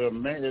the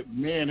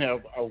men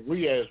have.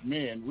 We as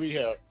men, we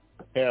have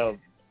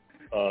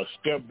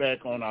stepped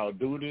back on our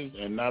duties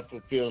and not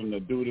fulfilling the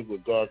duty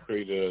what God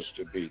created us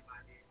to be.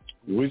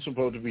 We're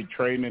supposed to be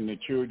training the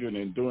children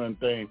and doing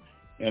things,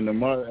 and the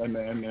mother and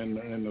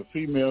the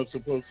females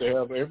supposed to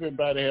have.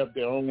 Everybody have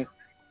their own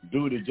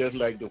duty, just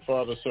like the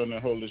Father, Son,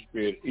 and Holy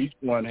Spirit. Each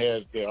one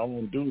has their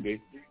own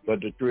duty,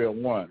 but the three are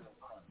one.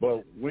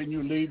 But when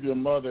you leave your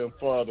mother and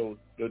father,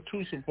 the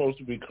two supposed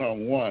to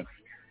become one.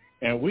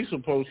 And we're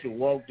supposed to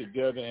walk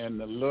together in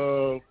the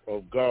love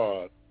of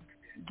God.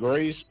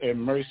 Grace and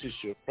mercy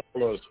should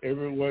follow us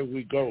everywhere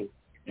we go,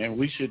 and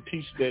we should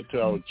teach that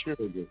to our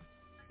children.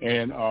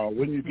 And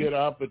when you get an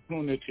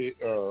opportunity,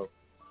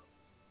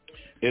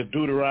 it's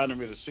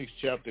Deuteronomy, the 6th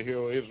chapter, Hear,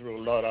 O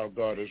Israel, Lord our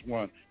God is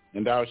one.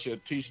 And thou shalt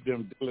teach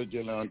them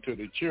diligently unto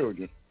the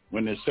children,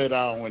 when they sit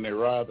down, when they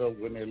rise up,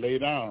 when they lay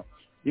down.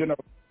 You know,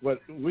 but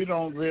we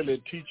don't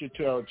really teach it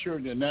to our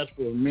children. That's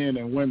for men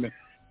and women.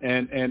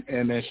 And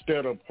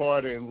instead of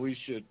partying, we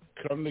should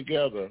come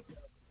together.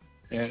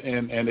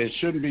 And it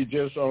shouldn't be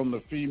just on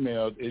the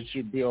females. It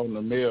should be on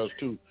the males,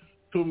 too.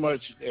 Too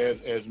much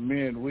as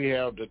men, we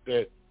have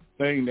that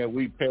thing that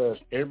we pass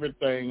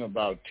everything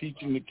about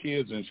teaching the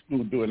kids in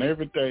school, doing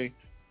everything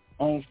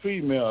on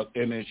females,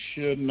 and it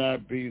should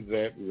not be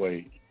that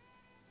way.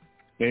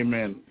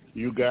 Amen.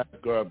 You guys,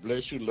 God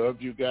bless you.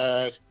 Love you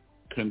guys.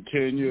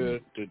 Continue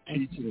to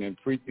teaching and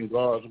preaching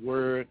God's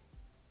word,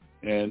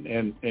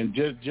 and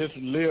just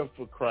live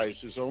for Christ.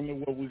 It's only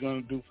what we're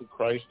going to do for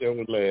Christ that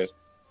will last.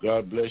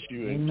 God bless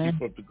you, and Amen.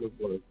 Keep up the good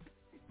work.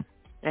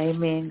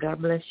 Amen.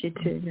 God bless you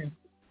too.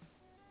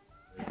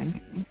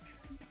 Amen.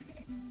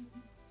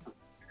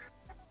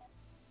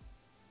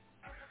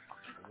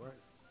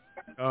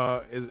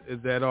 Is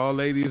that all,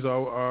 ladies,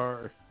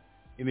 or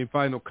any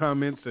final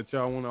comments that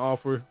y'all want to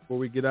offer before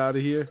we get out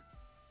of here?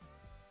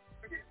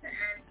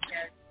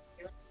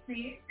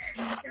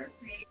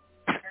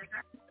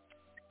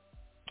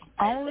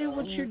 Only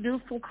what you do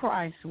for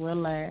Christ will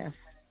last.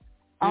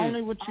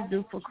 Only what you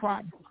do for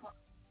Christ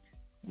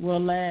will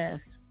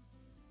last.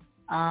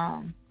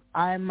 I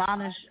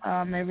admonish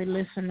every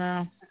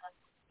listener,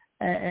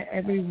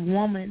 every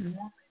woman,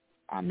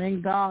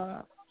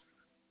 God,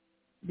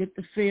 get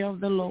the fear of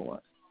the Lord.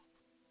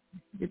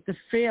 Get the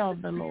fear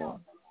of the Lord.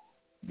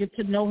 Get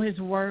to know his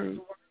word.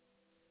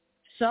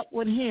 Sup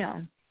with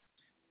him,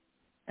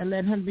 and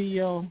let him be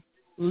your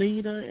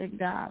leader and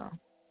guide.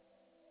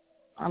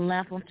 A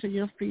lamp unto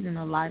your feet and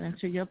a light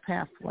unto your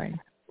pathway.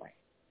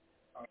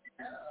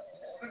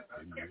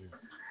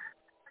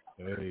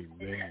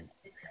 Amen.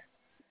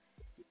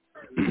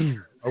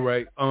 All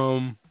right.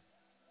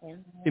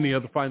 Any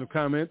other final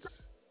comments?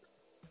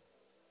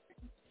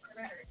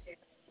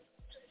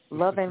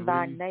 Loving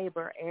thy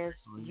neighbor as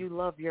you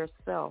love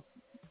yourself.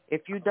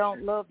 If you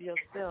don't love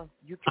yourself,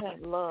 you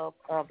can't love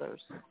others.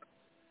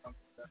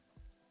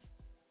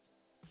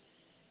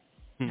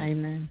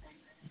 Amen.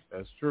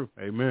 That's true.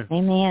 Amen.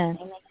 Amen.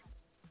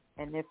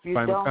 And if you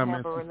Final don't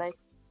comments? have a relationship,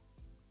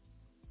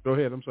 Go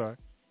ahead. I'm sorry.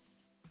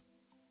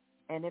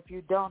 and if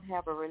you don't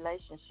have a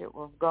relationship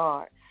with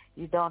God,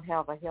 you don't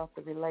have a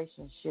healthy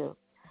relationship.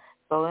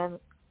 So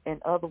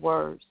in other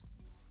words,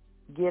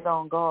 get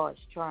on God's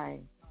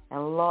train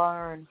and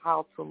learn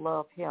how to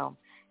love him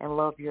and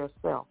love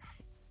yourself.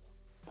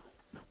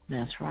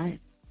 That's right.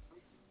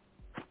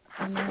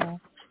 Amen.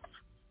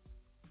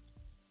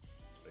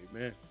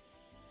 Amen.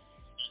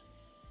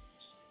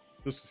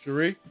 Sister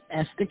Cherie?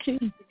 That's the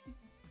key.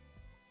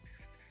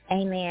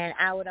 Amen.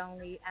 I would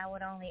only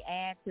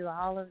add to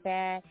all of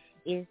that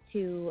is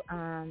to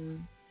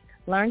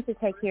learn to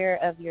take care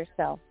of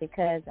yourself,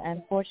 because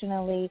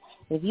unfortunately,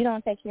 if you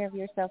don't take care of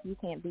yourself, you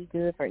can't be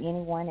good for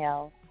anyone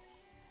else.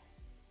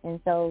 And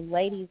so,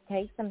 ladies,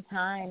 take some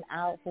time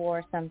out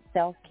for some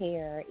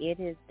self-care. It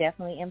is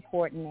definitely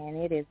important, and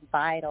it is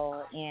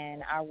vital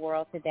in our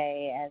world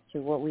today as to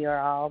what we are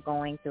all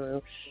going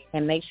through.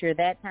 And make sure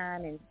that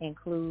time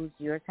includes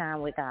your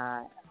time with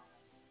God.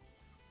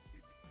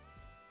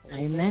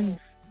 Amen.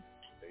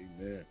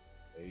 Amen.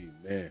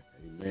 Amen.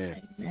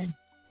 Amen. Amen.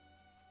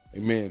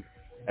 Amen.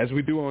 As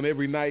we do on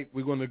every night,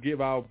 we're going to give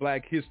our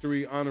Black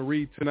History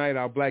honoree tonight.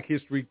 Our Black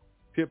History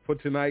tip for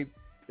tonight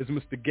is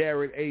Mr.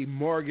 Garrett A.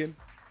 Morgan.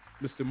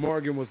 Mr.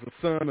 Morgan was the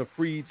son of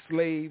freed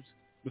slaves.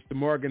 Mr.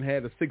 Morgan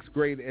had a 6th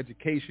grade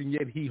education,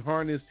 yet he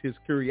harnessed his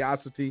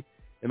curiosity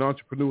and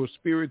entrepreneurial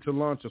spirit to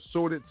launch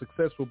assorted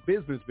successful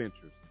business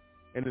ventures.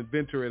 An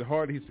inventor at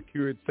heart, he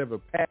secured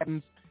several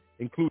patents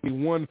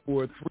including one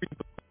for a 3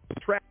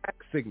 track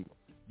signal.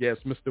 Yes,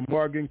 Mr.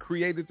 Morgan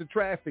created the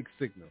traffic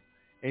signal,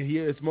 and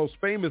his most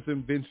famous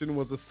invention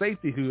was a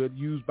safety hood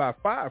used by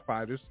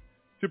firefighters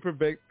to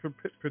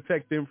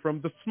protect them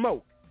from the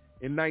smoke.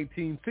 In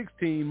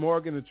 1916,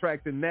 Morgan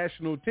attracted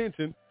national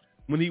attention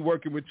when he,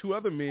 working with 2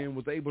 other men,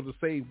 was able to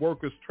save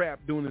workers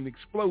trapped during an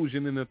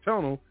explosion in a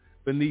tunnel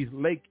beneath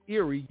Lake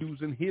Erie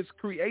using his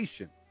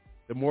creation.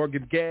 The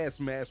Morgan gas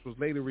mask was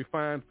later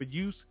refined for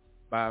use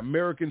by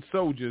American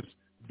soldiers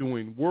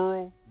during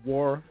World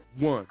War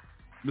I.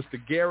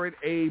 Mr. Garrett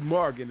A.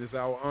 Morgan is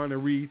our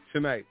honoree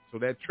tonight. So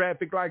that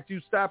traffic light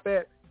you stop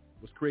at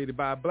was created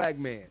by a black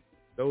man.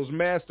 Those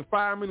masks the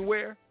firemen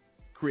wear,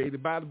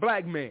 created by the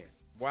black man.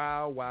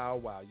 Wow, wow,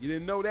 wow. You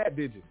didn't know that,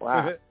 did you?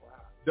 Wow.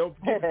 Don't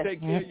forget to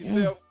take care of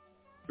yourself.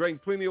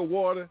 Drink plenty of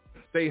water.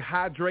 Stay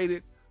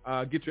hydrated.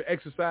 Get your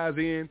exercise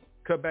in.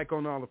 Cut back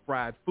on all the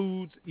fried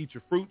foods. Eat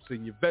your fruits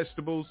and your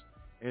vegetables.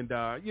 And,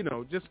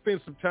 just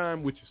spend some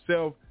time with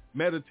yourself,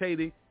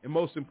 meditating, and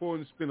most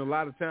importantly, spend a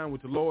lot of time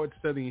with the Lord,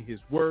 studying his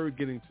word,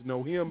 getting to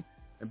know him,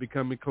 and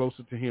becoming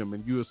closer to him.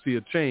 And you will see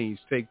a change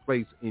take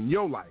place in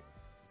your life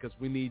because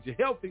we need you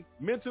healthy,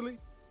 mentally,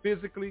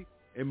 physically,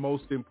 and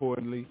most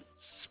importantly,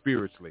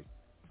 spiritually.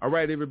 All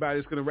right, everybody,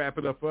 it's going to wrap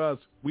it up for us.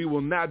 We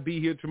will not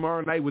be here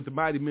tomorrow night with the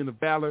Mighty Men of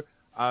Valor.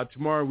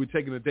 Tomorrow we're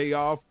taking a day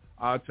off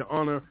to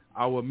honor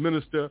our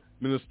minister,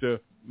 Minister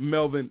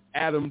Melvin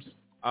Adams.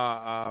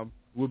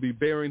 We'll be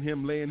burying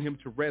him, laying him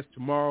to rest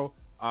tomorrow.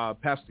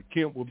 Pastor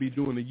Kemp will be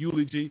doing a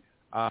eulogy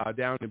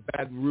down in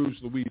Baton Rouge,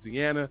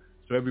 Louisiana.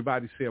 So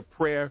everybody say a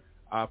prayer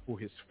for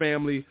his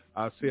family.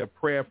 Say a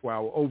prayer for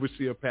our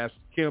overseer, Pastor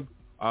Kemp,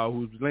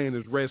 who's laying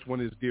his rest, one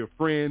of his dear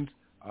friends.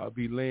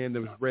 Be laying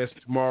his rest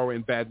tomorrow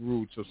in Baton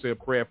Rouge. So say a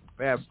prayer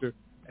for Pastor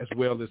as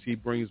well as he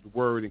brings the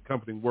word and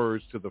comforting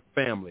words to the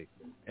family.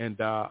 And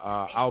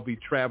I'll be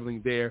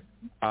traveling there.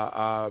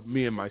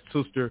 Me and my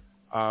sister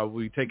will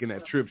be taking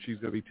that trip. She's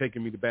going to be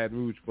taking me to Baton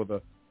Rouge for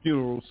the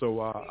funeral.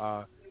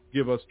 So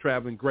give us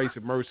traveling grace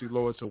and mercy,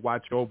 Lord, so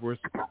watch over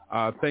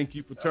us. Thank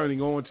you for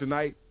turning on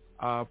tonight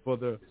for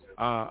the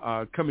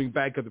coming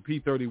back of the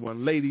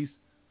P31 ladies.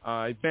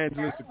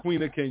 Evangelist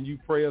Aquina, can you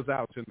pray us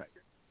out tonight?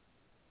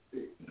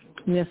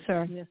 Yes,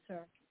 sir. Yes, sir.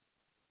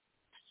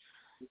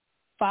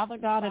 Father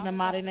God, in the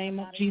mighty name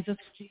of Jesus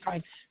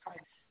Christ,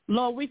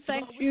 Lord, we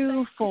thank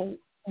you for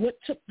what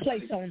took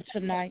place on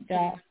tonight,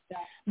 God.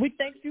 We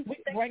thank you for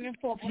bringing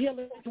forth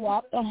healing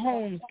throughout the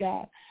homes,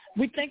 God.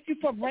 We thank you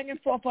for bringing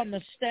forth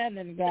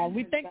understanding, God.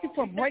 We thank you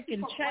for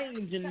breaking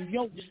chains and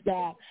yokes,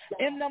 God,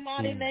 in the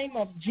mighty name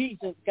of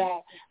Jesus,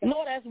 God.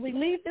 Lord, as we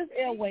leave this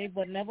airway,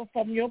 but never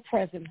from your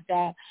presence,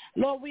 God,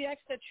 Lord, we ask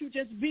that you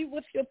just be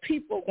with your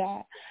people,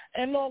 God.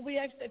 And, Lord, we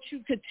ask that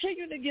you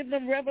continue to give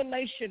them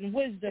revelation,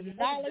 wisdom,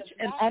 knowledge,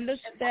 and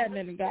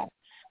understanding, God.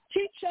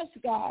 Teach us,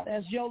 God,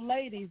 as your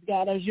ladies,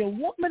 God, as your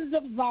women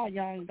of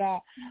Zion,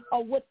 God,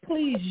 of what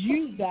please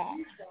you, God.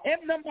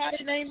 In the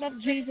mighty name of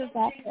Jesus,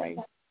 I pray.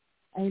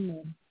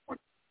 Amen.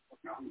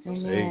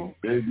 Amen.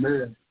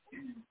 Amen.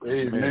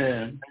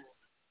 Amen.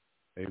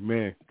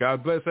 Amen.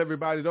 God bless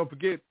everybody. Don't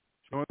forget,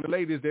 join the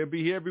ladies. They'll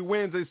be here every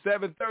Wednesday,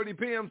 7:30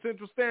 p.m.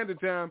 Central Standard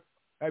Time.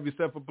 Have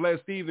yourself a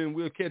blessed evening.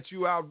 We'll catch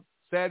you out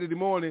Saturday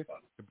morning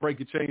to Break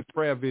Your Chains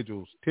prayer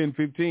vigils,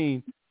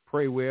 10:15.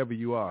 Pray wherever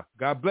you are.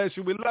 God bless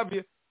you. We love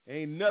you.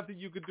 Ain't nothing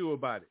you can do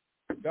about it.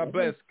 God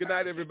bless. Good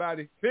night,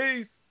 everybody.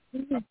 Peace.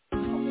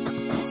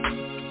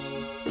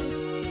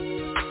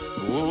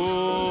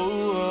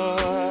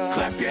 Oh,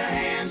 clap your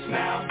hands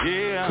now.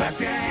 Yeah. Clap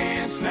your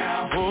hands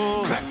now.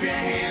 Oh, clap your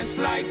hands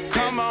like this.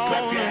 Come on.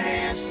 Clap your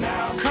hands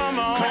now. Come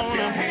on. Clap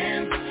your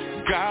hands.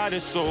 God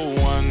is so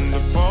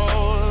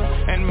wonderful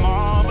and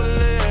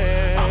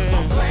marvelous. I'm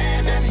so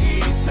glad that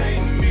he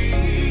saved me.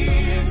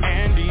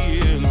 And he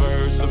is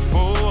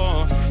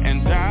merciful.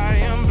 And I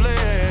am blessed.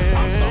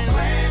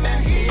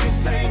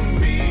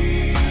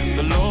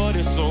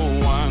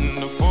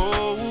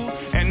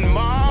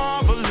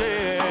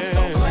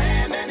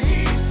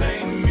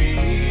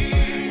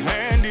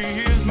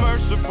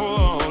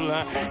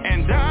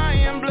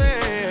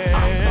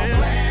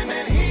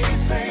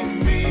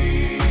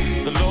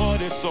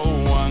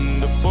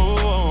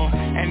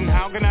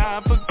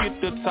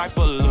 Type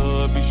of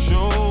love he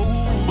showed,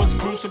 was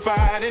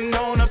crucified and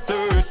on a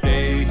third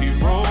day he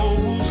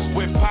rose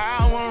with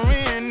power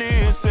in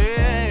his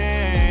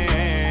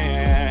hand.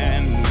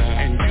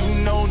 And you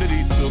know that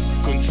he took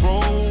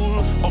control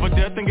over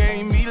death and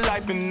gave me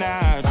life, and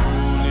I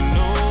truly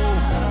know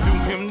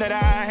through him that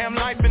I am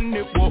life and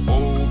it will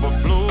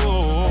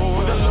overflow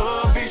with the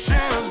love he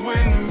shares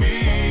with me.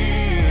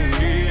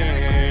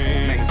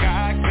 And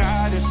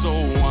God is so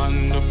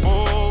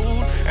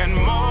wonderful and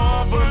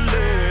marvelous.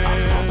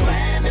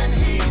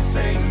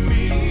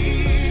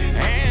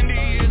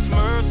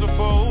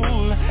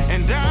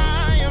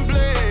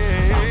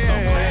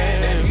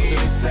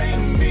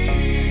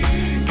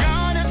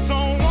 God is so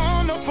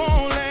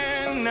wonderful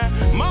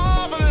and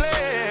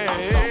marvelous.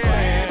 I'm so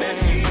glad that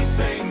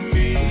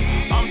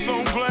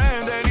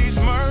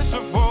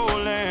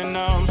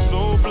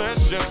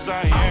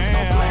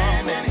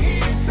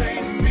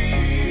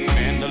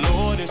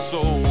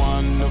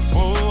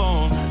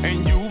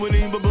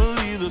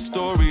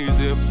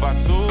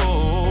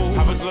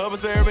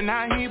and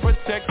how he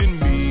protected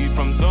me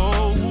from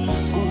those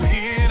who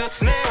hid a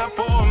snare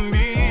for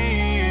me.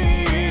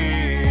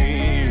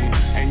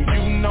 And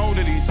you know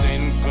that he's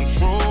in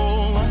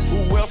control.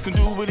 Who else can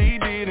do what he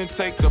did and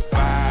take the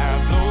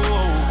 5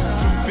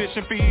 loaves? 2 fish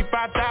and feed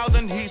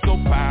 5,000, he's so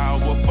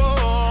powerful.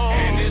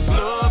 And his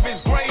love is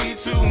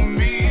great to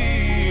me.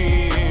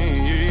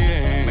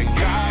 Yeah. And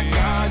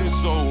God is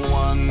so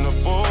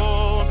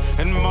wonderful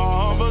and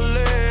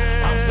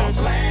marvelous. I'm so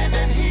glad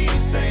that he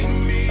saved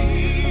me.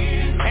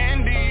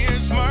 And he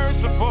is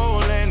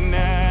merciful, and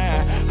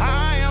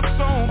I am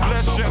so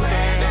blessed. I'm so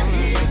glad that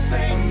he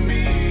saved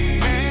me.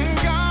 And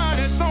God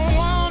is so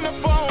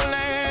wonderful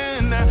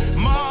and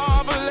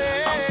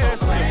marvelous. I'm so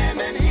glad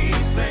that he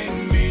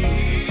saved me.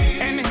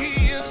 And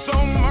he is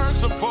so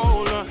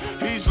merciful.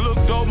 He's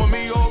looked over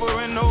me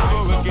over and over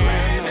again. I'm so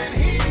glad that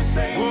he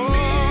saved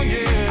me.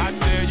 Yeah. I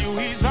tell you,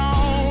 he's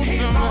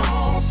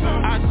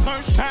awesome. I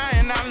searched high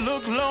and I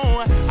looked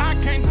low. I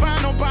can't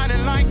find nobody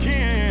like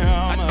him.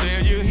 I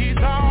tell you, he's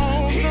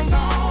awesome.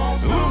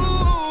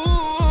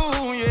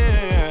 Ooh,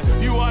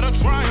 yeah. You ought to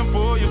triumph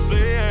for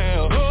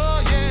yourself.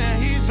 Oh, yeah,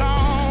 he's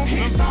awesome.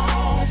 He's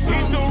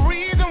the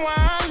reason why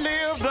I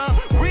live,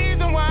 the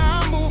reason why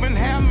I move and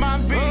have my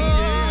being.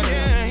 Oh,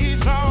 yeah,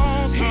 he's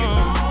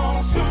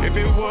awesome. If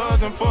it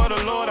wasn't for the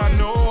Lord, I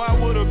know I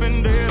would have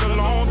been dead a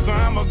long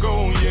time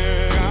ago.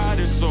 Yeah, God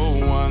is so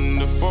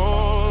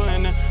wonderful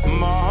and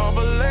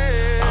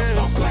marvelous. I'm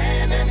so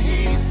glad that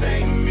he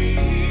saved me.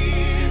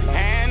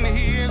 And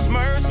he is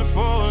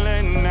merciful,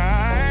 and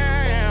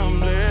I am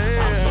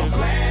blessed. I'm so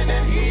glad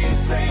that he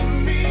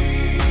saved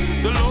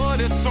me. The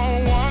Lord is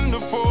so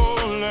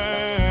wonderful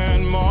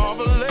and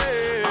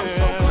marvelous. I'm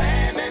so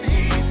glad that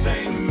he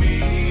saved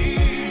me.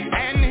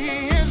 And he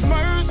is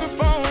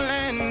merciful,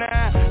 and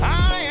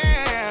I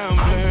am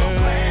blessed. I'm so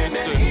glad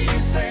that he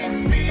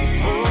saved me.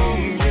 Oh,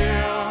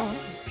 yeah.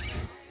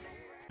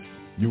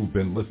 You've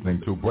been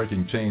listening to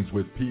Breaking Chains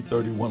with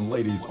P31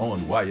 Ladies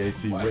on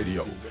YAT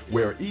Radio,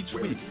 where each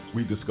week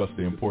we discuss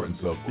the importance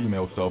of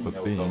female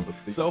self-esteem,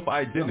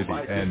 self-identity,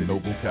 and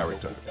noble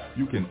character.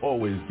 You can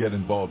always get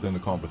involved in the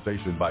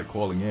conversation by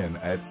calling in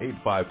at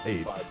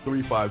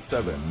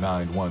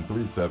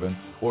 858-357-9137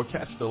 or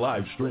catch the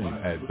live stream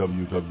at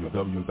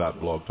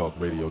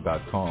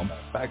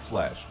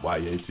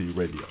www.blogtalkradio.com/YAT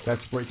Radio.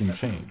 That's Breaking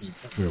Chains,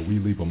 where we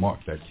leave a mark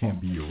that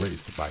can't be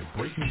erased by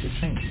breaking the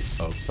chains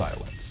of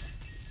silence.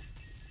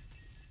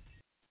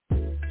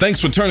 Thanks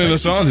for turning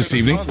us on this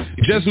evening.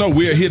 Just know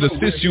we are here to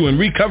assist you in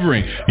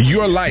recovering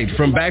your light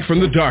from back from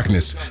the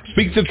darkness.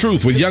 Speak the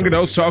truth with Young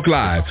Adults Talk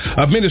Live,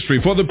 a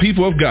ministry for the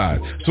people of God.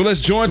 So let's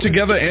join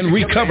together and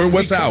recover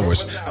what's ours.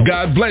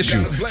 God bless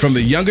you from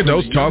the Young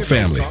Adults Talk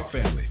family.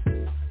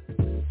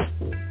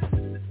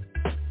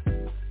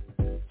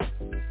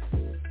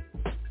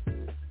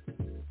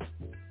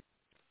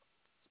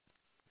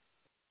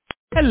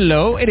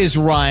 Hello, it is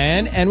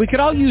Ryan, and we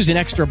could all use an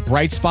extra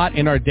bright spot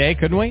in our day,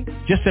 couldn't we?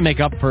 Just to make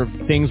up for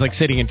things like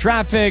sitting in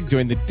traffic,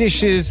 doing the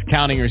dishes,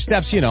 counting your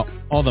steps, you know,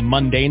 all the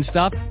mundane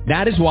stuff.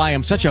 That is why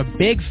I'm such a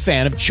big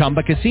fan of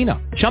Chumba Casino.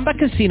 Chumba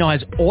Casino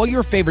has all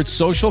your favorite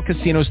social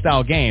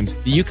casino-style games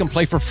that you can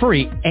play for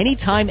free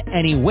anytime,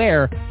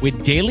 anywhere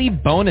with daily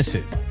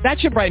bonuses. That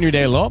should brighten your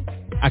day a little.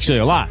 Actually,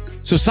 a lot.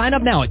 So sign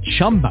up now at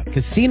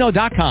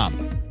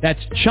ChumbaCasino.com. That's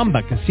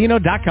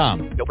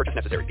ChumbaCasino.com. No purchase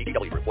necessary.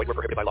 VGW Group. Void where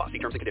prohibited by law. See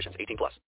terms and conditions. 18+.